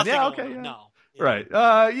going on, okay, yeah. No. Yeah. Right.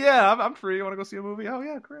 I'm free. You want to go see a movie? Oh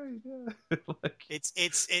yeah, great. Yeah.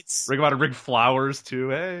 It's Ring of Honor bring flowers too.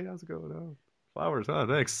 Hey, how's it going? Oh, flowers. Oh,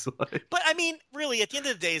 thanks. But I mean, really, at the end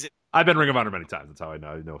of the day, I've been Ring of Honor many times. That's how I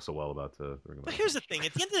know so well about Ring of Honor. But here's the thing: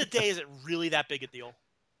 at the end of the day, is it really that big a deal?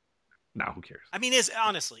 No, who cares? I mean, is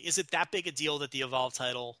it that big a deal that the Evolve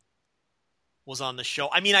title was on the show?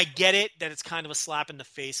 I mean, I get it that it's kind of a slap in the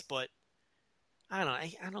face, but I don't know.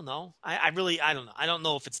 I don't know. I don't know. I don't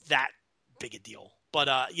know if it's that big a deal. But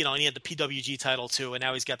and he had the PWG title too, and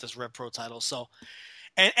now he's got this Rev Pro title. So,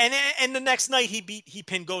 and the next night he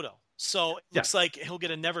pinned Goto. So it looks like he'll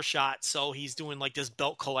get a never shot. So he's doing like this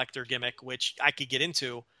belt collector gimmick, which I could get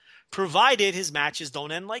into, provided his matches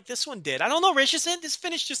don't end like this one did. I don't know, Rich. This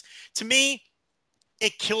finish just, to me,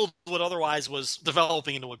 it killed what otherwise was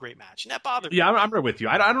developing into a great match. And that bothered me. Yeah, I'm right with you.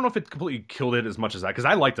 I don't know if it completely killed it as much as that, because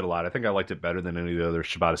I liked it a lot. I think I liked it better than any of the other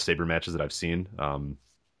Shibata Sabre matches that I've seen.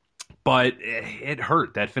 But it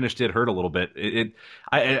hurt. That finish did hurt a little bit.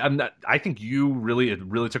 I think it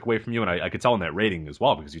really took away from you, and I could tell in that rating as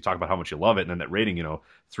well, because you talk about how much you love it, and then that rating,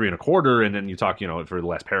 3.25, and then you talk, for the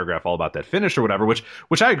last paragraph all about that finish or whatever, which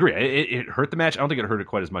I agree. It hurt the match. I don't think it hurt it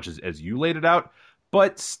quite as much as you laid it out.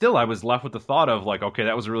 But still, I was left with the thought of like, okay,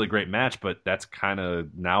 that was a really great match, but that's kind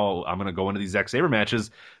of, now I'm going to go into these Zack Sabre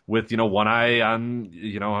matches with, one eye on,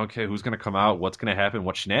 okay, who's going to come out, what's going to happen,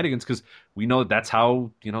 what shenanigans, because we know that's how,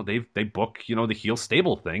 they book, the heel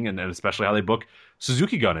stable thing, and especially how they book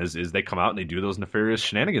Suzuki Gun is they come out and they do those nefarious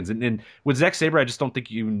shenanigans. And with Zack Sabre, I just don't think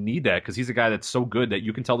you need that, because he's a guy that's so good that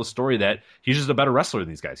you can tell the story that he's just a better wrestler than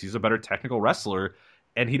these guys. He's a better technical wrestler.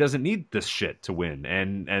 and he doesn't need this shit to win.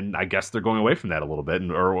 And I guess they're going away from that a little bit,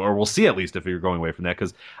 or we'll see at least if you're going away from that,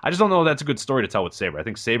 because I just don't know if that's a good story to tell with Sabre. I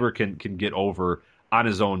think Sabre can get over on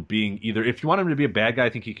his own being either, if you want him to be a bad guy, I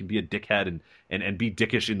think he can be a dickhead and be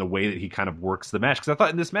dickish in the way that he kind of works the match. Because I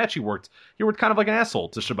thought in this match he worked kind of like an asshole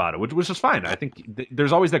to Shibata, which is fine. I think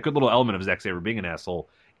there's always that good little element of Zack Sabre being an asshole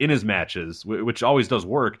in his matches, which always does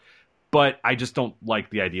work. But I just don't like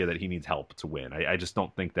the idea that he needs help to win. I just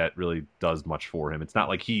don't think that really does much for him. It's not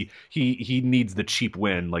like he needs the cheap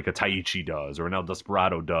win like a Taichi does or an El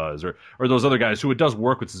Desperado does or those other guys who it does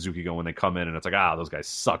work with Suzuki-gun when they come in and it's like, those guys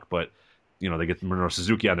suck, but they get Minoru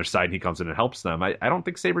Suzuki on their side and he comes in and helps them. I don't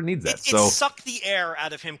think Sabre needs that. It sucked the air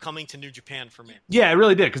out of him coming to New Japan for me. Yeah, it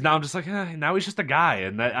really did, because now I'm just like, now he's just a guy,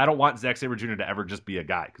 and I don't want Zack Sabre Jr. to ever just be a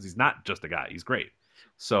guy, because he's not just a guy. He's great.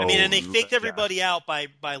 So and they faked everybody out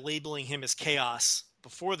by labeling him as Chaos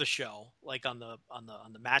before the show, like on the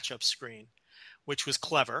matchup screen, which was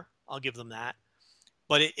clever. I'll give them that.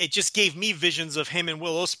 But it just gave me visions of him and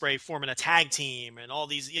Will Ospreay forming a tag team and all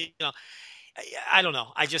these, I don't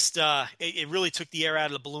know. I just it really took the air out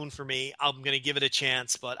of the balloon for me. I'm going to give it a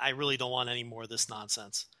chance, but I really don't want any more of this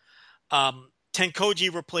nonsense.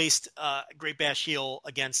 Tenkoji replaced Great Bash Heel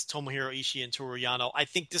against Tomohiro Ishii and Toru Yano. I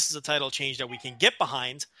think this is a title change that we can get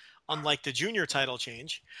behind, unlike the junior title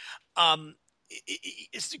change. Kojima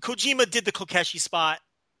did the Kokeshi spot.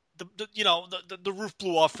 The roof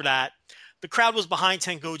blew off for that. The crowd was behind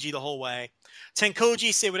Tenkoji the whole way.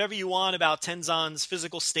 Tenkoji, say whatever you want about Tenzan's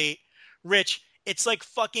physical state. Rich, it's like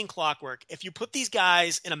fucking clockwork. If you put these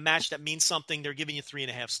guys in a match that means something, they're giving you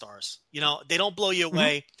 3.5 stars. They don't blow you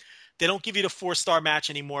away. Mm-hmm. They don't give you the 4-star match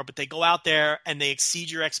anymore, but they go out there and they exceed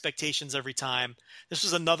your expectations every time. This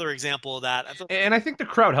was another example of that. And I think the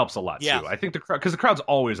crowd helps a lot, too. I think the crowd, because the crowd's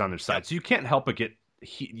always on their side, so you can't help but get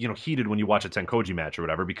heated when you watch a Tenkoji match or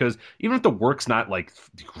whatever, because even if the work's not like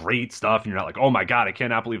great stuff and you're not like, oh my god, I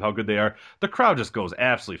cannot believe how good they are, the crowd just goes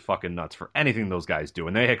absolutely fucking nuts for anything those guys do.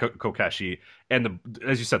 And they hit Kokeshi, and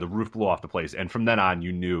as you said, the roof blew off the place, and from then on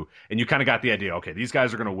you knew, and you kind of got the idea, okay, these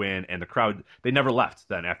guys are going to win, and the crowd, they never left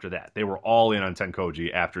then after that. They were all in on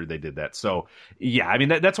Tenkoji after they did that. So yeah, I mean,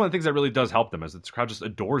 that's one of the things that really does help them, is that the crowd just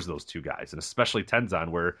adores those two guys, and especially Tenzan,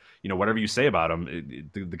 where whatever you say about him,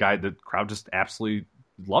 the crowd just absolutely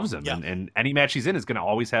loves him. Yeah. And any match he's in is going to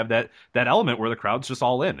always have that element where the crowd's just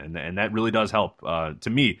all in, and that really does help. To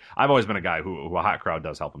me, I've always been a guy who a hot crowd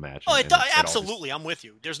does help a match. Oh, it does, absolutely. I'm with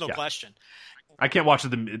you. There's no question. I can't watch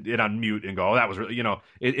it on mute and go, oh, that was really,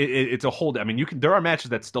 it's a hold. I mean, there are matches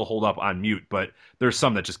that still hold up on mute, but there's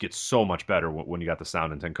some that just get so much better when you got the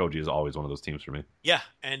sound, and Tenkoji is always one of those teams for me. Yeah,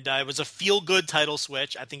 and it was a feel-good title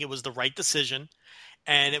switch. I think it was the right decision.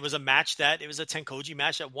 And it was a match it was a Tenkoji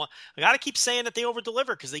match that won. I got to keep saying that they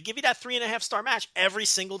over-deliver, because they give you that 3.5-star match every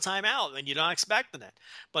single time out, and you're not expecting it.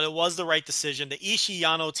 But it was the right decision. The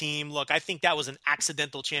Ishii-Yano team, look, I think that was an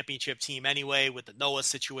accidental championship team anyway with the Noah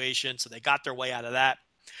situation, so they got their way out of that.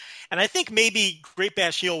 And I think maybe Great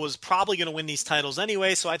Bash Heel was probably going to win these titles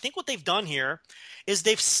anyway, so I think what they've done here is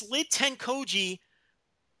they've slid Tenkoji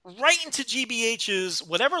right into GBH's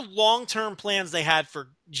whatever long-term plans they had for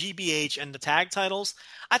GBH and the tag titles.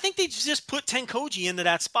 I think they just put Tenkoji into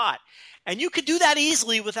that spot. And you could do that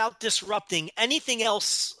easily without disrupting anything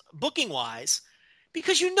else booking-wise,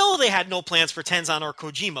 because they had no plans for Tenzan or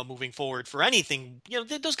Kojima moving forward for anything.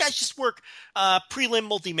 Those guys just work prelim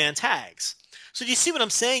multi-man tags. So do you see what I'm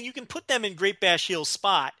saying? You can put them in Great Bash Heel's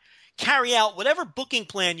spot, carry out whatever booking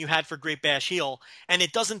plan you had for Great Bash Heel, and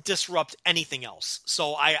it doesn't disrupt anything else.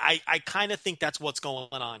 So I kind of think that's what's going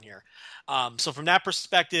on here. So from that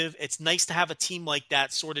perspective, it's nice to have a team like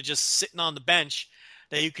that sort of just sitting on the bench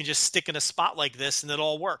that you can just stick in a spot like this and it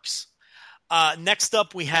all works. Next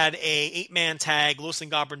up, we had a 8-man tag, Los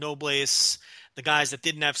Ingobernables, the guys that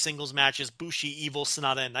didn't have singles matches, Bushi, Evil,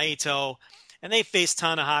 Sonata, and Naito. And they faced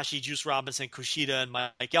Tanahashi, Juice Robinson, Kushida, and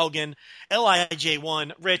Mike Elgin. LIJ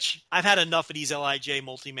won. Rich, I've had enough of these LIJ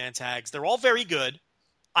multi-man tags. They're all very good.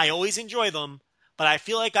 I always enjoy them, but I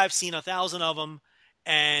feel like I've seen 1,000 of them.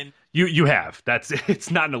 And you have.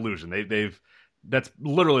 It's not an illusion. That's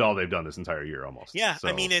literally all they've done this entire year almost. Yeah, so.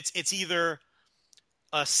 I mean, it's either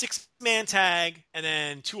a 6-man tag, and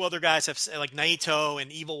then 2 other guys have, like Naito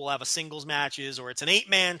and Evil will have a singles matches, or it's an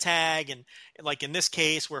 8-man tag, and like in this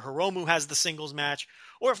case where Hiromu has the singles match,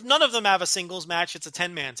 or if none of them have a singles match, it's a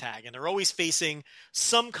 10-man tag, and they're always facing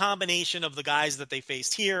some combination of the guys that they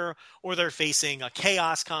faced here, or they're facing a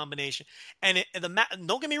chaos combination. And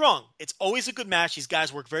don't get me wrong, it's always a good match. These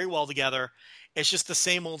guys work very well together. It's just the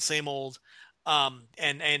same old.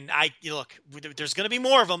 And look, there's going to be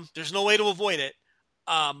more of them. There's no way to avoid it.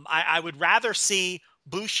 I would rather see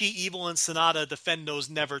Bushi, Evil, and Sonata defend those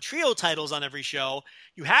Never Trio titles on every show.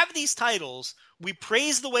 You have these titles. We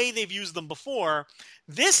praise the way they've used them before.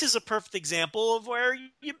 This is a perfect example of where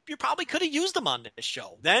you probably could have used them on this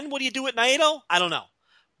show. Then what do you do at Naito? I don't know.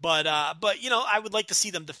 But I would like to see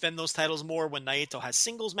them defend those titles more when Naito has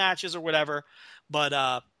singles matches or whatever.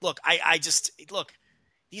 But look, look,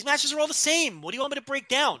 these matches are all the same. What do you want me to break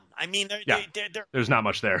down? I mean, there's not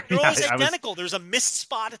much there. They're always identical. There's a missed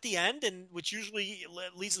spot at the end, and which usually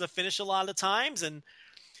leads to the finish a lot of the times. And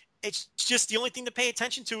it's just the only thing to pay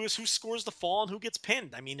attention to is who scores the fall and who gets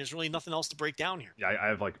pinned. I mean, there's really nothing else to break down here. Yeah, I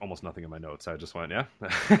have like almost nothing in my notes. I just went,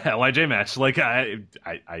 LIJ match. Like I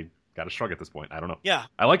got to shrug at this point. I don't know. Yeah,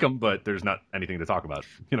 I like him, but there's not anything to talk about.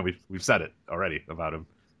 We've said it already about him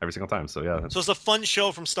every single time. So yeah. So it's a fun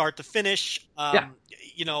show from start to finish.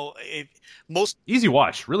 Most easy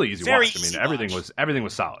watch, really easy watch. Easy everything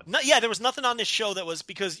was solid. There was nothing on this show that was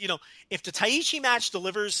because if the Taichi match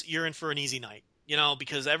delivers, you're in for an easy night.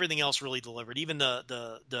 Because everything else really delivered. Even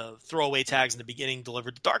the throwaway tags in the beginning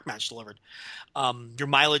delivered. The dark match delivered. Your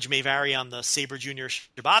mileage may vary on the Sabre Jr.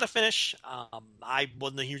 Shibata finish. I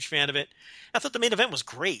wasn't a huge fan of it. I thought the main event was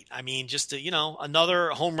great. I mean, just another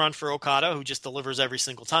home run for Okada, who just delivers every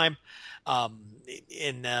single time.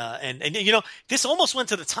 This almost went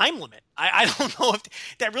to the time limit. I don't know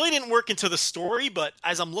if that really didn't work into the story, but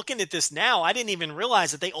as I'm looking at this now, I didn't even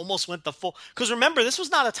realize that they almost went the full. Because remember, this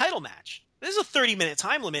was not a title match. This is a 30-minute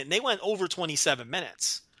time limit, and they went over 27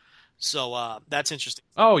 minutes. So that's interesting.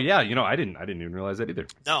 Oh yeah, I didn't even realize that either.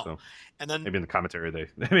 No, so, and then maybe in the commentary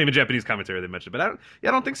maybe in Japanese commentary they mentioned, but I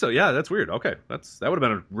don't think so. Yeah, that's weird. Okay, that would have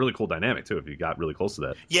been a really cool dynamic too if you got really close to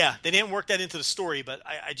that. Yeah, they didn't work that into the story, but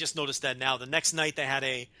I just noticed that now. The next night they had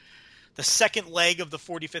the second leg of the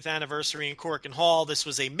 45th anniversary in Korakuen Hall. This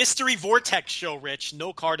was a mystery vortex show, Rich.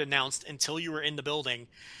 No card announced until you were in the building.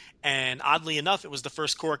 And oddly enough, it was the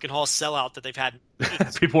first Korakuen Hall sellout that they've had.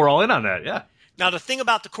 People were all in on that, yeah. Now, the thing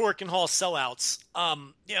about the Korakuen Hall sellouts,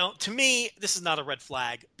 to me, this is not a red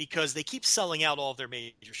flag because they keep selling out all of their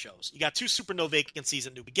major shows. You got 2 Super No vacancies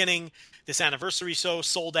at New Beginning. This anniversary show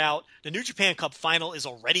sold out. The New Japan Cup final is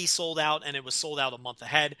already sold out, and it was sold out a month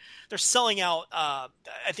ahead. They're selling out, I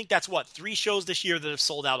think that's 3 shows this year that have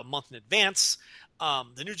sold out a month in advance.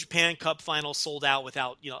 The New Japan Cup final sold out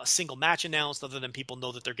without a single match announced other than people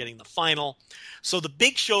know that they're getting the final. So the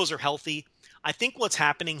big shows are healthy. I think what's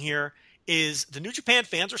happening here is the New Japan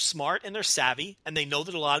fans are smart and they're savvy, and they know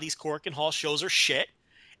that a lot of these Korakuen Hall shows are shit,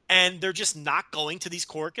 and they're just not going to these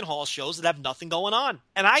Korakuen Hall shows that have nothing going on.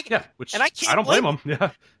 And I can't I don't blame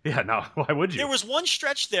them. Yeah, no, why would you? There was one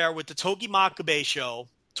stretch there with the Togi Makabe show,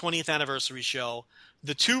 20th anniversary show,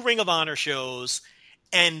 the 2 Ring of Honor shows,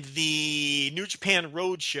 and the New Japan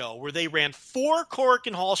Road show, where they ran 4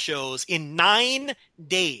 Korakuen Hall shows in 9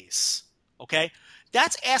 days. Okay?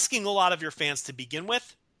 That's asking a lot of your fans to begin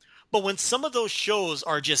with. But when some of those shows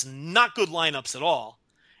are just not good lineups at all,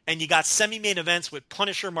 and you got semi-main events with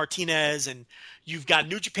Punisher Martinez, and you've got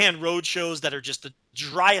New Japan Road shows that are just the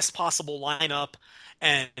driest possible lineup,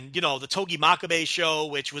 and, the Togi Makabe show,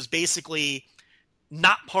 which was basically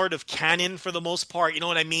not part of canon for the most part. You know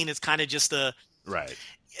what I mean? It's kind of just a... Right.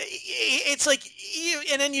 It's like,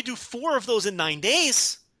 and then you do 4 of those in 9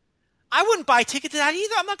 days. I wouldn't buy a ticket to that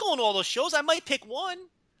either. I'm not going to all those shows. I might pick 1.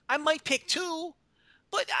 I might pick 2.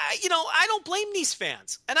 But, I don't blame these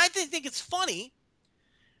fans. And I think it's funny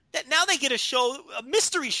that now they get a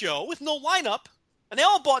mystery show with no lineup, and they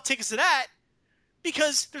all bought tickets to that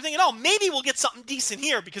because they're thinking, oh, maybe we'll get something decent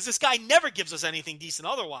here because this guy never gives us anything decent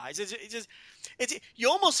otherwise. You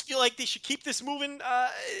almost feel like they should keep this moving,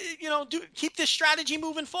 keep this strategy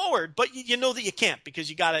moving forward. But you know that you can't because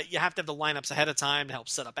you have to have the lineups ahead of time to help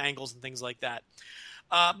set up angles and things like that.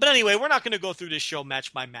 But anyway, we're not going to go through this show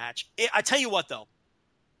match by match. I tell you what, though.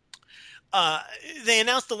 They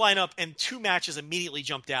announced the lineup and 2 matches immediately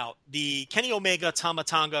jumped out. The Kenny Omega Tama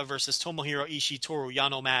Tonga versus Tomohiro Ishii Toru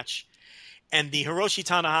Yano match, and the Hiroshi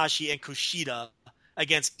Tanahashi and Kushida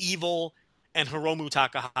against Evil and Hiromu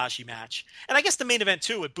Takahashi match. And I guess the main event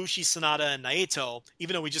too with Bushi, Sonata, and Naito,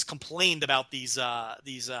 even though we just complained about these LIJ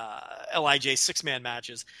 6-man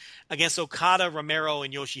matches against Okada, Romero,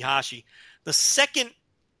 and Yoshihashi. The second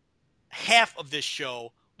half of this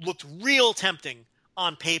show looked real tempting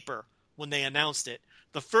on paper when they announced it.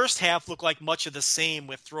 The first half looked like much of the same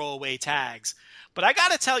with throwaway tags. But I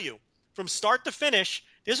got to tell you, from start to finish,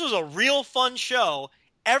 this was a real fun show.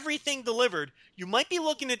 Everything delivered. You might be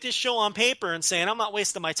looking at this show on paper and saying, I'm not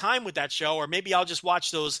wasting my time with that show, or maybe I'll just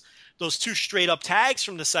watch those 2 straight up tags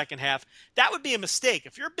from the second half. That would be a mistake.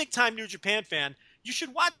 If you're a big time New Japan fan, You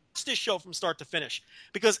should watch this show from start to finish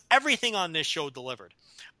because everything on this show delivered,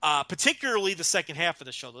 particularly the second half of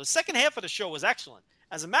the show. The second half of the show was excellent.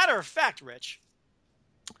 As a matter of fact, Rich,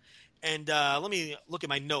 and let me look at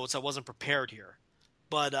my notes. I wasn't prepared here.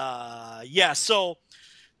 But, so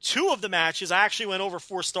 2 of the matches I actually went over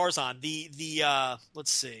 4 stars on.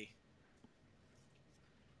 Let's see.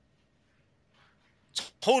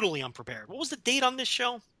 Totally unprepared. What was the date on this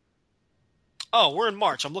show? Oh, we're in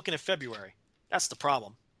March. I'm looking at February. That's the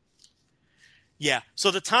problem. Yeah,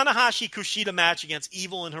 so the Tanahashi-Kushida match against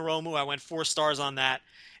Evil and Hiromu, I went 4 stars on that.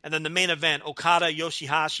 And then the main event, Okada,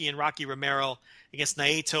 Yoshihashi, and Rocky Romero against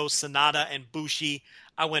Naito, Sanada, and Bushi,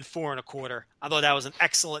 I went 4.25. I thought that was an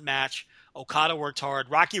excellent match. Okada worked hard.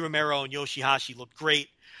 Rocky Romero and Yoshihashi looked great.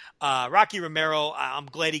 Rocky Romero, I'm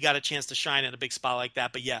glad he got a chance to shine in a big spot like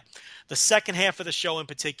that. But yeah, the second half of the show in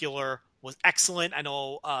particular was excellent. I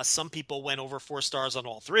know some people went over 4 stars on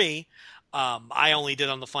all 3. I only did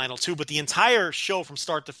on the final 2, but the entire show from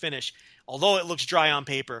start to finish, although it looks dry on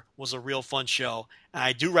paper, was a real fun show. And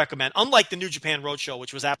I do recommend, unlike the New Japan Roadshow,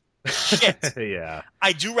 which was shit. Yeah.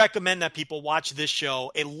 I do recommend that people watch this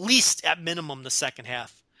show, at least at minimum the second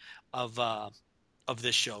half of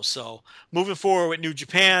this show. So moving forward with New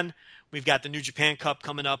Japan, we've got the New Japan Cup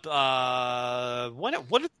coming up. What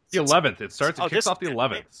the 11th. It starts. It kicks off the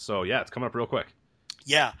 11th. So yeah, it's coming up real quick.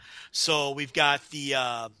 Yeah. So we've got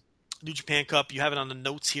the New Japan Cup. You have it on the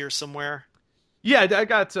notes here somewhere. Yeah, I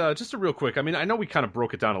got just a real quick. I mean, I know we kind of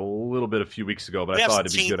broke it down a little bit a few weeks ago, but I thought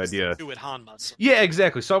it'd be a good idea. To Hanma, so. Yeah,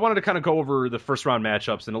 exactly. So I wanted to kind of go over the first round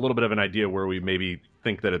matchups and a little bit of an idea where we maybe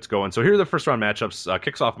think that it's going. So here are the first round matchups.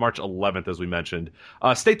 Kicks off March 11th, as we mentioned.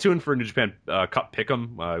 Stay tuned for New Japan Cup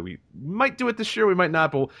Pick'em. We might do it this year, we might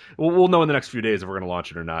not, but we'll know in the next few days if we're going to launch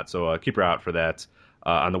it or not. So keep your eye out for that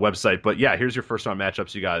on the website. But yeah, here's your first round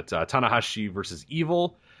matchups. You got Tanahashi versus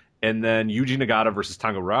Evil. And then Yuji Nagata versus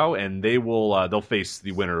Tonga Rao, and they'll face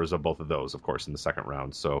the winners of both of those, of course, in the second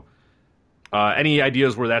round. So, any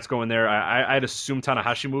ideas where that's going there? I'd assume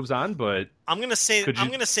Tanahashi moves on, but I'm gonna say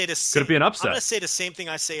this. Could it be an upset? I'm gonna say the same thing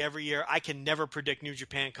I say every year. I can never predict New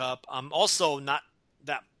Japan Cup. I'm also not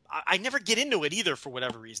that. I never get into it either for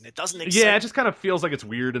whatever reason. It doesn't excite Yeah, it just kind of feels like it's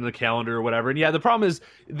weird in the calendar or whatever. And yeah, the problem is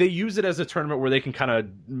they use it as a tournament where they can kind of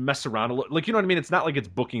mess around a little. Like, you know what I mean? It's not like it's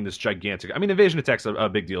booking this gigantic. I mean, Invasion Attack's a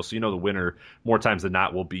big deal, so you know the winner more times than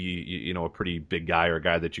not will be, you know, a pretty big guy or a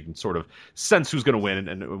guy that you can sort of sense who's going to win.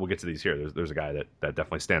 And we'll get to these here. There's a guy that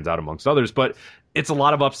definitely stands out amongst others, but it's a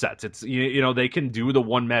lot of upsets. It's, you know, they can do the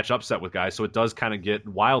one match upset with guys, so it does kind of get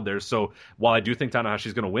wild there. So while I do think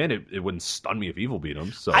Tanahashi's going to win, it wouldn't stun me if Evil beat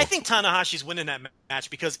him. So I think Tanahashi's winning that match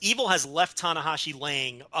because Evil has left Tanahashi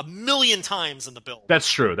laying a million times in the build.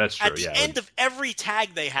 That's true. At the end of every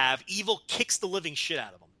tag they have, Evil kicks the living shit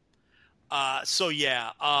out of him. I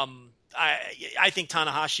think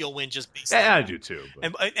Tanahashi will win just based on I do too.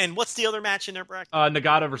 But... And what's the other match in there, Brack?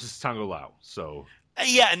 Nagata versus Tonga Lao. So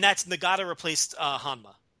and that's Nagata replaced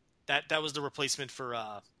Hanma. That was the replacement for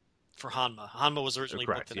Hanma. Hanma was originally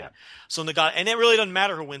booked in that. So Nagata, and it really doesn't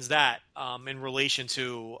matter who wins that in relation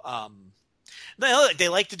to they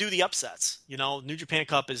like to do the upsets. You know, New Japan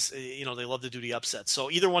Cup is, you know, they love to do the upsets. So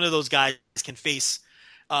either one of those guys can face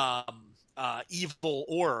Evil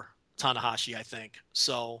or Tanahashi, I think.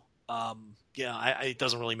 So it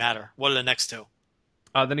doesn't really matter. What are the next two?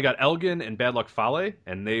 Then you got Elgin and Bad Luck Fale,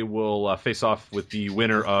 and they will face off with the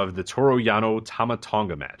winner of the Toru Yano Tama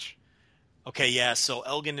Tonga match. Okay, yeah, so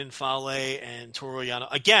Elgin and Fale and Toru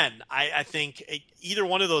Yano. Again, I think either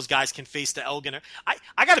one of those guys can face the Elgin.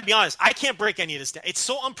 I got to be honest, I can't break any of this down. It's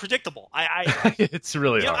so unpredictable. It's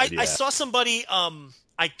really hard. I saw somebody,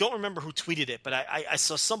 I don't remember who tweeted it, but I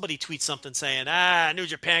saw somebody tweet something saying, New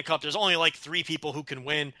Japan Cup, there's only like 3 people who can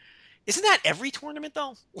win. Isn't that every tournament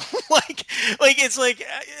though? like it's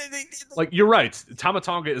like you're right. Tama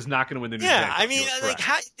Tonga is not going to win the New Japan Cup. I mean,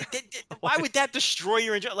 why would that destroy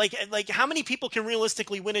your enjoy? Like how many people can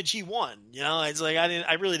realistically win a G1? You know, it's like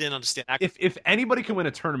I really didn't understand. If anybody can win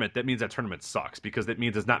a tournament, that means that tournament sucks because that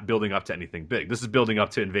means it's not building up to anything big. This is building up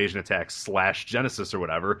to Invasion Attack / Genesis or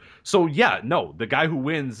whatever. So yeah, no, the guy who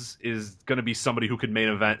wins is going to be somebody who could main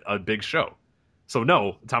event a big show. So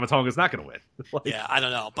no, Tama Tonga is not going to win. I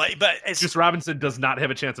don't know, but it's just Robinson does not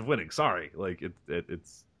have a chance of winning. Sorry,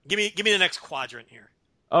 it's. Give me the next quadrant here.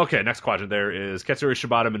 Okay, next quadrant there is Katsuyori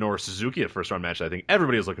Shibata, Minoru Suzuki, a first round match I think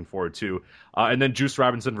everybody is looking forward to, and then Juice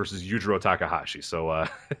Robinson versus Yujiro Takahashi. So a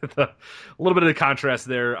little bit of the contrast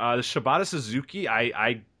there. The Shibata Suzuki,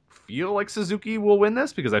 I feel like Suzuki will win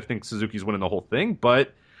this because I think Suzuki's winning the whole thing,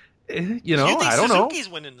 but you know, I don't know. Suzuki's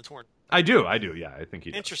winning the tournament. I do. Yeah, I think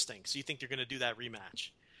he does. Interesting. So you think they're going to do that rematch?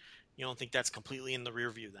 You don't think that's completely in the rear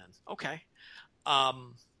view then? Okay.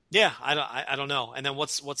 Yeah, I don't know. And then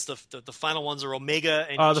what's the final ones are Omega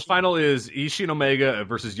and The final is Ishii and Omega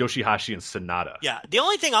versus Yoshihashi and Sonata. Yeah, the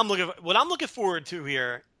only thing I'm looking forward to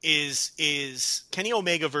here is Kenny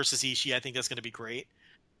Omega versus Ishii. I think that's going to be great.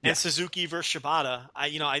 And Suzuki versus Shibata.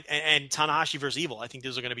 And Tanahashi versus Evil. I think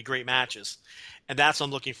those are going to be great matches. And that's what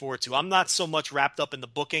I'm looking forward to. I'm not so much wrapped up in the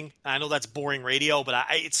booking. I know that's boring radio, but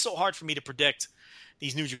it's so hard for me to predict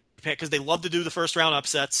these New Japan because they love to do the first round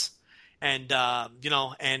upsets. And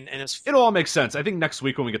it'll all make sense. I think next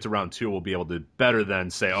week when we get to round 2, we'll be able to better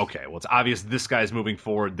than say, okay, well, it's obvious this guy's moving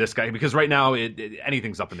forward, this guy, because right now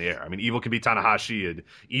anything's up in the air. I mean, Evil can beat Tanahashi, and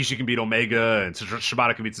Ishii can beat Omega, and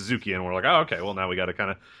Shibata can beat Suzuki, and we're like, oh, okay, well, now we got to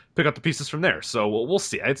kind of pick up the pieces from there. So we'll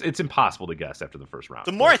see. It's impossible to guess after the first round.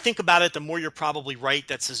 The more I think about it, the more you're probably right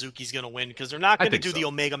that Suzuki's going to win because they're not going to do the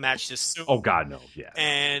Omega match this soon. Oh God, no, yeah.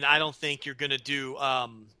 And I don't think you're going to do.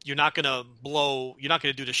 You're not going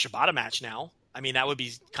to do the Shibata match now. I mean, that would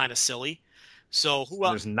be kind of silly. So who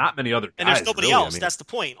else? There's not many other guys. And there's nobody else. I mean, that's the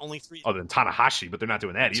point. Only 3. Other than Tanahashi, but they're not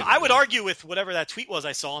doing that either. So I would argue with whatever that tweet was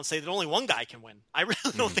I saw and say that only one guy can win. I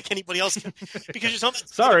really don't think anybody else can. Because you're talking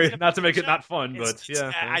sorry, not to make it not fun, but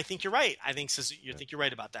yeah. I think you're right. I think you're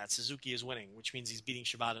right about that. Suzuki is winning, which means he's beating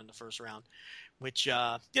Shibata in the first round. Which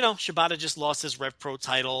Shibata just lost his Rev Pro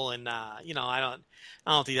title, and I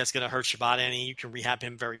don't think that's going to hurt Shibata any. You can rehab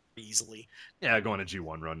him very easily. Yeah, going a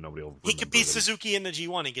G1 run, nobody will. He could beat Suzuki in the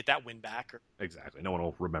G1 and get that win back. Exactly, no one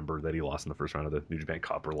will remember that he lost in the first round of the New Japan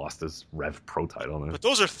Cup or lost his Rev Pro title. But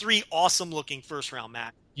those are 3 awesome-looking first-round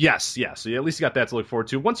matches. Yes. So at least you got that to look forward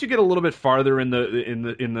to. Once you get a little bit farther in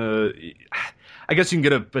the, I guess you can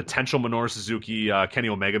get a potential Minoru Suzuki Kenny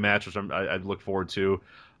Omega match, which I'd look forward to.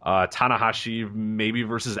 Tanahashi maybe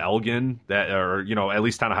versus Elgin, or at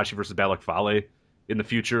least Tanahashi versus Balak Fale in the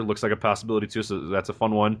future looks like a possibility too. So that's a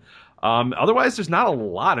fun one. Otherwise, there's not a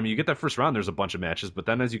lot. I mean, you get that first round, there's a bunch of matches, but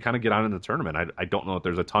then as you kind of get on in the tournament, I don't know if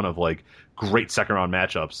there's a ton of like great second round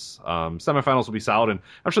matchups. Semifinals will be solid, and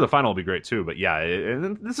I'm sure the final will be great too. But yeah,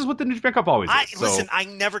 and this is what the New Japan Cup always is. Listen, I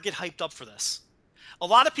never get hyped up for this. A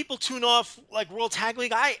lot of people tune off like World Tag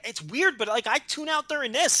League. It's weird, but like I tune out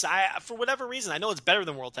during this. For whatever reason, I know it's better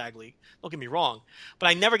than World Tag League. Don't get me wrong, but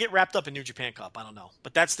I never get wrapped up in New Japan Cup. I don't know,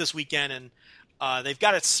 but that's this weekend, and they've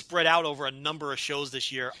got it spread out over a number of shows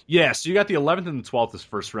this year. Yeah, so you got the 11th and the 12th as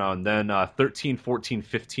first round, then 13, 14,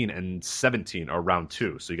 15, and 17 are round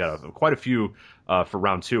 2. So you got quite a few for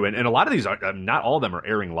round 2, and a lot of these are not all of them are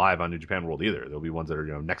airing live on New Japan World either. There'll be ones that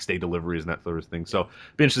are next day deliveries and that sort of thing. So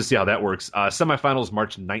be interested to see how that works. Semifinals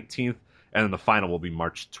March 19th, and then the final will be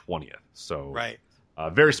March 20th. So right.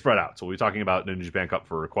 Very spread out. So we'll be talking about the New Japan Cup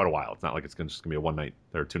for quite a while. It's not like it's just going to be a one night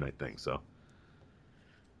or 2 night thing. So.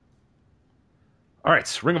 All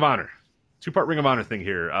right, Ring of Honor. 2-part Ring of Honor thing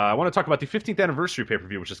here. I want to talk about the 15th anniversary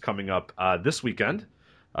pay-per-view, which is coming up this weekend.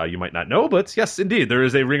 You might not know, but yes, indeed, there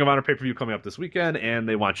is a Ring of Honor pay-per-view coming up this weekend, and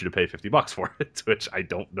they want you to pay $50 for it, which I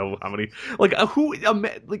don't know how many...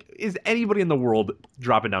 is anybody in the world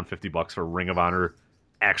dropping down $50 for Ring of Honor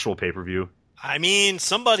actual pay-per-view? I mean,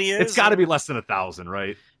 somebody is. It's got to be less than 1,000,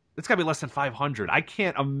 right? It's got to be less than 500. I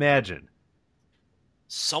can't imagine.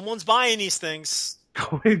 Someone's buying these things.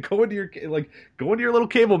 Go into your little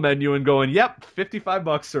cable menu and going, yep,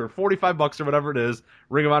 $55 or $45 or whatever it is,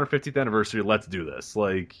 Ring of Honor 50th anniversary, let's do this.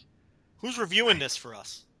 Like, who's reviewing this for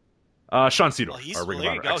us? Sean Cedar, our Ring of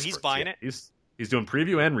Honor expert. He's buying it. He's doing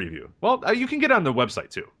preview and review. Well, you can get it on the website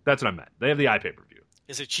too. That's what I meant. They have the iPay-per-view.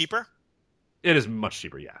 Is it cheaper? It is much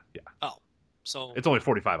cheaper. Yeah. Oh, so it's only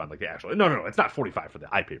 $45 on like the actual. No, it's not $45 for the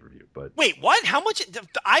iPay-per-view. But wait, what? How much? The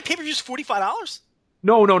iPay-per-view is $45?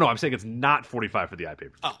 No. I'm saying it's not $45 for the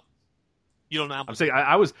iPay-per-view. Oh, you don't know. I'm saying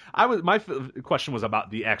I was. My question was about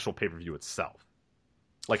the actual pay-per-view itself,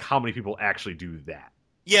 like how many people actually do that.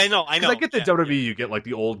 Yeah, no, I know. I get the WWE, you get like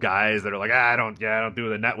the old guys that are like, I don't do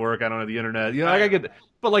the network, I don't have the internet. I get,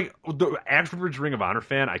 but like the average Ring of Honor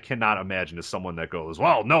fan, I cannot imagine is someone that goes,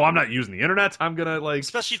 well, no, I'm not using the internet. I'm gonna like,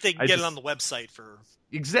 especially if they can get it on the website for.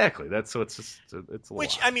 Exactly. It's a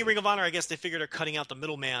which lot. I mean, Ring of Honor, I guess they figure they're cutting out the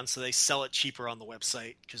middleman, so they sell it cheaper on the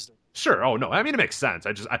website because. Sure. Oh no. I mean, it makes sense.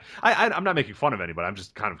 I'm not making fun of anybody. I'm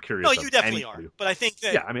just kind of curious. No, you definitely are. But I think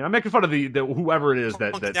that. Yeah. I mean, I'm making fun of the whoever it is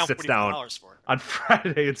that sits down on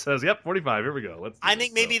Friday and says, "Yep, 45. Here we go." I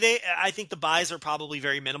think the buys are probably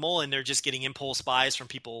very minimal, and they're just getting impulse buys from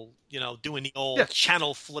people, doing the old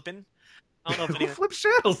channel flipping. I don't know if anyone flips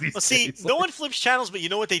channels these days. See, no one flips channels, but you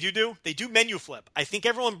know what they do? They do menu flip. I think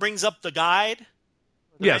everyone brings up the guide.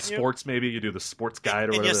 Yeah, menu. Sports maybe. You do the sports guide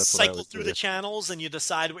or whatever. And you cycle through the channels and you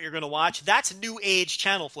decide what you're going to watch. That's new age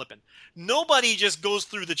channel flipping. Nobody just goes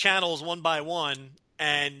through the channels one by one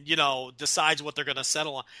and, decides what they're going to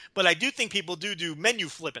settle on. But I do think people do menu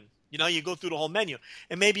flipping. You go through the whole menu,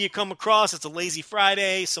 and maybe you come across it's a lazy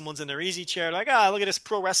Friday. Someone's in their easy chair, like, look at this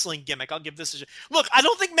pro wrestling gimmick. I'll give this a shot. Look, I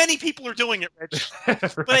don't think many people are doing it, Rich, Right.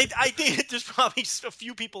 but I think there's probably just a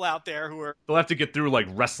few people out there who are. They'll have to get through like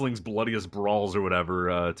wrestling's bloodiest brawls or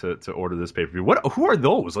whatever to order this pay per view. Who are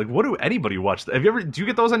those? Like, what do anybody watch? Do you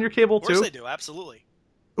get those on your cable too? Of course I do, absolutely.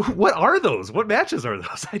 What are those? What matches are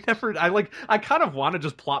those? I kind of want to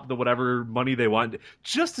just plop the whatever money they want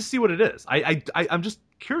just to see what it is. I'm just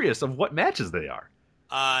curious of what matches they are.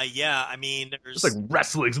 Yeah, I mean, there's It's like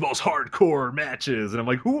wrestling's most hardcore matches, and I'm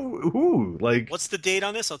like, who? Like, what's the date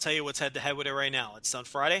on this? I'll tell you what's head to head with it right now. It's on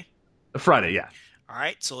Friday. Friday, yeah. All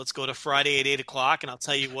right, so let's go to Friday at 8:00, and I'll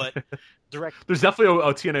tell you what. There's definitely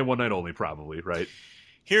a TNA One Night Only, probably, right?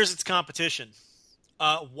 Here's its competition.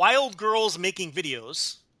 Wild Girls Making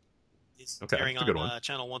Videos is airing on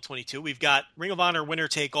Channel 122. We've got Ring of Honor Winner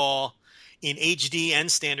Take All in HD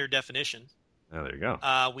and standard definition. Oh, there you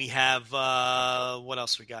go. We have, what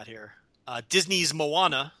else we got here? Disney's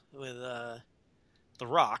Moana with The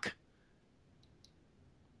Rock.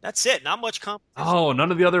 That's it. Not much competition. Oh,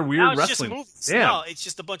 none of the other weird now it's wrestling. Just movies. Damn. No, it's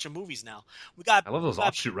just a bunch of movies now. I love those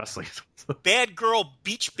offshoot wrestling. Bad Girl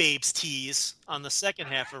Beach Babes tease on the second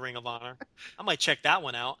half of Ring of Honor. I might check that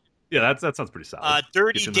one out. Yeah, that sounds pretty solid.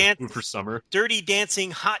 Dirty Dancing for summer. Dirty Dancing,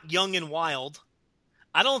 Hot, Young, and Wild.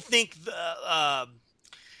 I don't think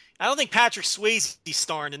Patrick Swayze's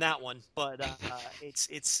starring in that one, but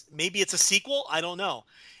it's maybe it's a sequel. I don't know.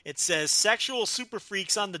 It says sexual super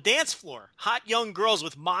freaks on the dance floor. Hot young girls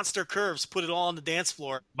with monster curves put it all on the dance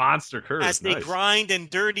floor. Monster curves as they nice. grind and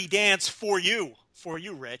dirty dance for you,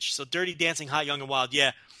 Rich. So Dirty Dancing, Hot, Young, and Wild.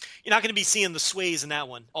 Yeah, you're not going to be seeing the Sways in that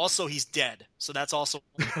one. Also, he's dead, so that's also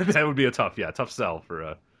that would be a tough sell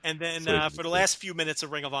for. And then for the last few minutes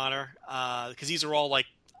of Ring of Honor, because these are all like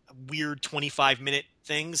weird 25-minute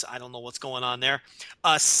things. I don't know what's going on there.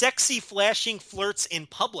 Sexy flashing flirts in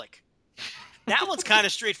public. That one's kind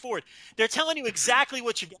of straightforward. They're telling you exactly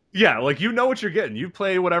what you're getting. Yeah, like you know what you're getting. You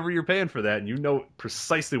pay whatever you're paying for that, and you know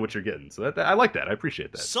precisely what you're getting. So that I like that. I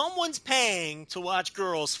appreciate that. Someone's paying to watch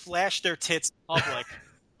girls flash their tits in public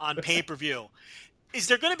on pay-per-view. Is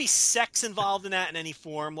there going to be sex involved in that in any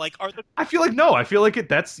form? Like, I feel like no. I feel like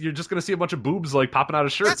you're just going to see a bunch of boobs like popping out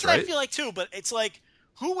of shirts. That's what I feel like too. But it's like,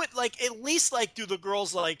 who would like at least like do the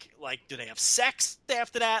girls like do they have sex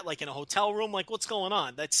after that, like in a hotel room? Like, what's going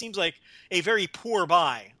on? That seems like a very poor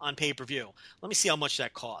buy on pay-per-view. Let me see how much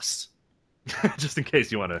that costs. Just in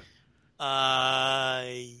case you want to.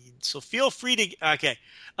 So feel free to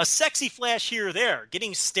a sexy flash here or there.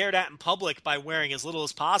 Getting stared at in public by wearing as little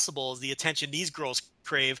as possible is the attention these girls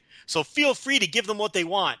crave. So feel free to give them what they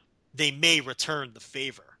want. They may return the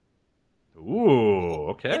favor. Ooh,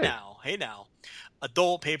 okay. Hey now.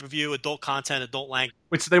 Adult pay-per-view, adult content, adult language.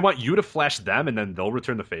 Wait, so they want you to flash them and then they'll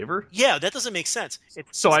return the favor? Yeah, that doesn't make sense.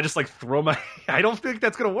 So I just like throw my... I don't think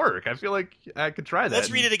that's going to work. I feel like I could try that.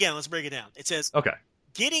 Let's read it again. Let's break it down. It says... Okay.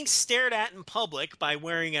 Getting stared at in public by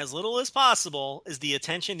wearing as little as possible is the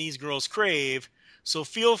attention these girls crave. So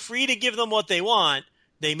feel free to give them what they want.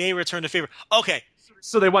 They may return the favor. Okay.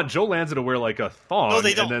 So they want Joe Lanza to wear like a thong. No,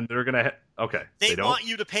 they don't. And then they're going to... Okay. They don't? want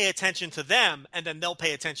you to pay attention to them, and then they'll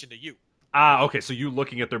pay attention to you. Okay. So you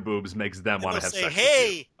looking at their boobs makes them want to have say, sex hey,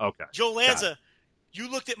 with you. Okay. Joe Lanza, you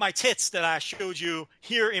looked at my tits that I showed you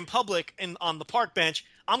here in public and on the park bench.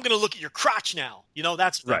 I'm going to look at your crotch now.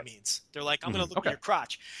 That's what that means. They're like, I'm going to look at your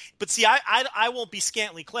crotch. But see, I won't be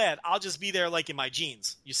scantily clad. I'll just be there like in my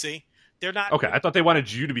jeans, you see? They're not. Okay, I thought they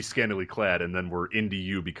wanted you to be scantily clad and then we're into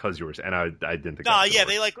you because you were. And I didn't think that. Yeah,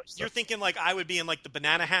 they like. You're thinking like I would be in like the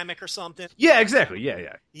banana hammock or something. Yeah, exactly.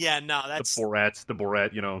 Yeah. Yeah, no, that's the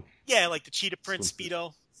Borat. Yeah, like the cheetah print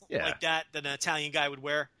Speedo, like that an Italian guy would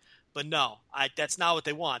wear. But no, that's not what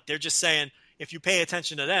they want. They're just saying if you pay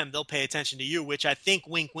attention to them, they'll pay attention to you. Which I think,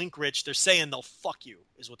 wink, wink, Rich. They're saying they'll fuck you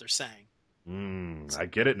is what they're saying. I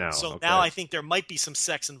get it now. So now I think there might be some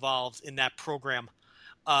sex involved in that program.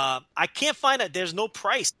 I can't find it. There's no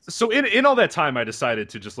price. So in all that time, I decided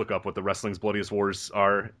to just look up what the Wrestling's Bloodiest Wars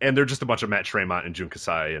are, and they're just a bunch of Matt Tremont and Jun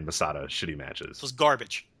Kasai and Masada shitty matches. It was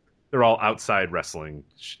garbage. They're all outside wrestling.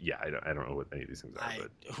 Yeah, I don't know what any of these things are.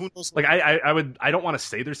 But who knows? Like I don't want to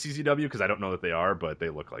say they're CZW because I don't know that they are, but they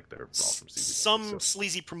look like they're all from CZW. Some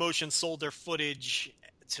sleazy promotion sold their footage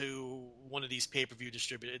to one of these pay-per-view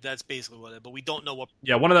distributors. That's basically what it. But we don't know what.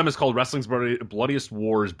 Yeah, one of them is called Wrestling's Bloodiest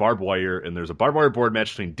Wars Barbed Wire, and there's a barbed wire board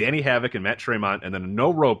match between Danny Havoc and Matt Tremont, and then a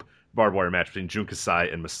no rope barbed wire match between Jun Kasai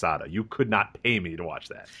and Masada. You could not pay me to watch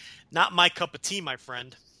that. Not my cup of tea, my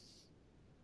friend.